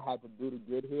what I had to do to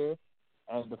get here,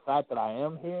 and the fact that I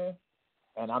am here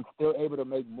and I'm still able to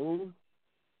make moves,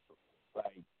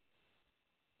 like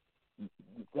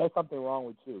there's something wrong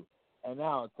with you. And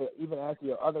now, to even answer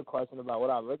your other question about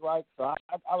what I look like, so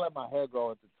I let my hair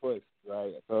grow into twists,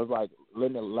 right? So it's like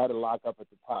let it lock up at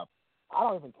the top. I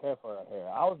don't even care for her hair.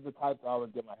 I was the type that I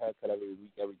would get my hair cut every week,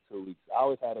 every 2 weeks. I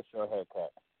always had a short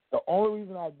haircut. The only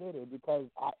reason I did it because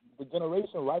the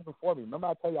generation right before me, remember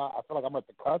I tell you I feel like I'm at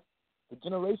the cusp? The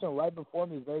generation right before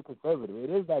me is very conservative. It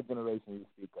is that generation you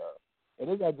speak of.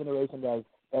 It is that generation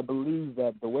that believes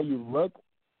that the way you look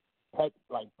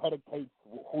predicates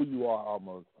who you are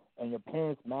almost. And your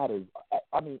appearance matters.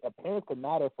 I mean, appearance can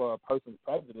matter for a person's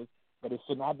prejudice, but it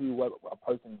should not be what a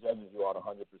person judges you on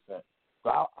 100%.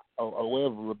 So a way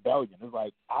of rebellion. It's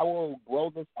like I will grow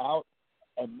this out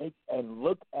and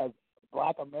look as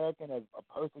Black American as a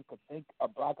person could think a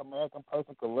Black American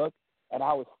person could look, and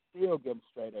I would still give them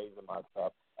straight A's in my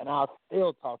stuff, and I'll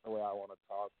still talk the way I want to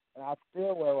talk, and I'll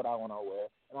still wear what I want to wear,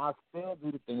 and I'll still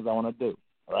do the things I want to do.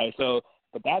 All right, so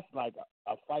but that's like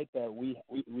a fight that we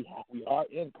are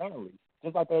in currently.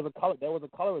 Just like there was a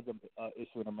colorism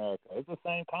issue in America. It's the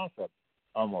same concept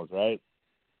almost, right?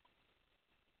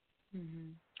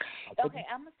 Mm-hmm. Okay,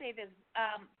 I'm going to say this.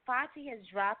 FATi has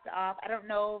dropped off. I don't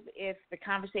know if the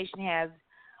conversation has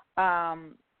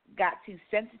got too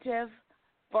sensitive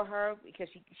for her because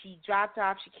she dropped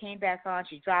off. She came back on.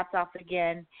 She dropped off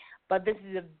again. But this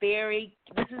is a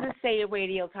Say It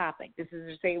Radio topic. This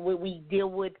is we deal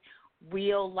with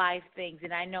real life things.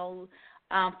 And I know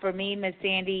for me, Miss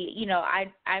Sandy,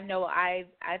 I know I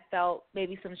felt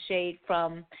maybe some shade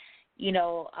from,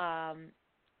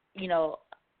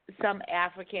 some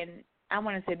African, I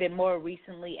want to say they're more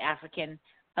recently African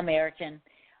American,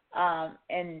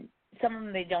 and some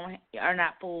of them are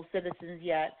not full citizens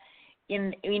yet.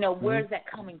 Where's that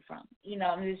coming from?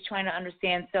 I'm just trying to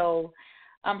understand. So,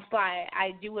 Sly,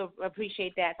 I do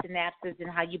appreciate that synopsis and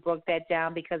how you broke that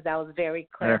down because that was very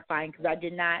clarifying. Because I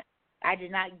did not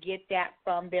get that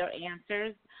from their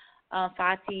answers.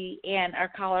 FATi and our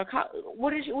caller.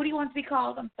 What do you want to be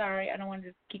called? I'm sorry, I don't want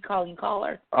to keep calling you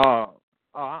caller.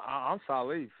 I'm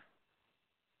Salif.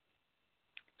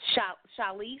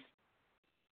 Shalif?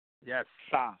 Yes,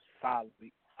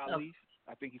 Salif.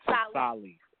 I think he said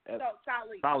Salif.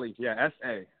 Salif, yeah,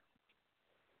 S-A.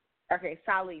 Okay,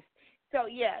 Salif. So,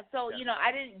 yeah,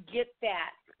 I didn't get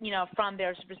that, from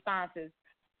their responses.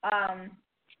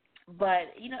 But,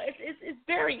 it's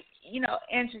very,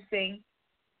 interesting,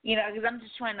 because I'm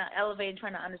just trying to elevate and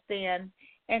trying to understand.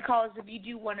 And callers, if you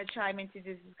do want to chime into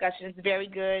this discussion, it's very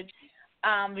good.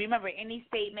 Remember, any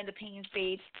statement, opinion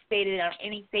stated on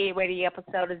any stated radio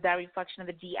episode is that reflection of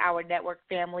the D-Hour Network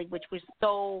family, which we're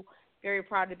so very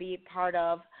proud to be a part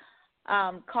of.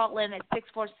 Call in at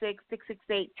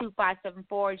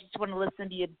 646-668-2574. Just want to listen,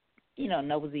 be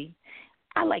nosy.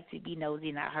 I like to be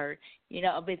nosy, not heard.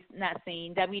 If it's not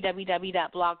seen,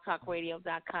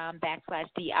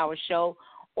 www.blogtalkradio.com/D-Hour Show.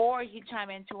 Or you can chime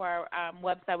into our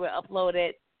website. We'll upload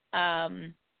it at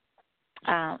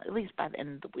least by the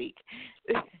end of the week.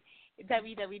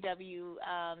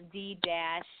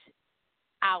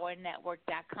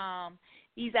 www.d-hournetwork.com.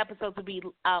 These episodes will be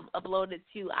uploaded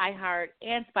to iHeart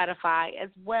and Spotify as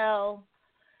well.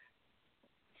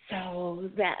 So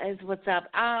that is what's up.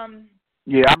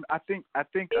 Yeah, I think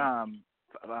FATi,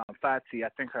 I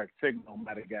think her signal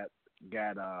might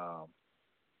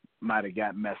have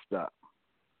got messed up.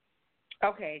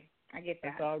 Okay, I get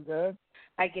that. It's all good.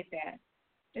 I get that.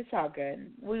 It's all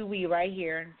good. We right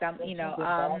here, and So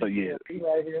yeah,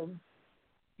 right here.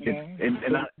 Yeah.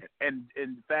 And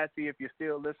FATi, if you're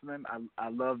still listening, I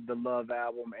love the Love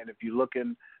album, and if you're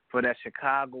looking for that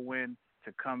Chicagoan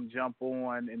to come jump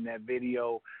on in that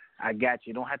video, I got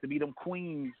you. Don't have to be them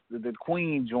Queens, the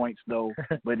Queen joints though,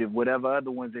 but if whatever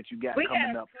other ones that you got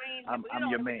coming up, I'm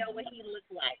your man. We don't know what he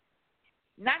looks like.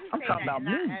 Not to I'm say talking that. about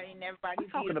me. Everybody's I'm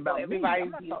talking beautiful. about Everybody's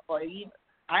me. beautiful.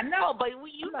 I know, but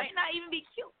you may not even be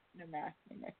cute. No.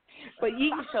 But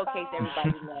you can showcase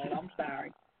everybody's love. I'm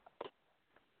sorry.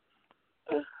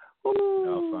 That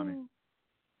was funny.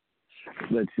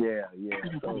 But yeah.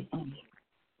 So,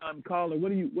 caller, what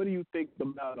do you think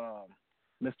about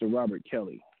Mr. Robert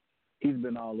Kelly? He's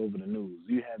been all over the news.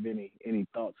 Do you have any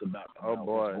thoughts about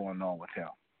what's going on with him?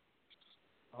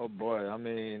 Oh boy, I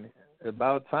mean,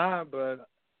 about time, but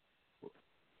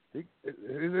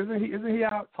isn't he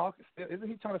out talking? Isn't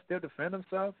he trying to still defend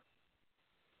himself?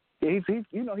 Yeah, he's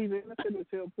innocent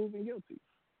until proven guilty.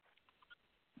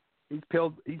 He's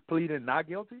pleading not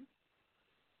guilty.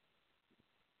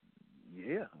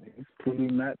 Yeah, he's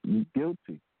pleading not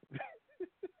guilty.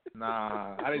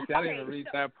 Nah, I didn't even read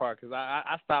that part because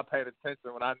I stopped paying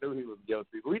attention when I knew he was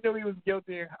guilty. We knew he was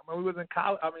guilty when we was in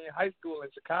college. High school in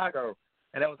Chicago,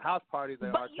 and there was house parties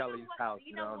at R. Kelly's house.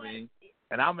 You know what I mean?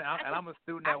 And I'm a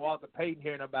student at Walter Payton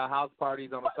hearing about house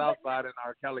parties on the South Side and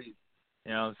R. Kelly's.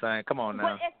 You know what I'm saying? Come on now.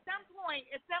 But at some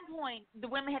point, the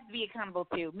women have to be accountable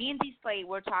too. Me and D Slade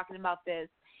were talking about this,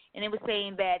 and it was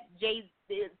saying that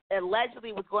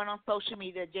allegedly was going on social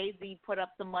media. Jay-Z put up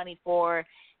some money for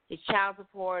his child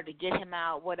support to get him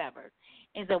out, whatever.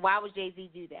 And so why would Jay-Z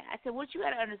do that? I said, what you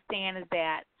got to understand is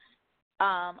that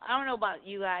I don't know about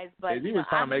you guys, but Jay-Z was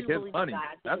trying to make his money.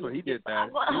 That's what he did.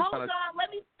 Hold on, let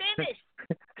me finish.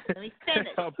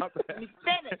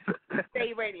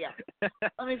 Stay radio.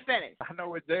 Let me finish. I know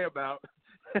what Jay about.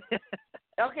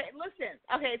 Okay, listen.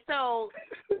 Okay, so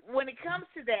when it comes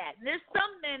to that, there's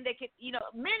some men that can,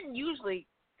 men usually,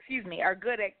 are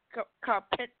good at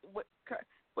carpet.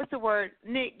 What's the word?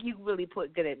 Nick, you really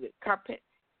put good at it.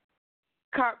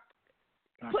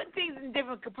 Putting things in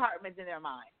different compartments in their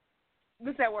mind.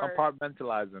 What's that word?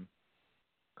 Compartmentalizing.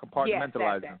 Yes, that's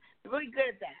that. They're really good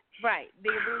at that. Right.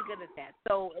 They're really good at that.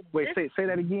 So wait, say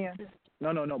that again.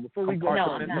 No. Before we go,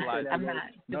 I'm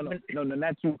not. No,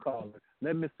 not you, caller.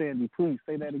 Let Miss Sandy please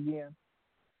say that again.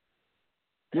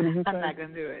 What did you say? I'm not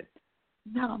gonna do it.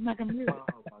 No, I'm not gonna do it.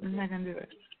 I'm not gonna do it.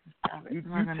 You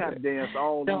tap dance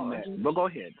all on that. But go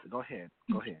ahead.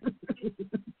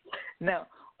 No,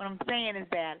 what I'm saying is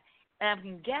that, and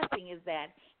I'm guessing is that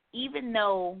even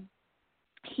though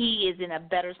he is in a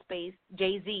better space,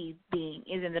 Jay-Z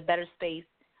is in a better space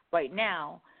right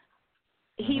now,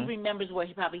 he remembers where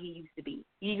he used to be.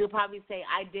 You could probably say,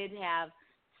 I did have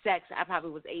sex. I probably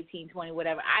was 18, 20,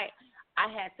 whatever. I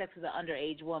had sex with an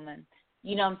underage woman.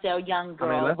 You know what I'm saying? A young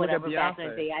girl, whatever, back in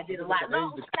the day. I did a lot.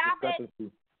 No, stop it.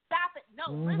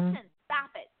 No, listen, stop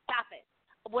it.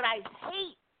 What I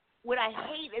hate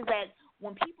is that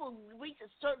when people reach a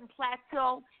certain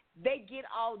plateau, they get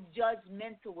all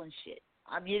judgmental and shit.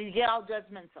 You get all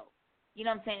judgmental. You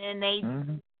know what I'm saying? And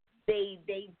they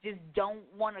just don't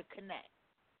want to connect.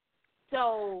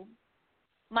 So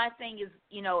my thing is,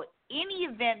 any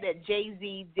event that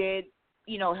Jay-Z did,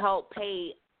 help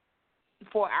pay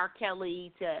for R.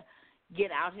 Kelly to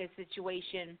get out his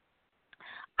situation,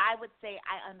 I would say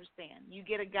I understand. You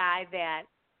get a guy that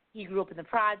he grew up in the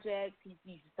projects. He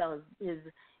used to sell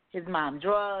his mom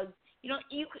drugs. You know,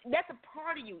 that's a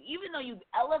part of you. Even though you've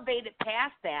elevated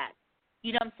past that,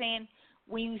 you know what I'm saying?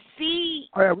 When you see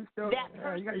that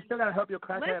person, you still got to help your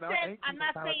crackhead out. Listen, I'm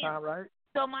not saying. Right?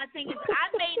 So my thing is, I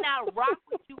may not rock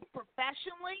with you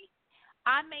professionally.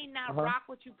 I may not rock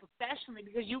with you professionally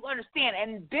because you understand.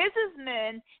 And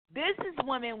businessmen,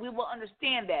 businesswomen, we will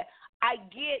understand that. I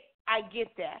get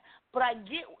that. But I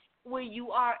get where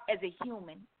you are as a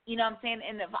human. You know what I'm saying?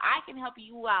 And if I can help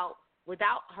you out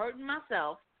without hurting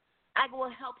myself, I will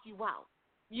help you out.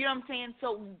 You know what I'm saying?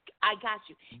 So I got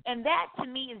you. And that to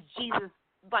me is Jesus,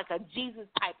 like a Jesus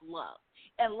type love.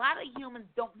 And a lot of humans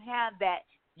don't have that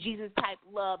Jesus type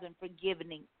love and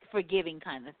forgiving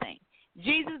kind of thing.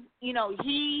 Jesus, you know,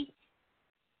 he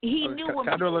knew when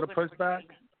can I do a little pushback?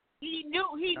 He knew.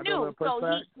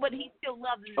 But he still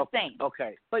loved them the same.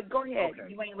 Okay. But go ahead. Okay.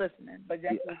 You ain't listening, but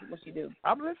that's what you do.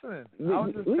 I'm listening.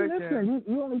 Listening.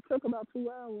 You only took about 2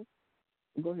 hours.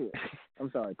 Go ahead. I'm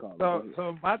sorry, Carl.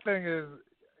 So my thing is,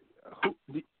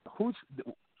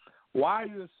 why are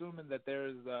you assuming that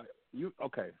there's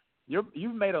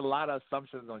you've made a lot of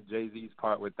assumptions on Jay-Z's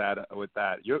part with that.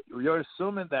 You're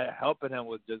assuming that helping him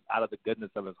was just out of the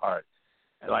goodness of his heart.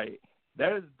 Like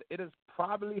it is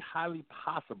probably highly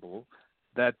possible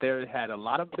that they had a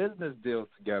lot of business deals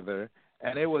together,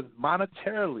 and it was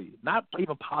monetarily not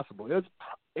even possible.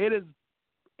 It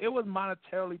was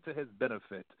monetarily to his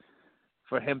benefit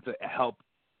for him to help.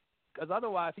 Because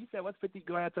otherwise, he said, "What's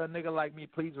 $50,000 to a nigga like me?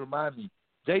 Please remind me."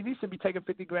 Jay-Z should be taking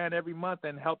 $50,000 every month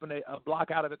and helping a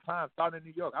block out at a time, starting in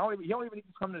New York. He don't even need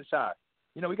to come to the Chi.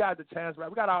 You know, we got the chance, right?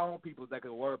 We got our own people that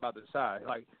can worry about the Chi.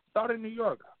 Like, start in New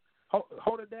York.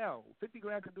 Hold it down.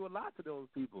 $50,000 can do a lot to those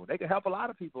people. They can help a lot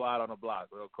of people out on the block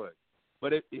real quick.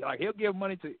 But he'll give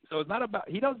money to. So it's not about.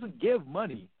 He doesn't give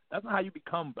money. That's not how you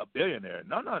become a billionaire.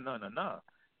 No.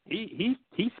 He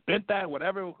spent that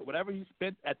whatever he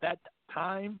spent at that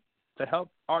time to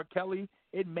help R. Kelly.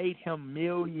 It made him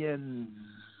millions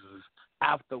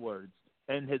afterwards,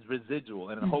 and his residual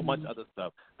and a whole bunch of other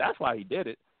stuff. That's why he did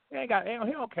it. He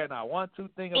don't care not one, two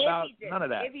thing about none of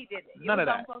that. If he did it, none of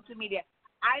that. On social media.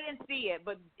 I didn't see it,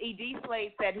 but E.D.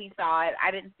 Slade said he saw it.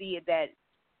 I didn't see it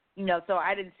so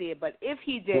I didn't see it. But if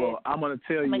he did, well, I'm going to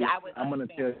tell you. I'm going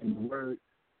to tell you the word.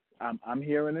 I'm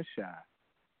hearing a shot,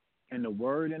 and the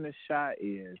word in the shot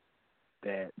is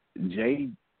that Jay.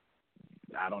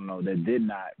 I don't know. That did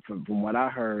not. From what I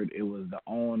heard, it was the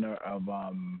owner of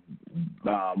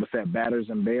what's that? Batters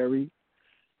and Berry.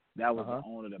 That was the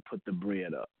owner that put the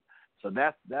bread up. So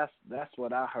that's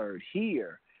what I heard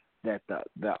here. That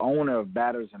the owner of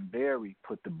Batters and Berry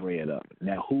put the bread up.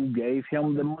 Now, who gave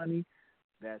him the money?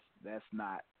 That's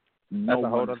not. That's a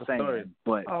whole other story.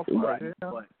 But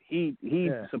but he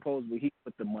supposedly he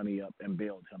put the money up and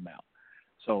bailed him out.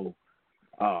 So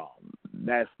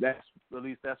that's at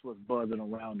least that's what's buzzing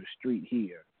around the street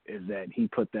here is that he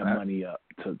put that money up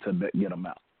to get him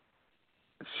out.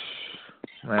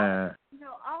 Man.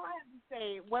 All I have to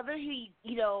say, whether he,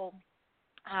 he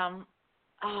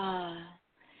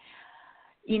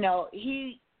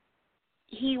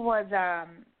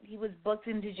was booked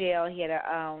into jail. He had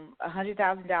a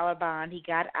 $100,000 bond. He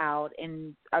got out,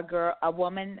 and a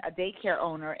daycare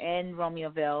owner in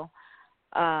Romeoville,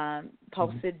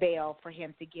 posted bail for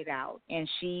him to get out, and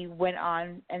she went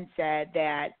on and said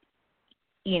that,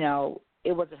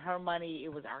 it wasn't her money,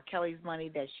 it was R. Kelly's money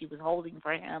that she was holding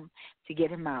for him to get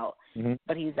him out.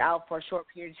 But he was out for a short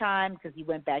period of time because he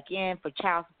went back in for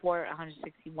child support,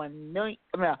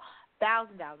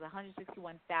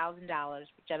 $161,000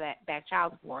 for back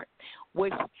child support,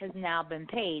 which has now been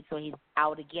paid, so he's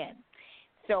out again.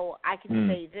 So I can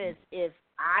say this: if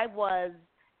I was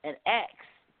an ex,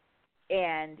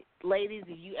 and ladies,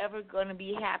 if you ever going to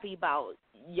be happy about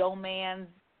your man's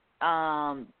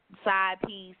side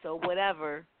piece or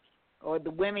whatever, or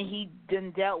the women he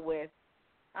done dealt with,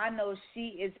 I know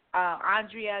she is,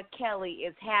 Andrea Kelly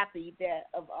is happy that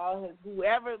of all his,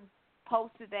 whoever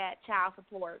posted that child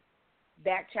support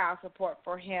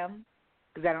for him,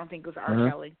 because I don't think it was R.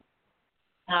 Kelly.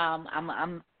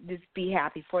 I'm just be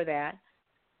happy for that.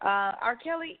 R.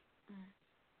 Kelly,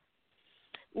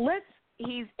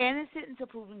 he's innocent until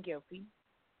proven guilty.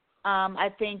 I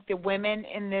think the women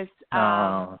in this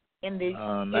in these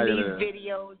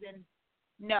videos and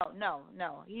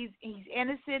no, he's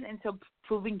innocent until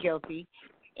proven guilty,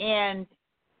 and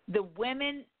the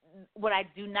women. What I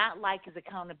do not like is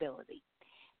accountability.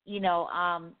 Tina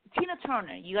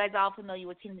Turner. You guys all familiar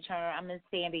with Tina Turner? I'm in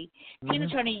Sandy. Tina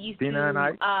Turner used Tina and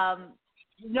Ike.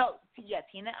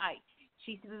 Tina Ike.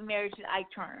 She used to be married to Ike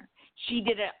Turner. She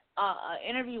did an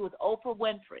interview with Oprah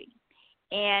Winfrey,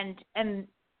 and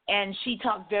and she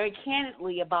talked very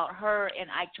candidly about her and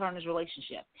Ike Turner's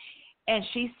relationship. And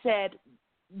she said,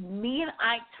 me and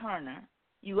Ike Turner,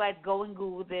 you guys go and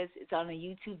Google this. It's on a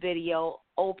YouTube video,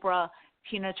 Oprah,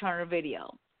 Tina Turner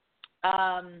video,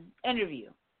 interview.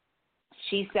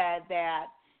 She said that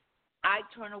Ike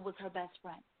Turner was her best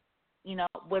friend,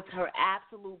 was her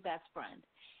absolute best friend.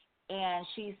 And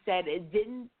she said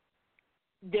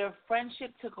their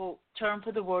friendship took a turn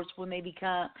for the worse when they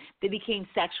became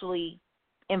sexually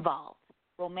involved,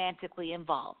 romantically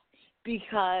involved,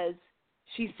 because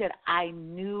she said, I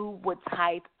knew what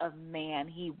type of man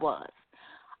he was.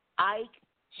 Ike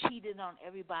cheated on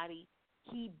everybody.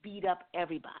 He beat up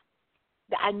everybody.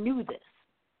 I knew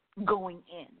this going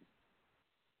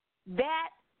in. That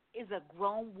is a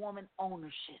grown woman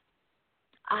ownership.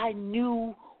 I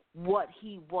knew what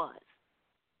he was.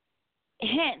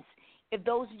 Hence, if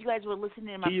those of you guys were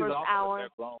listening in my first hour,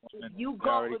 you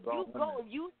go to the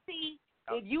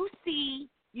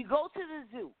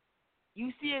zoo,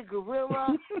 you see a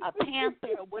gorilla, a panther,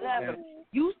 or whatever,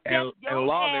 you step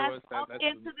your ass up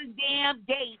into the damn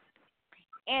gate,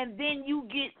 and then you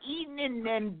get eaten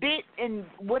and bit and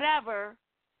whatever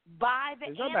by the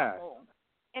animal,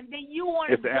 and then you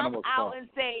want to jump out and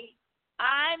say,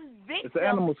 I'm victim. It's the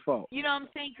animal's fault. You know what I'm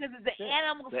saying? Because it's the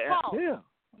animal's fault. Yeah.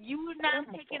 You're not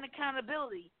taking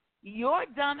accountability. Your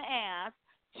dumb ass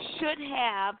should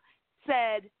have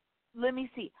said, let me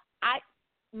see.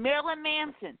 Marilyn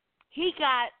Manson, he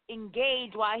got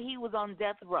engaged while he was on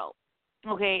death row.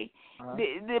 Okay?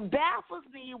 It baffles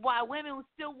me why women would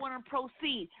still want to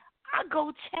proceed. I'll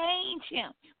go change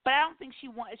him. But I don't think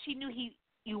she knew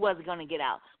he wasn't going to get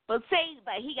out. But say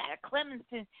that he got a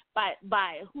clemency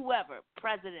by whoever,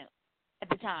 president at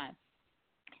the time.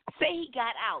 Say he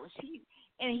got out.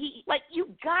 You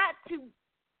got to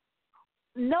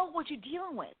know what you're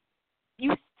dealing with.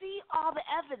 You see all the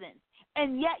evidence,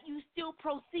 and yet you still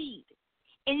proceed.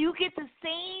 And you get the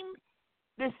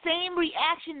same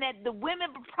reaction that the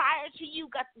women prior to you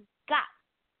got.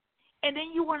 And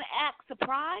then you want to act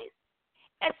surprised?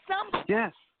 At some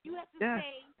point, you have to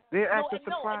say, they're acting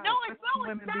surprised. No, it's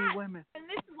not. Women. And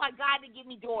this is why God didn't give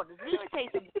me daughters. Let me tell you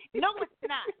something. No, it's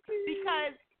not.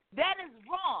 Because that is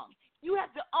wrong. You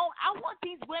have to own. I want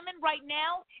these women right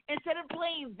now, instead of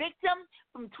playing victim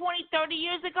from 20, 30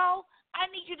 years ago, I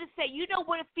need you to say, you know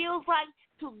what it feels like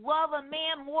to love a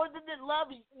man more than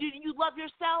you love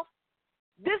yourself?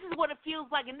 This is what it feels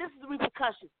like, and this is the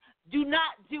repercussions. Do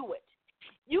not do it.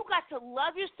 You got to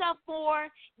love yourself more.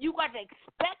 You got to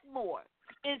expect more.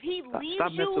 If he leaves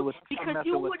you because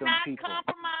you would not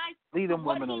compromise what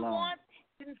he wants,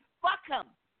 then fuck him.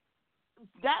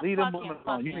 Leave them women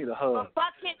alone. You need a hug.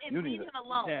 Fuck him and leave him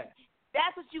alone. Yeah.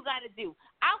 That's what you got to do.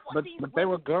 But they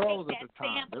were girls at the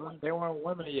time. They weren't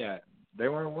women yet. They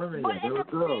were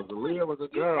girls. Aaliyah was a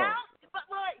girl. But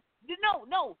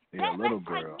no. That's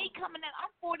like me coming out.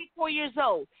 I'm 44 years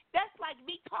old. That's like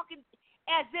me talking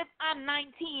as if I'm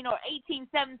 19 or 18,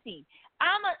 17.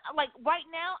 Right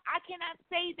now, I cannot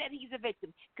say that he's a victim.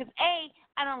 Because, I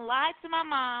done lied to my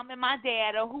mom and my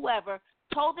dad or whoever,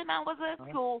 told them I was at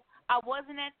school. I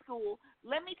wasn't at school.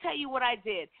 Let me tell you what I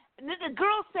did. And then the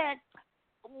girl said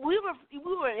we were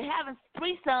having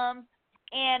threesomes,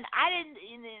 and I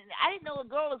didn't know a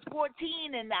girl was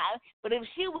 14, but if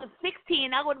she was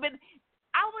 16, I would have been.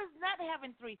 I was not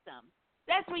having threesomes.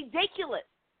 That's ridiculous.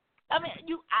 I mean,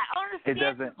 I understand. It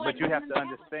doesn't, but you have to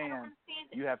understand.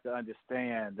 You have to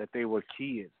understand that they were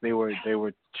kids. They were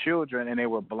children, and they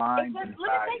were blind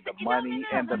inside the money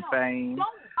and the fame,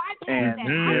 and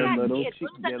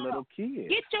they're little kids.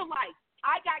 Get your life.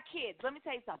 I got kids. Let me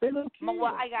tell you something.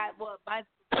 I got my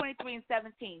 23 and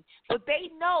 17. But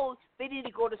they know they need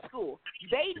to go to school.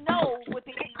 They know what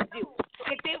they need to do.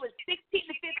 If they were 16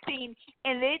 to 15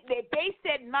 and they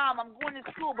said, Mom, I'm going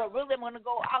to school, but really I'm going to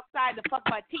go outside to fuck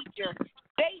my teacher,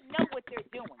 they know what they're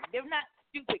doing. They're not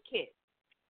stupid kids.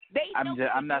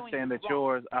 I'm not saying that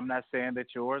yours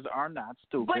are not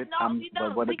stupid.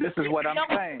 But this is what I'm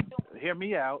saying. Hear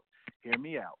me out. Hear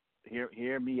me out.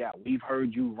 We've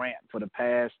heard you rant for the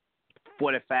past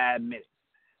 45 minutes,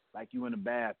 like you in the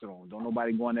bathroom. Don't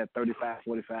nobody go in there 35,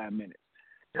 45 minutes.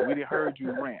 So we heard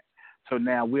you rant. So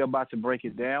now we're about to break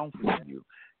it down for you.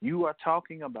 You are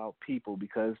talking about people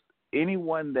because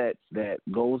anyone that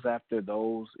goes after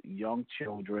those young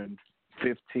children,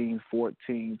 15,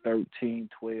 14, 13,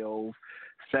 12,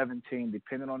 17,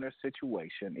 depending on their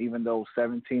situation, even though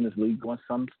 17 is legal in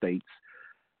some states,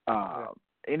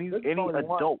 any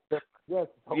adult.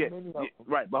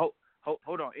 Right, but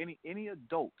hold on. Any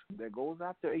adult that goes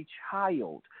after a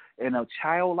child, and a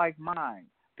child like mine,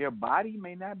 their body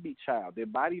may not be child. Their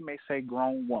body may say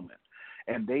grown woman.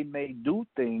 and they may do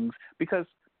things because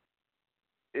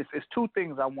it's two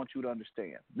things I want you to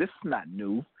understand. This is not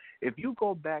new. If you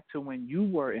go back to when you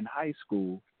were in high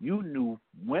school, you knew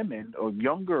women or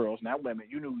young girls, not women,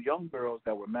 you knew young girls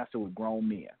that were messing with grown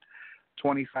men,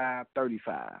 25,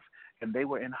 35, and they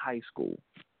were in high school.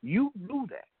 You knew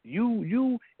that.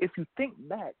 You, if you think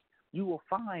back, you will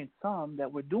find some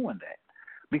that were doing that.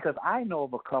 Because I know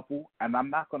of a couple, and I'm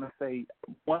not going to say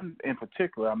one in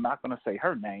particular, I'm not going to say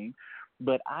her name,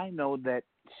 but I know that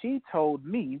she told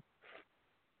me,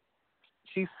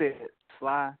 she said,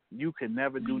 Sly, you can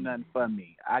never do nothing for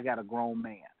me. I got a grown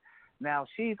man. Now,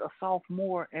 she's a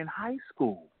sophomore in high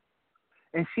school,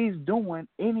 and she's doing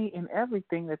any and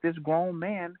everything that this grown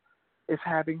man is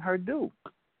having her do.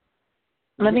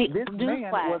 Let me this do man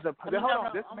class. was a hold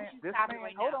on. This man.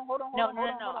 Hold on. No.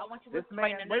 I want you to this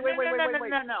man. Wait.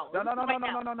 No.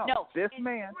 No. This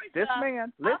man.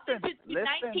 Listen.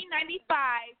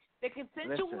 1995, the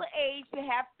consensual age to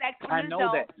have sex with I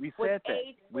know that. We said that.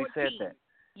 age 14. We said that.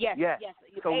 Yes.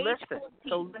 So age listen. 14.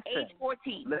 So listen. Age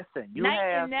 14. Listen. You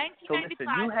have. So listen.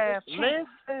 You have.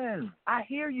 Listen. I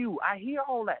hear you. I hear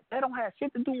all that. That don't have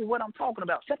shit to do with what I'm talking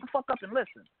about. Shut the fuck up and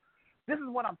listen. This is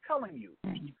what I'm telling you.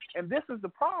 And this is the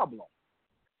problem.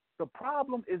 The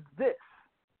problem is this.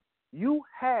 You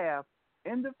have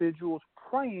individuals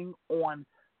preying on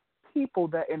people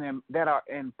that are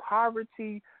in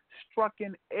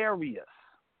poverty-stricken areas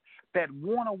that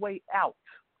want a way out.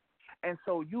 And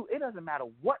so it doesn't matter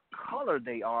what color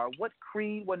they are, what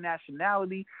creed, what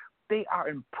nationality, they are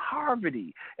in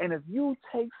poverty. And if you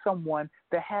take someone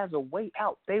that has a way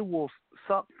out, they will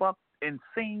suck, fuck, and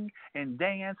sing and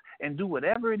dance and do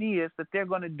whatever it is that they're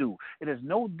going to do. It is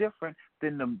no different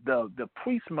than the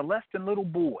priests molesting little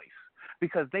boys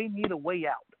because they need a way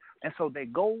out. And so they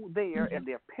go there and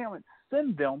their parents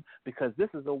send them because this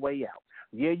is a way out.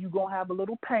 Yeah, you're going to have a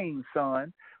little pain,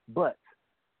 son, but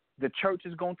the church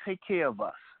is going to take care of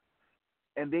us.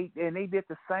 And they did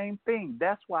the same thing.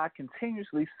 That's why I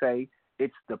continuously say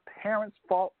it's the parents'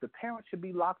 fault. The parents should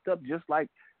be locked up just like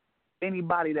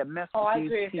anybody that messes with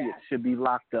these kids should be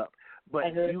locked up.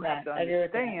 But you have to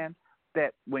understand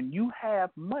that when you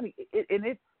have money,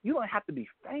 you don't have to be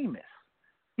famous.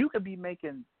 You could be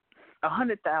making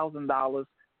 $100,000,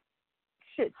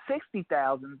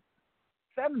 $60,000,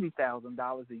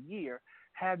 $70,000 a year,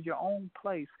 have your own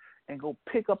place, and go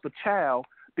pick up a child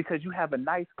because you have a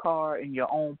nice car in your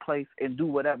own place and do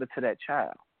whatever to that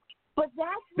child. But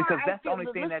that's the only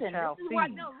thing that child sees.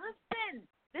 Listen.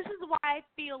 This is why I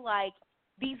feel like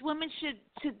these women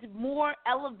should more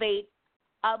elevate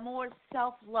more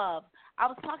self-love. I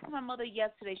was talking to my mother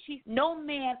yesterday. No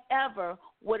man ever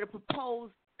would have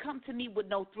come to me with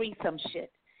no threesome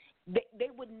shit. They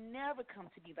would never come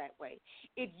to me that way.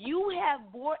 If you have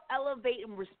more elevate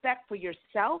and respect for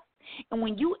yourself, and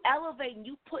when you elevate and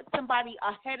you put somebody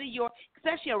ahead of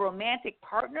especially a romantic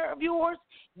partner of yours,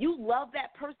 you love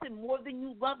that person more than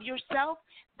you love yourself,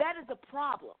 that is a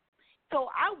problem. So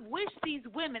I wish these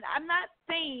women, I'm not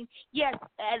saying, yes,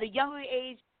 at a younger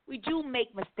age, we do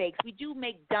make mistakes. We do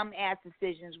make dumb-ass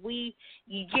decisions.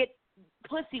 You get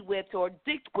pussy whipped or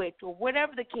dick whipped or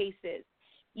whatever the case is.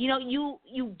 You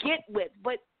get whipped.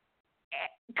 But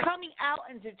coming out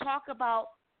and to talk about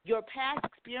your past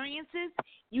experiences,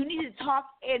 you need to talk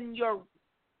in your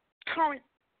current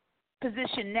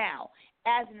position now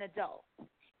as an adult.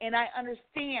 And I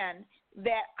understand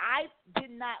that I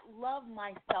did not love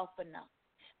myself enough.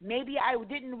 Maybe I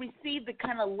didn't receive the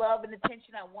kind of love and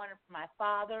attention I wanted from my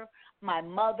father, my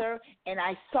mother, and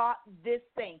I sought this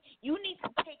thing. You need to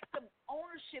take some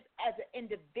ownership as an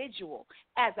individual,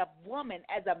 as a woman,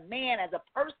 as a man, as a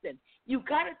person. You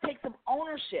got to take some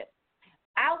ownership.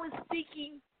 I was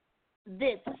seeking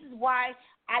this. This is why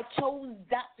I chose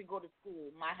not to go to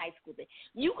school, my high school day.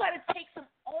 You got to take some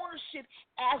ownership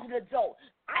as an adult.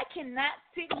 I cannot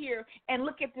sit here and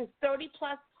look at this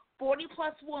 30-plus,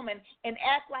 40-plus woman and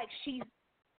act like she's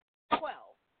 12.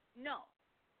 No.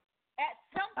 At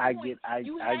some point, I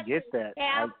get that.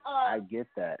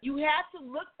 You have to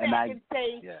look back and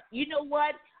say, you know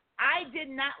what? I did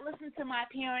not listen to my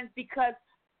parents because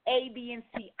A, B, and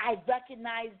C. I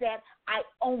recognize that. I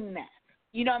own that.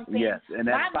 You know what I'm saying? Yes, and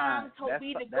that's my mom told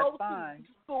me to go to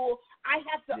school. I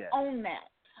have to own that.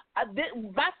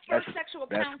 My first sexual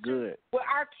encounter with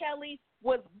R. Kelly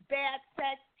was bad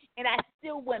sex, and I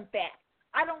still went back.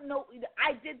 I don't know.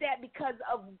 I did that because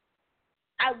of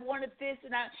I wanted this,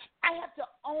 and I have to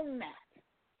own that.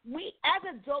 We,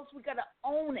 as adults, we got to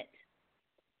own it.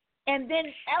 And then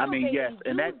elevate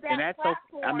that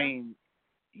platform.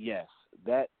 Yes,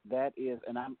 that is,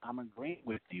 and I'm agreeing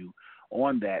with you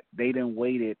on that. They didn't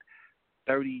waited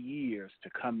 30 years to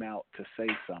come out to say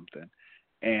something,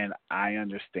 and I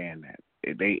understand that.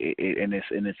 And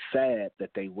it's sad that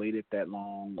they waited that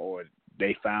long, or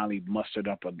they finally mustered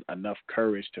up enough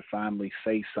courage to finally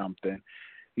say something.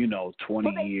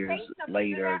 20 years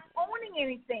later. They're not owning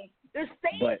anything. They're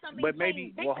saying something. But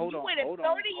maybe. Well, hold on.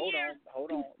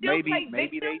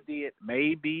 Maybe they did.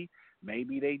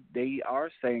 Maybe they are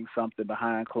saying something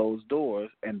behind closed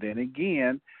doors, and then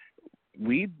again,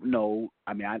 we know.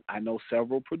 I mean, I know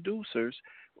several producers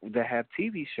that have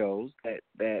TV shows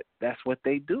that's what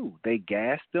they do. They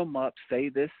gas them up, say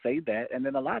this, say that, and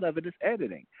then a lot of it is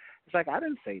editing. It's like, I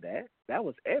didn't say that. That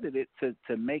was edited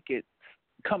to make it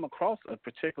come across a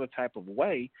particular type of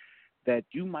way that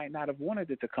you might not have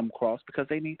wanted it to come across because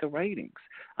they need the ratings.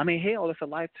 I mean, hell, it's a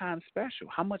Lifetime special.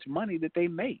 How much money did they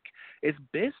make? It's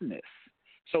business.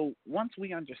 So once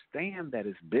we understand that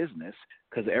it's business,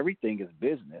 because everything is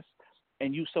business,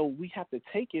 so we have to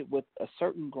take it with a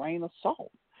certain grain of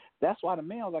salt. That's why the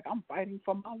man's like, I'm fighting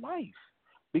for my life,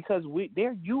 because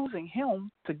they're using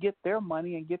him to get their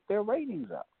money and get their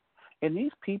ratings up. And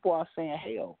these people are saying,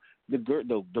 hell, the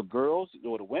girls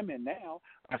or the women now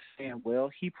are saying, well,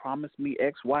 he promised me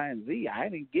X, Y, and Z. I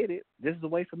didn't get it. This is a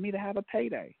way for me to have a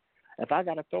payday. If I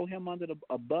got to throw him under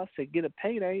a bus to get a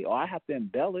payday, or I have to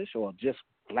embellish or just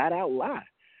flat out lie,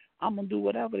 I'm going to do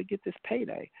whatever to get this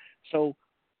payday. So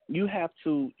you have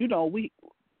to,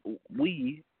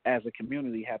 we as a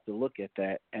community have to look at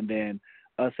that, and then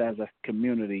us as a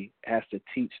community has to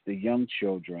teach the young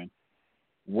children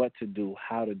what to do,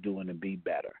 how to do, and to be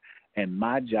better. And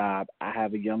my job, I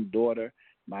have a young daughter.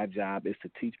 My job is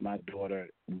to teach my daughter,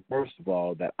 first of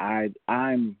all, that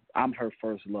I'm her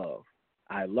first love.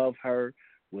 I love her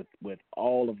with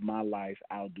all of my life.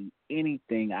 I'll do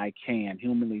anything I can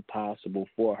humanly possible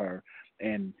for her.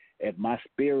 And if my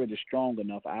spirit is strong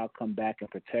enough, I'll come back and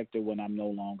protect her when I'm no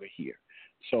longer here.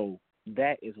 So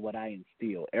that is what I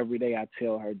instill. Every day I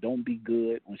tell her, don't be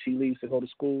good. When she leaves to go to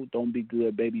school, don't be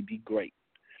good, baby, be great.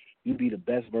 You be the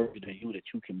best version of you that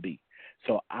you can be.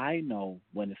 So I know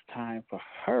when it's time for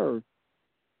her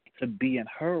to be in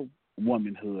her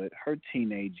womanhood, her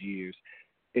teenage years,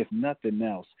 if nothing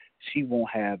else, she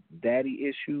won't have daddy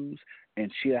issues,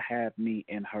 and she'll have me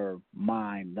in her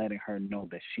mind letting her know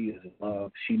that she is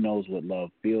loved. She knows what love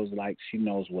feels like. She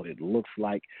knows what it looks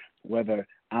like, whether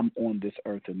I'm on this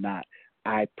earth or not.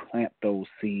 I plant those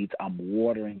seeds. I'm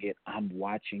watering it. I'm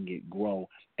watching it grow.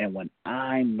 And when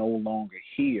I'm no longer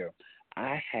here,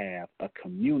 I have a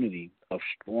community of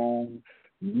strong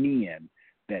men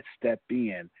that step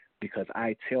in, because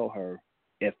I tell her,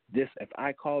 if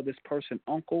I call this person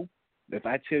uncle, if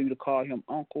I tell you to call him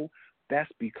uncle,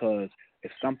 that's because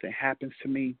if something happens to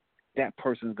me, that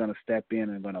person's going to step in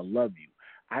and going to love you.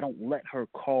 I don't let her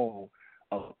call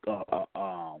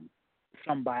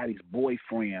somebody's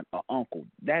boyfriend or uncle.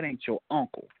 That ain't your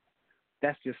uncle.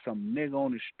 That's just some nigga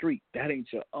on the street. That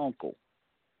ain't your uncle.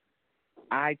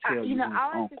 I tell you,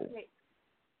 uncle.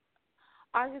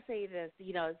 I'll just say this,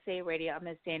 Say Radio, I'm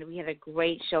saying we had a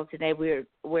great show today. We're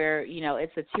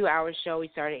it's a 2-hour show. We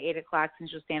started at 8 o'clock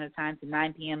Central Standard Time to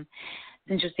 9 p.m.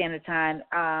 Central Standard Time.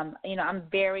 I'm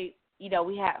very,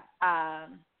 we have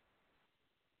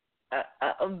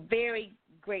a very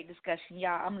great discussion,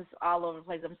 y'all. I'm just all over the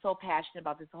place. I'm so passionate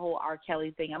about this whole R.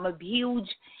 Kelly thing. I'm a huge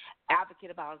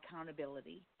advocate about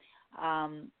accountability. I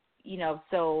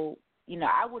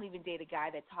wouldn't even date a guy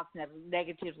that talks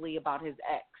negatively about his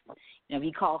ex. If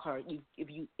he called her,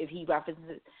 if he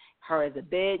references her as a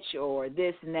bitch or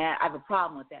this and that, I have a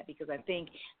problem with that, because I think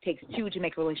it takes two to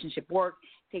make a relationship work.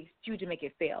 It takes two to make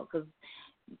it fail, because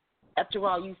after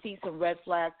all, you see some red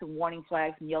flags, some warning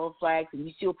flags, and yellow flags, and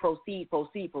you still proceed.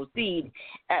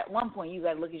 At one point, you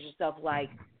got to look at yourself like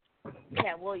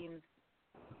Cat Williams,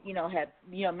 had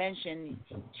mentioned.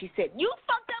 She said, "You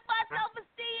fucked up my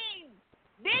self-esteem.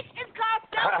 Bitch, it's called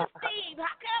self-esteem.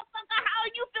 How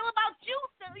do you feel about you,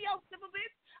 silly old simple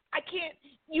bitch? I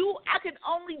can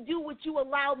only do what you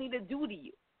allow me to do to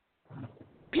you.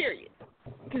 Period.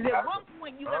 Because at one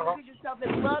point, you got to look at yourself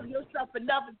and love yourself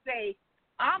enough and say,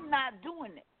 I'm not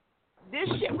doing it. This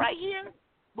shit right here,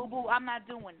 boo-boo, I'm not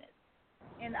doing this.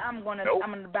 And I'm gonna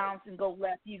bounce and go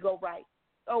left, you go right,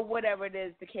 or whatever it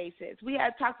is the case is. We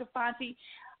had talked to FATi.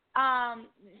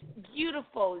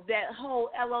 Beautiful, that whole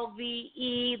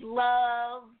LOVE,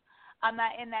 love. I'm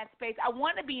not in that space. I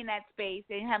want to be in that space.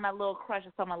 And have my little crush. I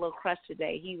saw my little crush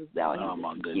today. He was out. Oh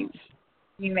my goodness.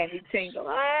 He made me tingle.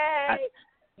 Hey,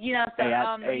 and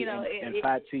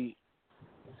FATi,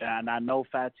 and I know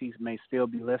FATi may still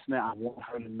be listening. I want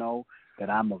her to know that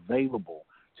I'm available.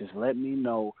 Just let me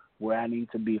know where I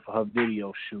need to be for her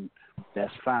video shoot.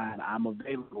 That's fine. I'm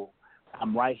available.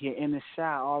 I'm right here in the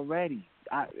shot already.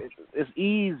 It's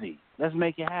easy. Let's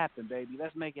make it happen, baby.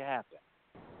 Let's make it happen.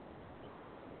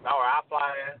 All right, I'll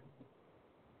fly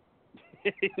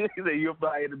in. You'll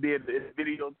fly in to be in the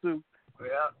video too.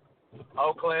 Yeah.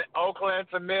 Oakland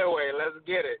to Midway. Let's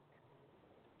get it.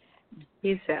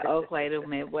 He said Oakland to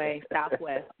Midway,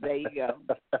 Southwest. There you go.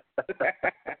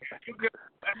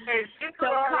 Hey, she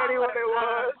already what it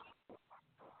was.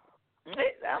 I'm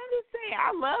just saying,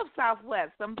 I love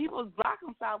Southwest. Some people block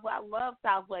on Southwest. I love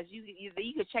Southwest. You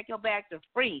can check your bag for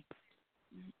free.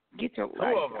 Get your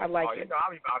life. I like it. You know,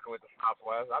 I'll be rocking with the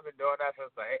Southwest. I've been doing that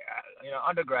since the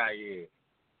undergrad years.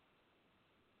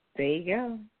 There you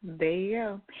go. There you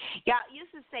go. Y'all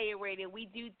used to say it, radio. We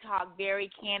do talk very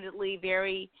candidly,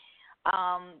 very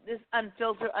this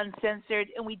unfiltered, uncensored,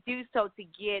 and we do so to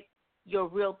get your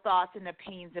real thoughts and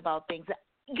opinions about things.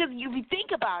 Because if you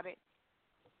think about it,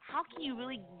 how can you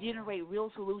really generate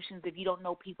real solutions if you don't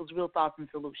know people's real thoughts and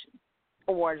solutions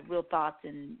or real thoughts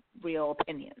and real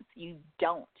opinions? You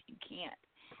don't. You can't.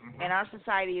 Mm-hmm. And our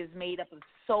society is made up of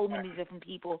so many different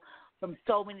people from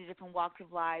so many different walks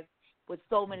of life with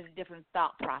so many different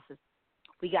thought processes.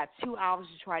 We got 2 hours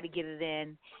to try to get it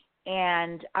in.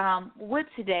 And with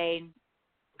today,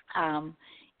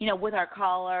 with our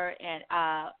caller and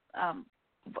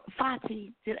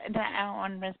FATi, I don't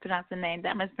want to mispronounce the name.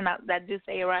 Did I just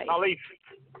say it right? Salif.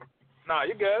 No,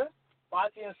 you're good.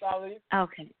 FATi and Salif.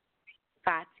 Okay.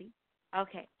 FATi.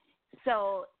 Okay.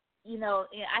 So,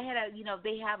 I had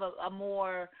they have a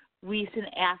more recent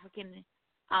African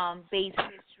based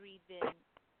history than,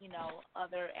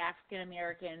 other African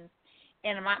Americans.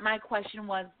 And my question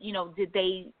was, did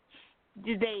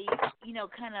they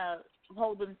kind of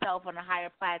hold themselves on a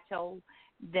higher plateau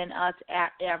than us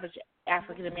average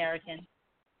African American?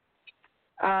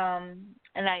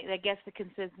 And I guess the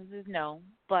consensus is no,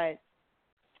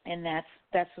 and that's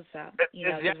what's up. It's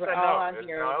yes or no.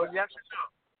 Yes or no.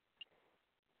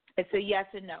 It's a yes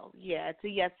and no. Yeah, it's a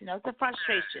yes and no. It's a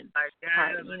frustration part.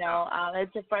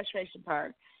 It's a frustration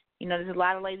part. There's a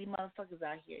lot of lady motherfuckers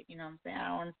out here. You know what I'm saying? I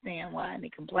don't understand why they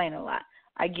complain a lot.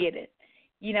 I get it.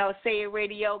 Say It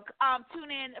Radio.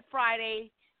 Tune in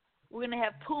Friday. We're going to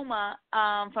have Puma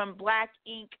from Black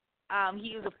Ink.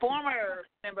 He was a former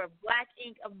member of Black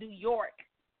Ink of New York.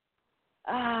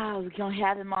 We're going to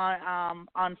have him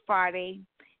on Friday.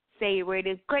 Say It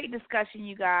Radio. Great discussion,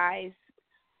 you guys.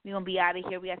 We're going to be out of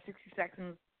here. We got 60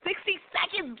 seconds. 60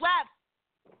 seconds left.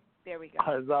 There we go.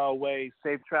 As always,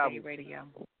 safe travels. Say It Radio.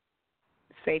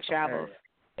 Safe travels.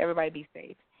 Everybody be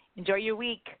safe. Enjoy your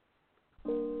week.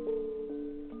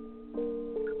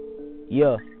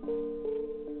 Yeah.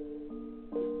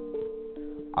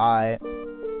 Alright.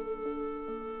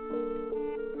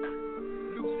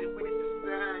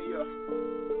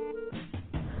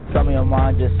 Tell me your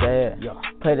mind, just say it. Yeah.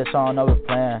 Play the song over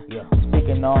playing. Yeah.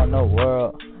 Speaking on the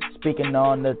world. Speaking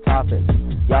on the topic.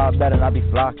 Y'all better not be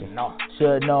flocking. No.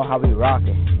 Should know how we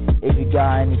rockin'. If you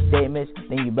got any statements,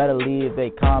 then you better leave a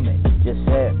comment. Just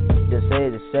say it. Just say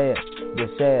it. Just say it.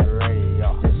 Just say it.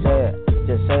 Radio. Just say it.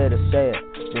 Just say it. Just say it.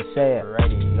 Just say it.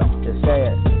 Radio. Just say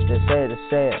it. Just say it. Just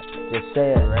say it. Just say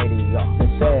it. Radio.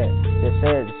 Just say it. Just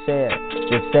say it. Just say it.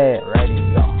 Just say it.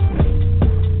 Radio.